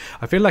through,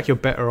 I feel like you're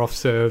better off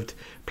served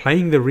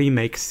playing the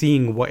remake,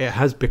 seeing what it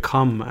has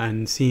become,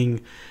 and seeing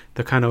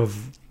the kind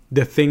of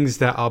the things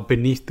that are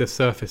beneath the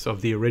surface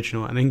of the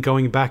original, and then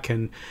going back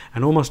and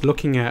almost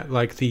looking at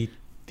like the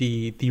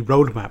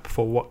roadmap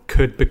for what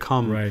could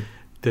become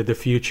the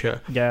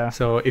future. Yeah.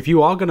 So if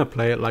you are going to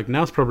play it, like,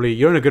 now's probably,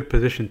 you're in a good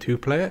position to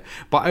play it,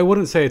 but I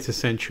wouldn't say it's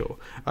essential.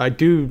 I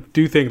do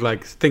think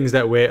like things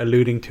that we're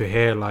alluding to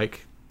here,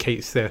 like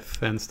Kate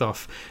Sith and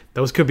stuff,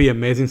 those could be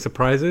amazing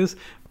surprises,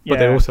 but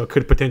they also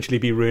could potentially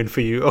be ruined for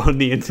you on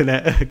the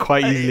internet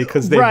quite easily,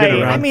 because they've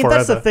been around I mean, forever.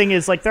 that's the thing,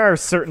 is like there are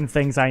certain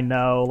things I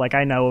know. Like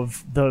I know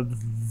of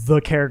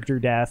the character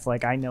death.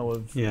 Like I know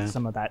of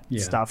some of that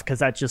stuff, because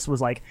that just was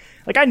like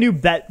I knew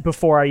that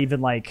before I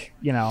even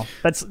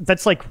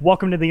that's like,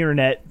 welcome to the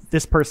internet.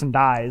 This person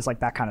dies,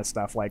 like that kind of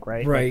stuff. Like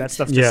right. Like, that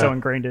stuff's just so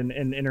ingrained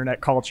in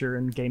internet culture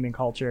and gaming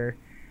culture.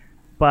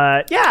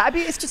 But yeah, I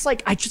mean, it's just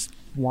like I just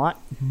want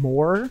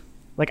more.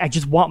 Like I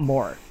just want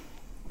more.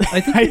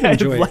 I think you'd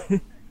enjoy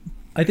it.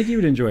 I think you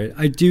would enjoy it.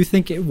 I do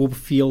think it will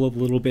feel a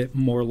little bit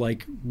more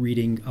like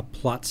reading a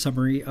plot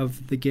summary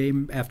of the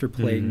game after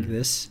playing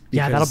this.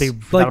 Yeah, that'll be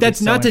like that's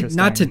so not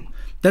to.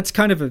 That's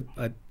kind of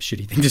a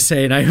shitty thing to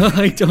say, and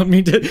I don't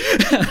mean to.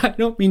 I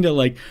don't mean to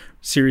like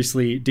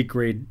seriously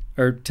degrade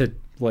or to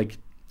like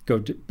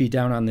be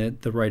down on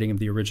the writing of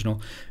the original.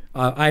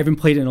 I haven't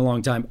played it in a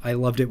long time. I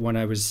loved it when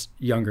I was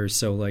younger,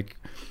 so like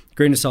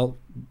grain of salt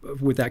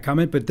with that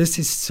comment. But this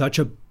is such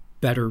a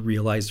better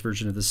realized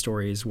version of the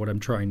story, is what I'm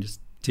trying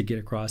to get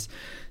across.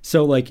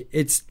 So like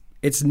it's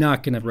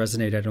not going to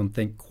resonate, I don't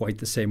think, quite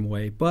the same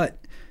way, but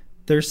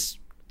there's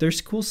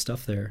cool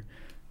stuff there.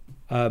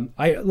 Like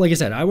I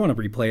said, I want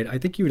to replay it. I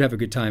think you would have a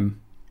good time,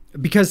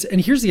 because,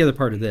 and here's the other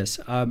part of this,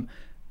 and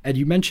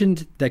you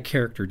mentioned that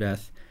character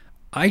death.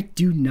 I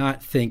do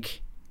not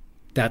think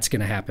that's going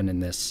to happen in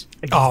this.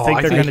 I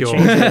think they're going to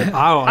change it.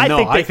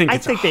 I think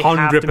it's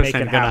 100%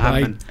 going to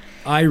happen.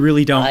 I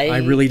really don't. I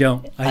really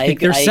don't. I think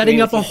they're setting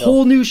up a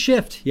whole new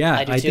shift. Yeah,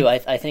 I do too.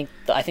 I think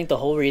the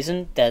whole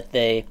reason that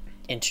they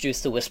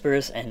introduced the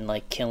Whispers and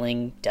like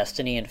killing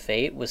Destiny and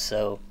Fate was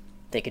so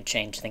they could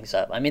change things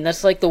up. I mean,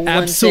 that's like the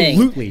one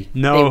thing.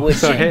 No, they would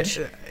so change.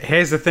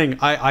 Here's the thing.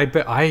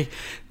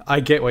 I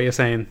get what you're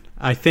saying.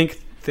 I think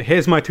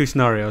here's my 2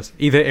 scenarios.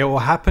 Either it will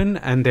happen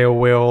and they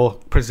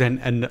will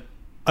present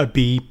a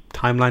B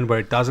timeline where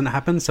it doesn't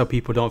happen, so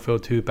people don't feel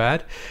too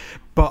bad.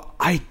 But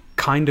I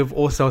kind of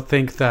also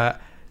think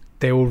that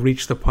they will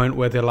reach the point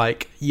where they're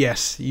like,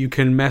 yes, you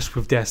can mess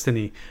with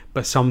Destiny,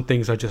 but some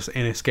things are just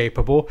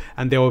inescapable,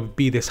 and there will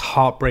be this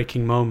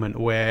heartbreaking moment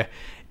where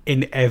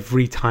in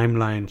every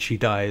timeline she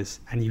dies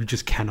and you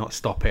just cannot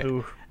stop it.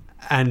 Ooh.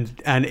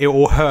 And it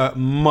will hurt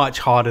much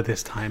harder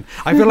this time.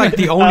 I feel like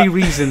the only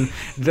reason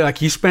that,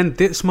 like, you spend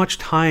this much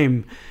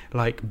time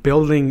like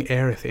building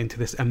Aerith into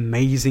this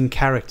amazing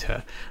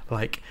character,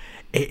 like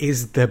it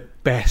is the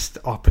best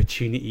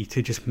opportunity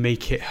to just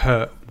make it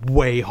hurt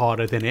way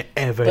harder than it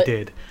ever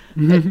did.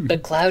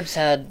 But Cloud's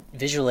had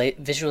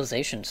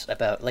visualizations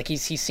about, like,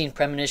 he's seen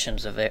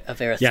premonitions of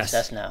Aerith's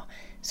success now.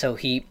 So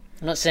I'm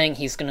not saying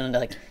he's gonna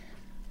like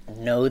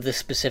know the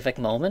specific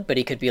moment, but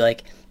he could be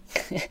like,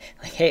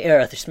 hey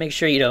Aerith, just make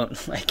sure you don't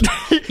go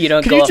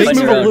off on move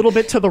your own. a little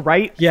bit to the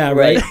right? Yeah,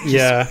 right.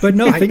 Yeah. But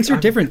no, things are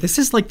different. This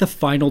is like the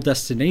final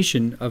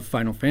destination of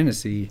Final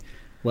Fantasy.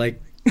 Like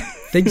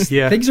things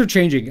are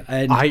changing,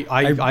 and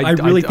I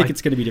really think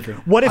it's going to be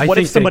different. What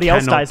if somebody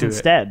else cannot dies do it.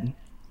 instead?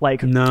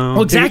 Like No.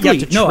 Oh, exactly. You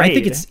have to No, I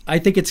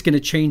trade. think it's going to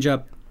change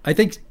up. I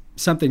think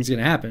something's going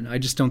to happen. I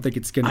just don't think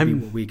it's going to be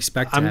what we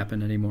expect to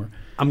happen anymore.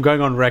 I'm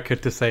going on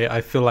record to say I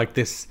feel like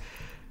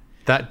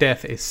that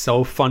death is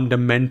so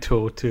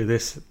fundamental to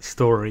this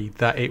story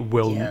that it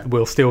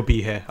will still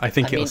be here. I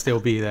think it'll still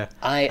be there.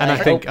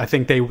 I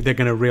think they're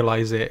going to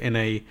realize it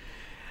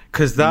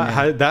because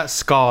that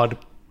scarred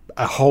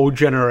a whole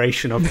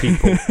generation of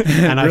people.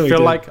 And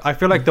really I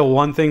feel like the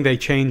one thing they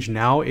changed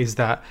now is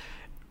that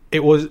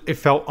it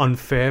felt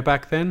unfair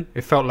back then.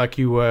 It felt like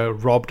you were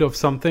robbed of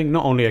something,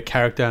 not only a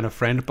character and a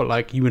friend, but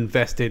like you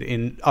invested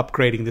in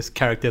upgrading this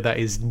character that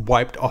is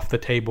wiped off the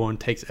table and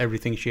takes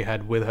everything she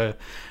had with her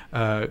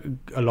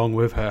along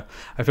with her.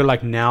 I feel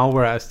like now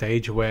we're at a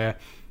stage where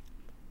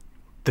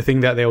the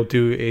thing that they'll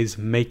do is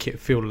make it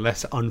feel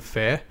less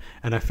unfair,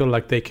 and I feel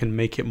like they can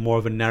make it more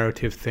of a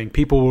narrative thing.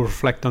 People will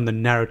reflect on the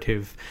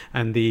narrative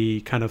and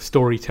the kind of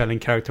storytelling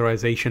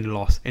characterization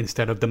loss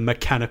instead of the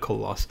mechanical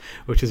loss,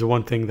 which is the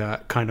one thing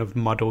that kind of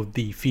muddled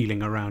the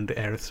feeling around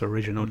Aerith's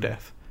original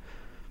death.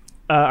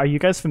 Are you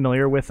guys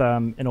familiar with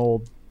an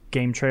old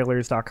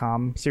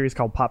GameTrailers.com series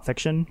called Pop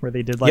Fiction, where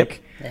they did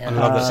like I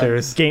love the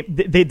series.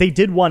 They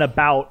did one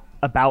about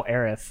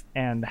Aerith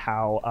and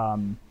how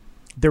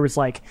there was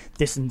like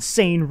this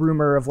insane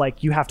rumor of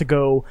like you have to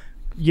go,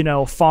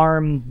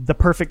 farm the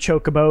perfect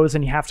chocobos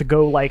and you have to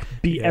go like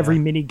beat every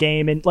mini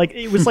game, and like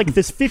it was like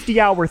this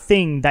 50-hour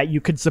thing that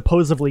you could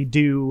supposedly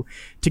do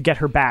to get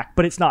her back,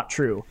 but it's not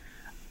true.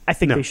 I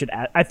think they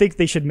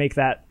should make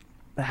that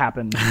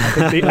happen.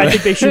 I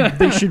think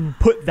they should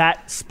put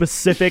that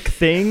specific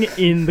thing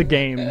in the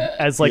game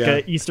as like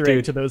a Easter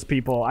egg to those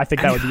people. I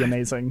think that would be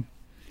amazing.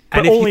 But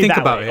and if only you think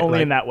that about way, it, only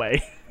like, in that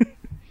way.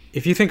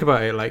 If you think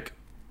about it, like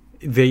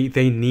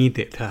they need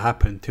it to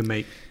happen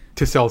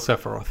to sell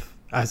Sephiroth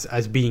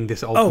as being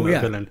this ultimate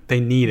villain.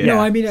 They need it. No,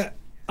 I mean,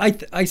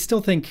 I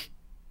still think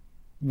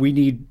we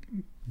need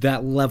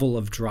that level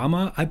of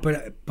drama.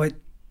 But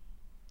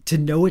to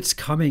know it's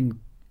coming,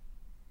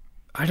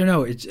 I don't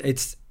know.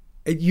 It's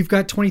you've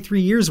got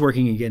 23 years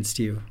working against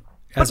you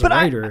as a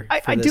writer.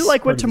 I do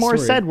like what Tamora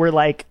said, where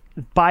like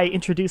by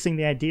introducing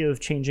the idea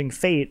of changing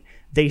fate,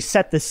 they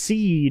set the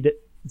seed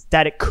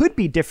that it could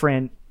be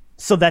different,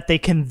 so that they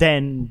can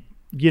then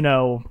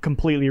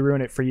completely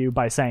ruin it for you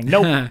by saying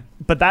nope,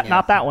 but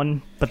not that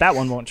one, but that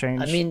one won't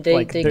change. I mean,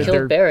 they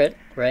killed Barrett,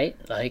 right?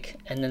 Like,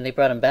 and then they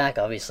brought him back,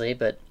 obviously,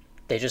 but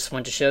they just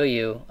want to show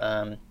you,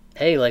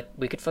 hey, like,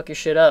 we could fuck your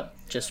shit up.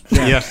 Just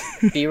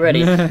be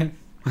ready.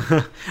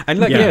 And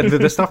like,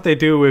 the stuff they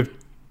do with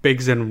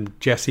Biggs and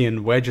Jesse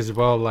and Wedge as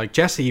well. Like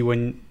Jesse,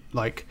 when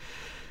like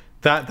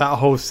that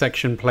whole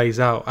section plays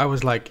out, I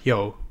was like,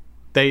 yo.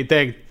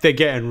 They're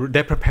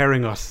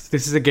preparing us.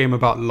 This is a game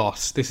about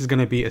loss. This is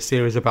going to be a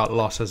series about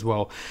loss as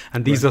well.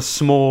 And these are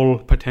small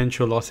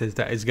potential losses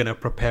that is going to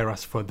prepare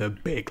us for the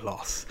big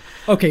loss.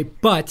 Okay,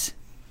 but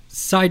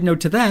side note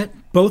to that,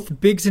 both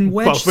Biggs and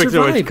Wedge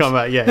survived. Wedge come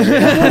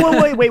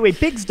out, Wait.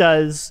 Biggs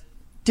does.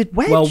 Did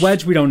Wedge? Well,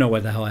 Wedge, we don't know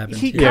what the hell happened.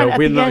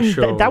 We're not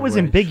sure. That was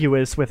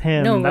ambiguous with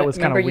him. No, that was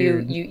kind of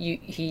weird.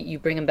 You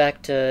bring him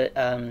back to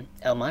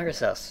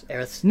Elmira's house.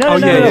 Aerith's No.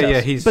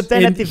 But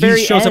then at the very end,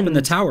 he shows up in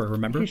the tower.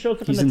 Remember, he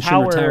shows up in the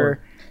tower.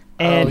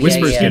 And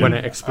whispers to him when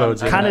it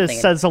explodes. Kind of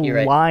says a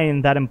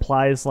line that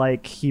implies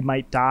like he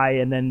might die,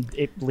 and then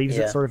it leaves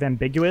it sort of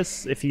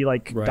ambiguous if he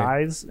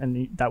dies,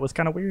 and that was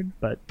kind of weird.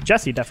 But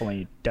Jesse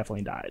definitely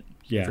died.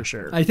 Yeah, for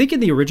sure. I think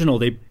in the original,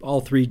 they all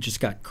three just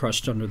got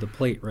crushed under the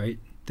plate, right?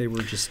 They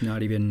were just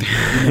not even.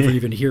 You never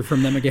even hear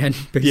from them again.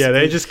 Basically. Yeah,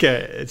 they just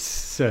get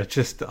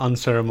just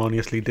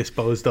unceremoniously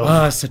disposed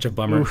of. Such a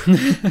bummer.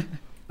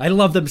 I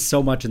love them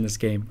so much in this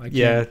game.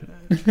 Yeah.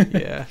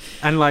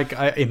 And like,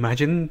 I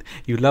imagine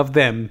you love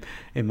them.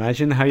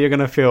 Imagine how you're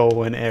gonna feel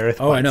when Aerith.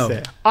 Oh, I know.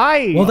 It.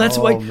 Well, that's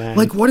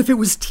like, what if it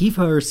was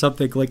Tifa or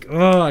something? Like,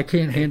 I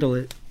can't handle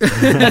it.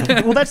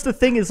 Well, that's the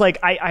thing is like,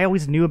 I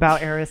always knew about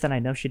Aerith and I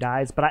know she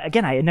dies, but I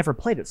had never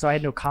played it, so I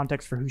had no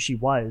context for who she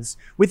was.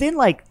 Within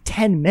like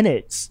 10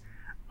 minutes,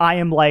 I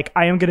am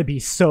gonna be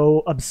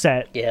so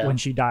upset when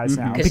she dies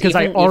now because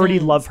I already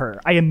love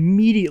her. I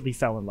immediately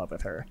fell in love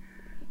with her.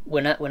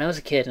 When I was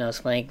a kid and I was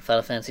playing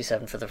Final Fantasy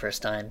VII for the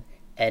first time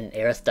and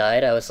Aerith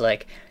died, I was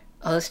like,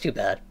 Oh, that's too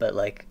bad. But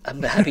like,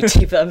 I'm happy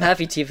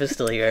Tifa's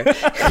still here.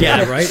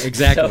 Yeah, right.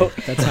 Exactly. So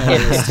That's how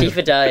it if is.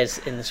 Tifa dies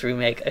in this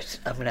remake,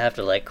 I'm gonna have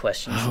to like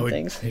question some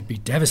things. It'd be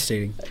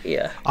devastating.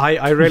 Yeah.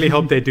 I really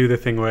hope they do the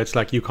thing where it's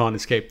like you can't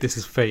escape. This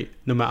is fate.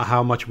 No matter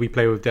how much we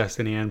play with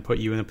Destiny and put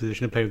you in a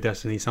position to play with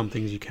Destiny, some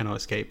things you cannot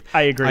escape.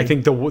 I agree. I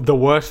think the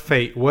worst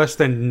fate, worse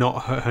than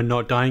not her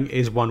not dying,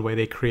 is one where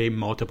they create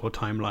multiple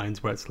timelines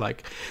where it's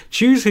like,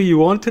 choose who you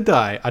want to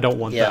die. I don't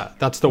want that.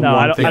 That's the No,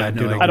 one thing I I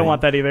don't- do. I don't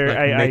want that either. Like,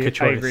 I make a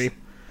choice. agree.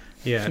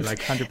 Yeah, like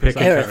 100%. pick a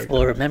Aerith character.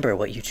 will remember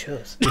what you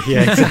chose.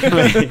 Yeah,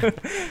 exactly.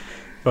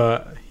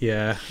 But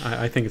yeah,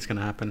 I think it's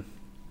gonna happen.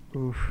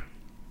 Oof.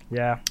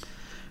 Yeah.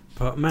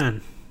 But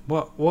man,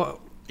 what?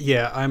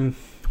 Yeah,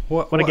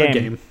 what a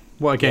game.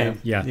 What a game.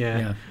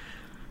 Yeah.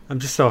 I'm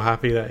just so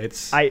happy that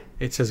it's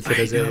as good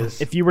as it is.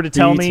 If you were to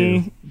tell Me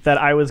me that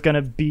I was going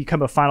to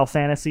become a Final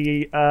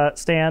Fantasy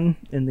stan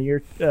in the year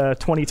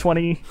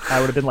 2020, I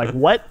would have been like,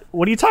 what?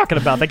 What are you talking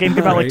about? That game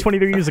came out like Right.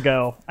 23 years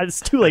ago. It's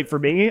too late for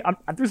me.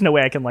 There's no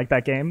way I can like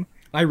that game.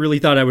 I really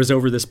thought I was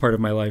over this part of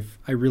my life.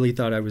 I really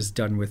thought I was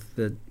done with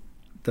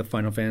the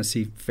Final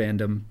Fantasy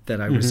fandom.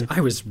 That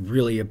I was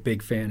really a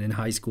big fan in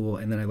high school,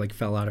 and then I like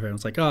fell out of it. I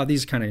was like, oh,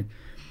 these kind of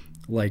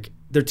like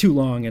they're too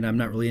long, and I'm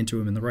not really into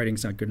them, and the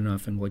writing's not good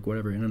enough, and like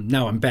whatever. And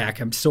now I'm back.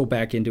 I'm so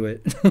back into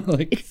it.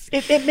 Like,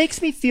 It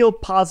makes me feel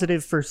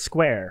positive for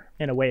Square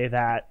in a way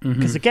that,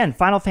 because again,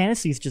 Final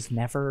Fantasies just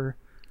never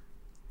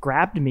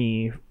grabbed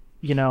me.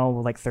 You know,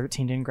 like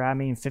 13 didn't grab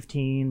me, and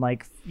 15,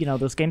 like, you know,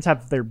 those games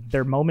have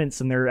their moments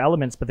and their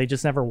elements, but they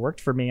just never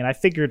worked for me. And I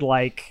figured,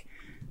 like,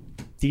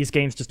 these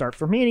games just aren't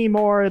for me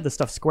anymore. The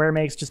stuff Square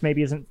makes just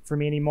maybe isn't for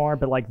me anymore.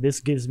 But like, this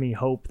gives me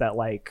hope that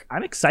like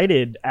I'm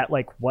excited at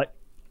like what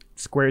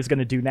Square is going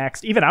to do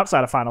next, even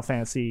outside of Final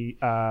Fantasy.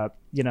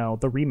 You know,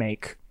 the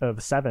remake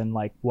of 7.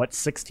 Like, what's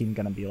 16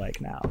 going to be like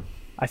now?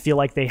 I feel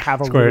like they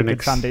have a Square really good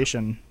Enix.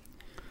 foundation.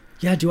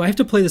 yeah, do I have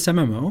to play this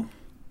MMO?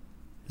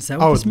 Is that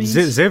what this means?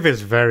 Ziv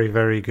is very,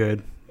 very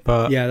good,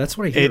 but Yeah, that's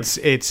what I hear.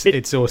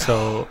 it's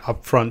also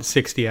upfront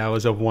 60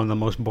 hours of one of the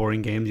most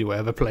boring games you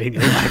ever played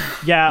in your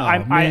life.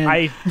 Yeah, Oh, man.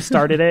 I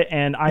started it,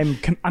 and I'm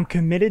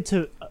committed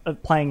to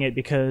playing it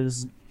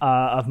because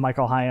of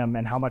Michael Hyam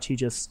and how much he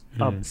just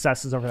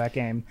obsesses over that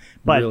game.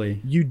 But Really?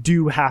 you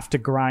do have to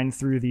grind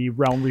through the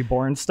Realm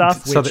Reborn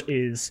stuff, So which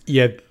is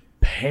Yeah,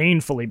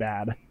 painfully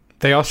bad.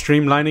 they are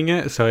streamlining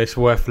it, so it's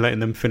worth letting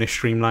them finish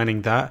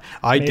streamlining that.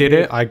 I did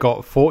Maybe. it. I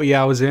got 40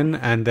 hours in,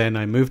 and then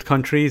I moved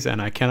countries, and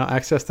I cannot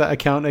access that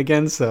account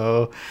again,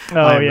 so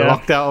I'm yeah.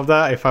 locked out of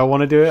that. If I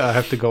want to do it, I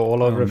have to go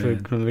all over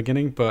man. from the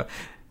beginning. But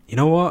you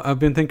know what I've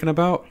been thinking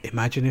about?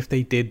 Imagine if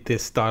they did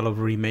this style of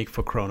remake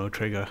for Chrono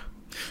Trigger.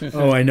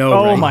 Oh, I know.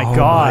 Oh right? my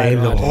god!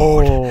 my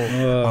lord.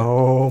 Oh.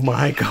 Oh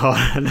my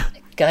god.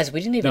 Guys, we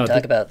didn't even No,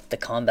 talk about the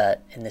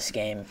combat in this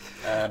game.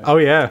 Oh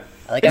yeah.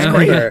 Like, I Oh,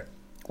 remember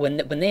when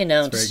they very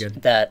announced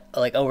good. that,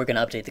 like, oh, we're going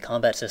to update the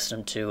combat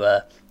system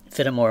to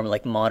fit a more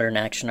like modern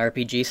action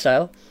RPG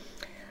style.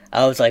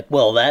 I was like,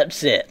 well,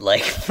 that's it.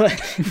 Like,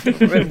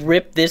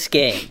 rip this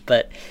game.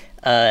 But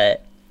I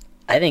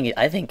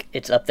think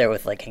it's up there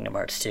with like Kingdom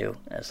Hearts 2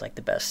 as like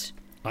the best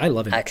I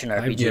love it. action I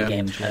RPG really game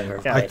enjoy I've it.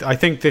 ever Yeah. played. I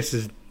think this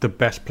is the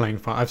best playing.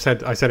 I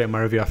said it in my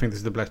review. I think this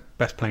is the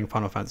best playing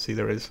Final Fantasy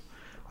there is.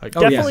 Like,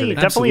 Oh, yeah. Definitely of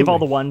Absolutely. all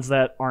the ones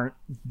that aren't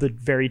the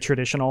very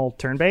traditional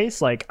turn-based.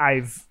 Like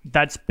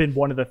that's been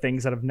one of the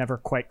things that have never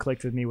quite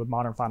clicked with me with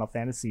modern Final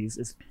Fantasies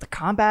is the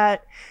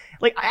combat.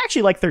 Like, I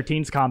actually like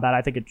 13's combat.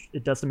 I think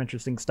it does some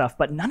interesting stuff,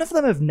 but none of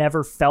them have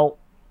never felt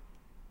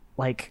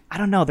like, I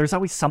don't know. There's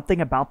always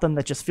something about them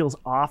that just feels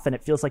off, and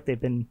it feels like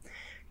they've been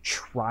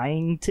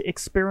trying to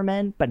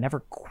experiment but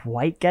never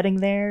quite getting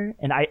there.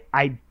 And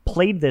I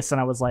played this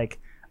and I was like,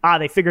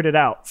 they figured it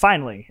out.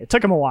 Finally. It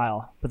took them a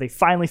while, but they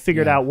finally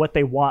figured Yeah. out what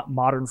they want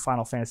modern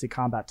Final Fantasy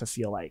combat to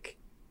feel like.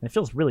 And it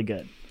feels really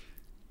good.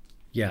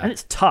 Yeah, And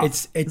it's tough.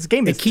 This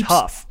game is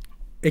tough.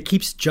 It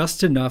keeps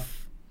just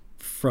enough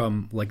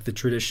from like the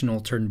traditional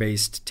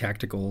turn-based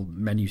tactical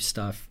menu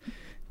stuff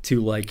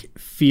to like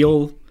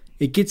feel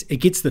it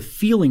gets the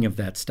feeling of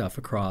that stuff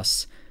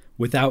across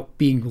without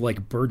being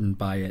like burdened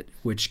by it.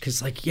 Which,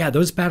 because like, yeah,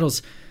 those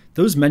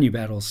menu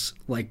battles,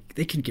 like,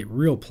 they can get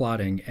real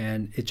plotting,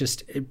 and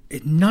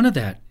it none of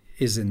that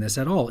is in this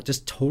at all. It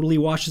just totally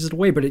washes it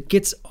away, but it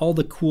gets all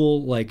the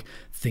cool, like,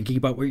 thinking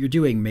about what you're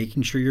doing,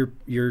 making sure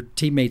your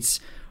teammates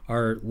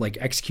are like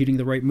executing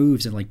the right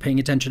moves and like paying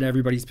attention to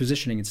everybody's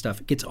positioning and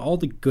stuff. It gets all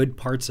the good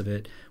parts of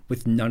it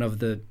with none of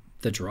the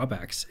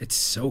drawbacks. It's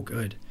so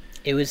good.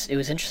 It was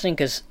interesting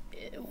because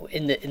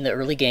in the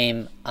early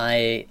game,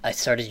 I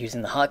started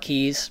using the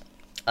hotkeys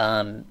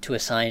to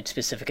assign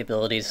specific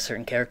abilities to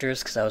certain characters,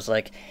 because I was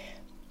like,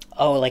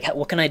 oh, like,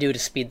 what can I do to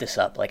speed this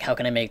up? Like, how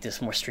can I make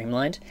this more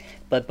streamlined?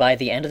 But by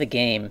the end of the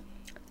game,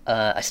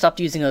 I stopped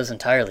using those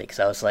entirely, because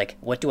I was like,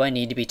 what do I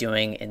need to be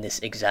doing in this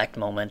exact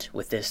moment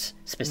with this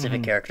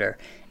specific character?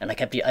 And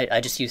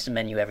I just used the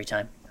menu every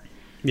time.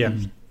 Yeah.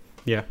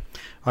 Yeah.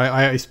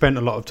 I spent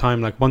a lot of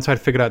time, like, once I'd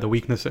figured out the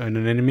weakness in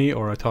an enemy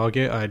or a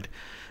target,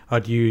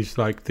 I'd use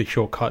like the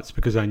shortcuts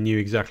because I knew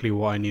exactly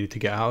what I needed to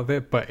get out of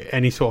it. But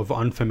any sort of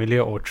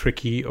unfamiliar or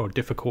tricky or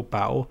difficult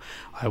battle,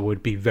 I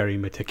would be very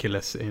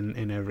meticulous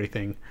in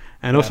everything.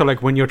 And also,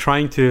 like when you're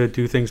trying to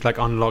do things like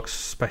unlock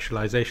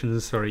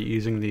specializations or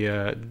using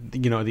the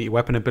the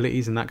weapon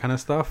abilities and that kind of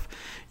stuff,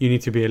 you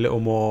need to be a little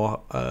more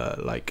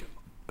like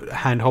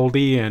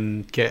handholdy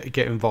and get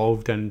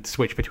involved and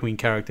switch between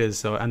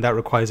characters. And that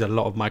requires a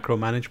lot of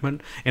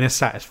micromanagement in a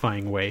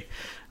satisfying way.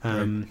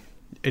 Right.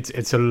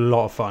 It's a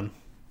lot of fun.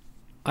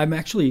 I'm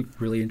actually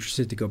really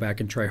interested to go back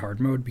and try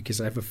hard mode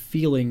because I have a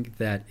feeling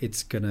that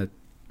it's going to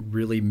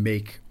really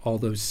make all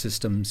those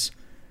systems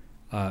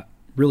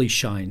really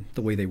shine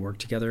the way they work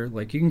together.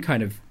 Like you can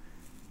kind of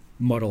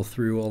muddle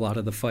through a lot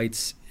of the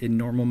fights in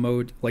normal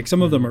mode. Like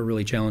some of them are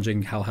really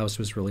challenging. Hell House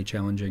was really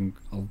challenging.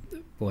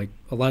 Like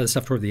a lot of the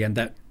stuff toward the end,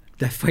 that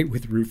fight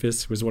with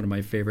Rufus was one of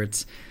my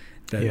favorites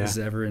that was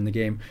ever in the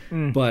game.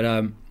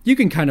 But you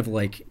can kind of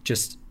like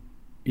just,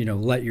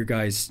 let your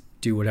guys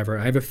do whatever.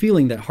 I have a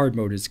feeling that hard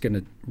mode is going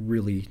to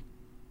really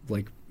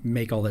like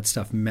make all that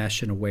stuff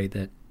mesh in a way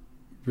that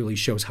really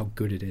shows how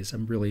good it is.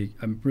 I'm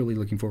really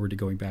looking forward to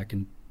going back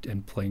and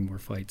playing more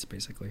fights,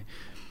 basically.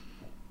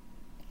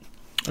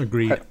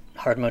 Agreed.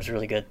 Hard mode's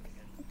really good.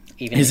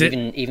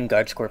 Even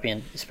Guard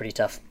Scorpion is pretty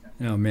tough.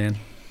 Oh man.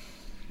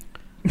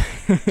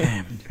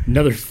 Damn.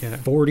 Another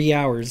 40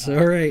 hours.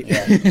 All right.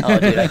 Yeah. Oh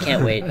dude, I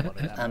can't wait.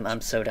 I'm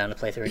so down to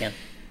play through again.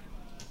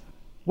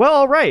 Well,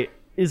 all right.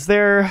 Is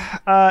there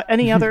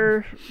any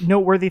other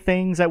noteworthy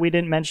things that we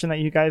didn't mention that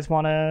you guys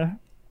want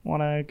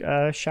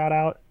to shout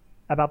out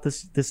about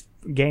this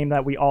game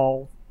that we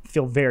all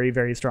feel very,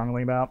 very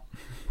strongly about?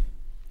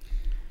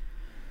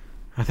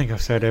 I think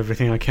I've said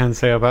everything I can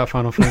say about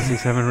Final Fantasy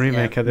VII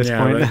Remake at this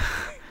point. Right.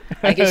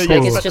 I guess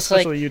just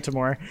especially like you,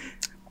 Tamor.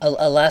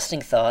 a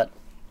lasting thought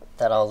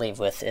that I'll leave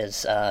with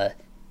is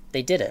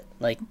they did it.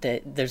 Like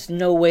there's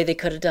no way they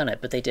could have done it,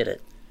 but they did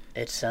it.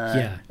 It's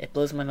it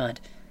blows my mind.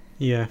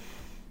 Yeah.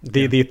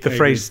 The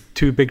phrase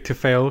 "too big to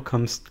fail"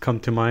 come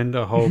to mind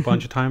a whole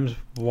bunch of times.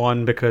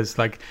 One, because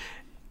like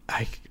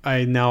I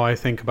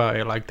think about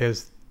it, like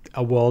there's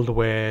a world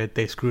where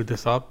they screwed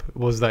this up.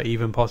 Was that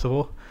even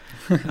possible?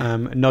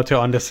 Not to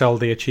undersell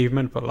the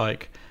achievement, but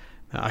like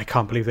I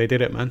can't believe they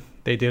did it, man.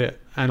 They did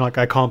it, and like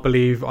I can't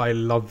believe I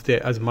loved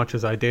it as much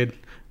as I did.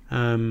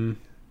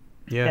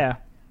 Yeah.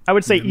 I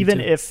would say even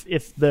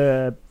if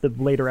the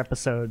later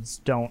episodes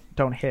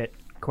don't hit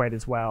quite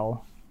as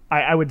well,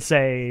 I would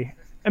say.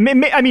 I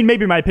mean,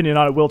 maybe my opinion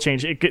on it will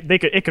change. It could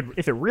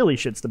if it really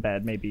shits the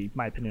bed, maybe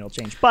my opinion will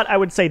change. But I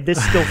would say this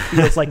still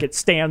feels like it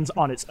stands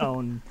on its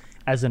own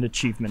as an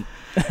achievement.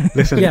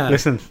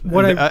 Listen.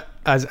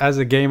 As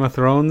a Game of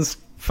Thrones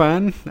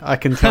fan, I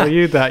can tell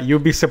you that you'll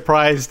be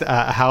surprised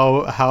at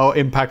how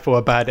impactful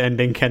a bad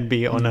ending can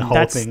be on a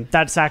whole thing.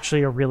 That's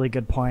actually a really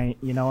good point.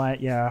 You know what?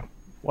 Yeah.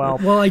 Well,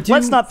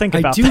 let's not think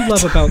about that.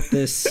 Love about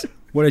this.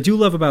 What I do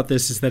love about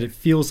this is that it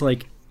feels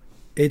like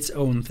its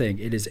own thing.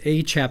 It is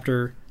a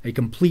chapter, a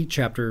complete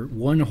chapter,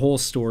 one whole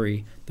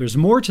story. There's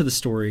more to the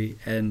story,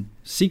 and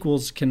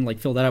sequels can like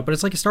fill that out. But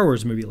it's like a Star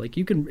Wars movie. Like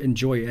you can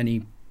enjoy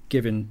any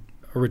given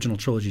original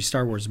trilogy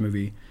Star Wars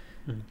movie,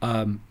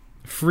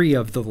 free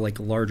of the like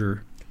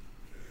larger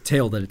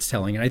tale that it's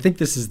telling. And I think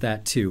this is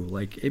that too.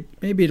 Like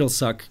maybe it'll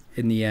suck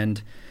in the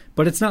end,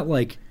 but it's not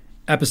like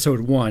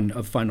episode 1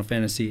 of Final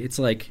Fantasy. It's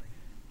like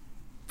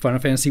Final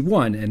Fantasy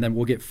 1, and then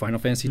we'll get Final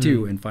Fantasy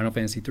 2 and Final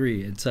Fantasy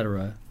 3,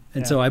 etc.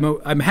 And so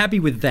I'm happy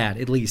with that.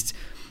 At least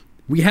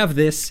we have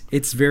this.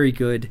 It's very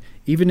good.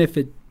 Even if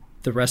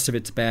the rest of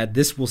it's bad,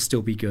 this will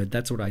still be good.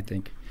 That's what I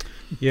think.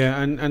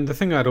 Yeah, and the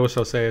thing I'd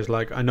also say is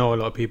like I know a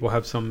lot of people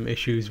have some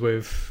issues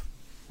with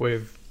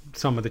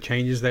some of the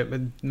changes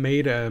they've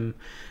made, and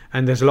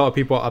there's a lot of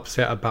people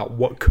upset about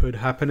what could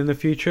happen in the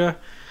future.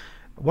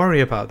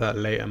 Worry about that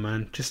later,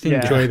 man. Just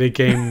enjoy the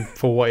game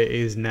for what it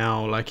is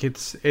now. Like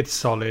it's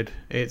solid.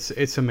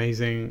 It's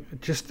amazing.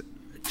 Just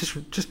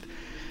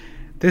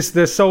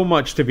there's so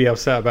much to be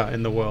upset about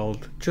in the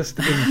world. Just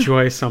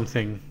enjoy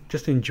something.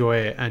 Just enjoy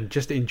it, and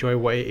just enjoy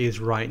what it is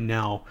right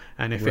now.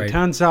 And if it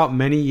turns out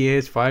many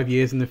years, 5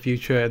 years in the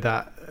future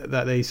that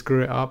they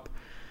screw it up,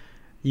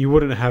 you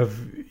wouldn't have.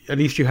 At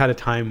least you had a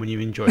time when you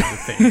enjoyed the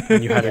thing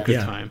and you had a good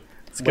time.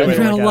 You've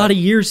got a lot of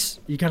years.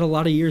 You got a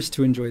lot of years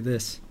to enjoy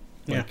this.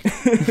 Yeah.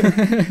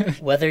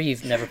 Whether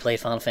you've never played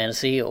Final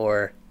Fantasy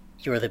or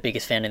you're the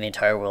biggest fan in the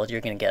entire world,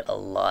 you're going to get a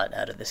lot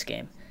out of this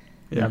game.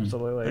 Yeah,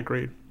 absolutely.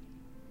 Agreed.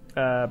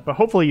 But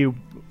hopefully you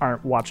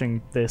aren't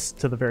watching this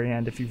to the very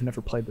end if you've never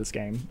played this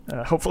game.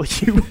 Hopefully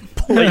you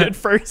played it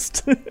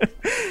first.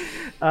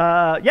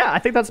 I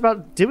think that's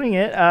about doing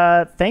it.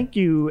 Thank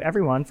you,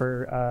 everyone,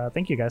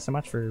 thank you guys so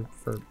much for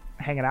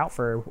hanging out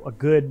for a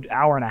good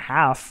hour and a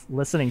half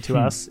listening to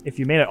us. If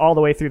you made it all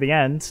the way through the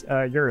end,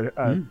 you're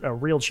a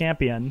real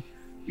champion.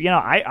 You know,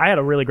 I had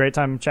a really great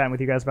time chatting with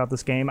you guys about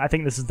this game. I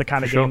think this is the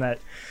kind of game that,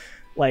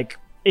 like,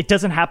 it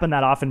doesn't happen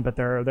that often, but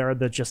there are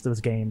just those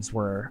games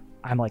where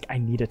I'm like, I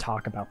need to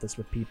talk about this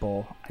with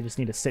people. I just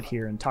need to sit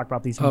here and talk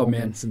about these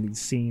moments and these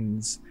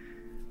scenes.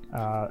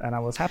 And I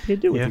was happy to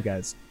do it with you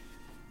guys.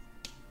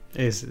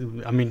 is,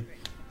 I mean,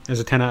 is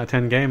a 10 out of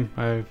 10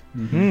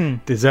 game.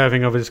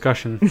 Deserving of a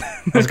discussion.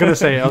 I was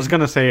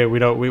gonna say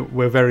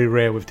we're very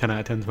rare with 10 out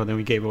of 10s, but then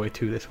we gave away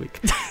 2 this week.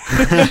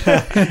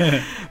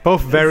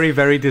 Both very,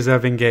 very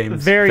deserving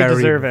games. Very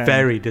deserving.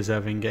 Very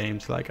deserving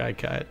games. Like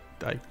I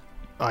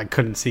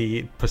couldn't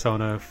see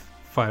Persona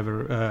 5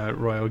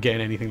 Royal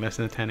getting anything less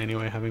than a 10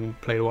 anyway, having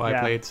played what I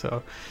played.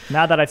 So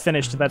now that I've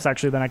finished, that's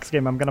actually the next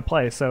game I'm gonna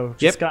play. So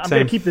I'm same.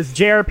 gonna keep this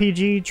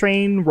JRPG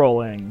train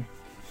rolling.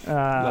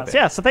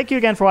 So thank you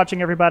again for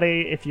watching,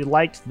 everybody. If you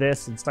liked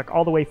this and stuck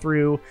all the way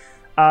through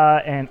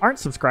and aren't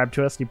subscribed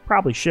to us, you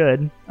probably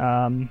should.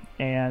 And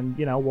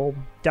we'll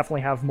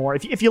definitely have more.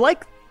 If you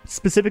like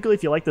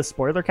the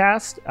spoiler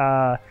cast,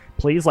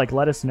 please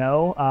let us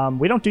know.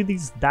 We don't do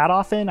these that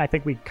often. I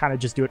think we kind of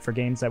just do it for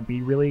games that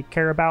we really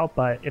care about,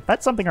 but if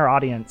that's something our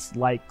audience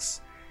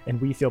likes and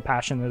we feel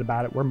passionate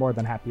about it, we're more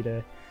than happy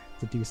to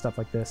do stuff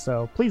like this.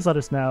 So please let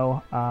us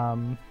know.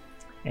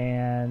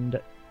 And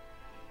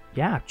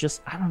yeah,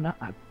 just, I don't know,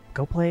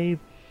 go play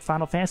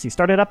Final Fantasy.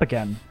 Start it up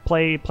again.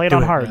 Play it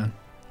on hard. Man.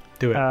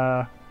 Do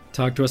it.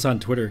 Talk to us on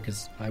Twitter,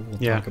 because I will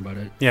talk about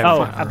it. Yeah.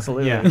 Oh,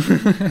 absolutely. Yeah.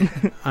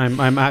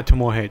 I'm at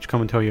Tomorh. Come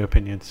and tell your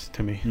opinions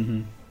to me.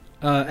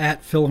 Mm-hmm.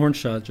 At Phil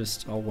Hornshaw,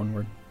 just all one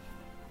word.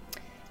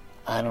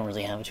 I don't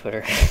really have a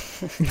Twitter.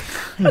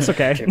 That's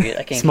okay. I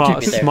can't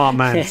contribute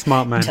there.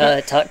 Smart man.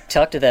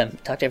 Talk to them.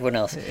 Talk to everyone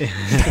else.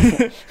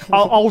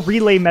 I'll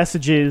relay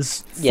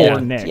messages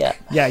for Nick.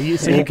 Yeah. You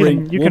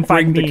can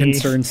find me the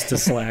concerns to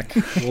Slack.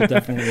 We'll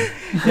definitely.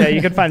 Yeah,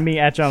 you can find me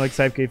at John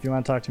Lexipke if you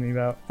want to talk to me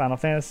about Final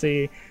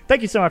Fantasy.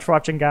 Thank you so much for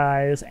watching,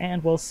 guys,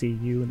 and we'll see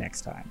you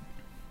next time.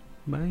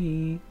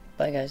 Bye.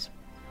 Bye, guys.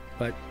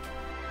 Bye.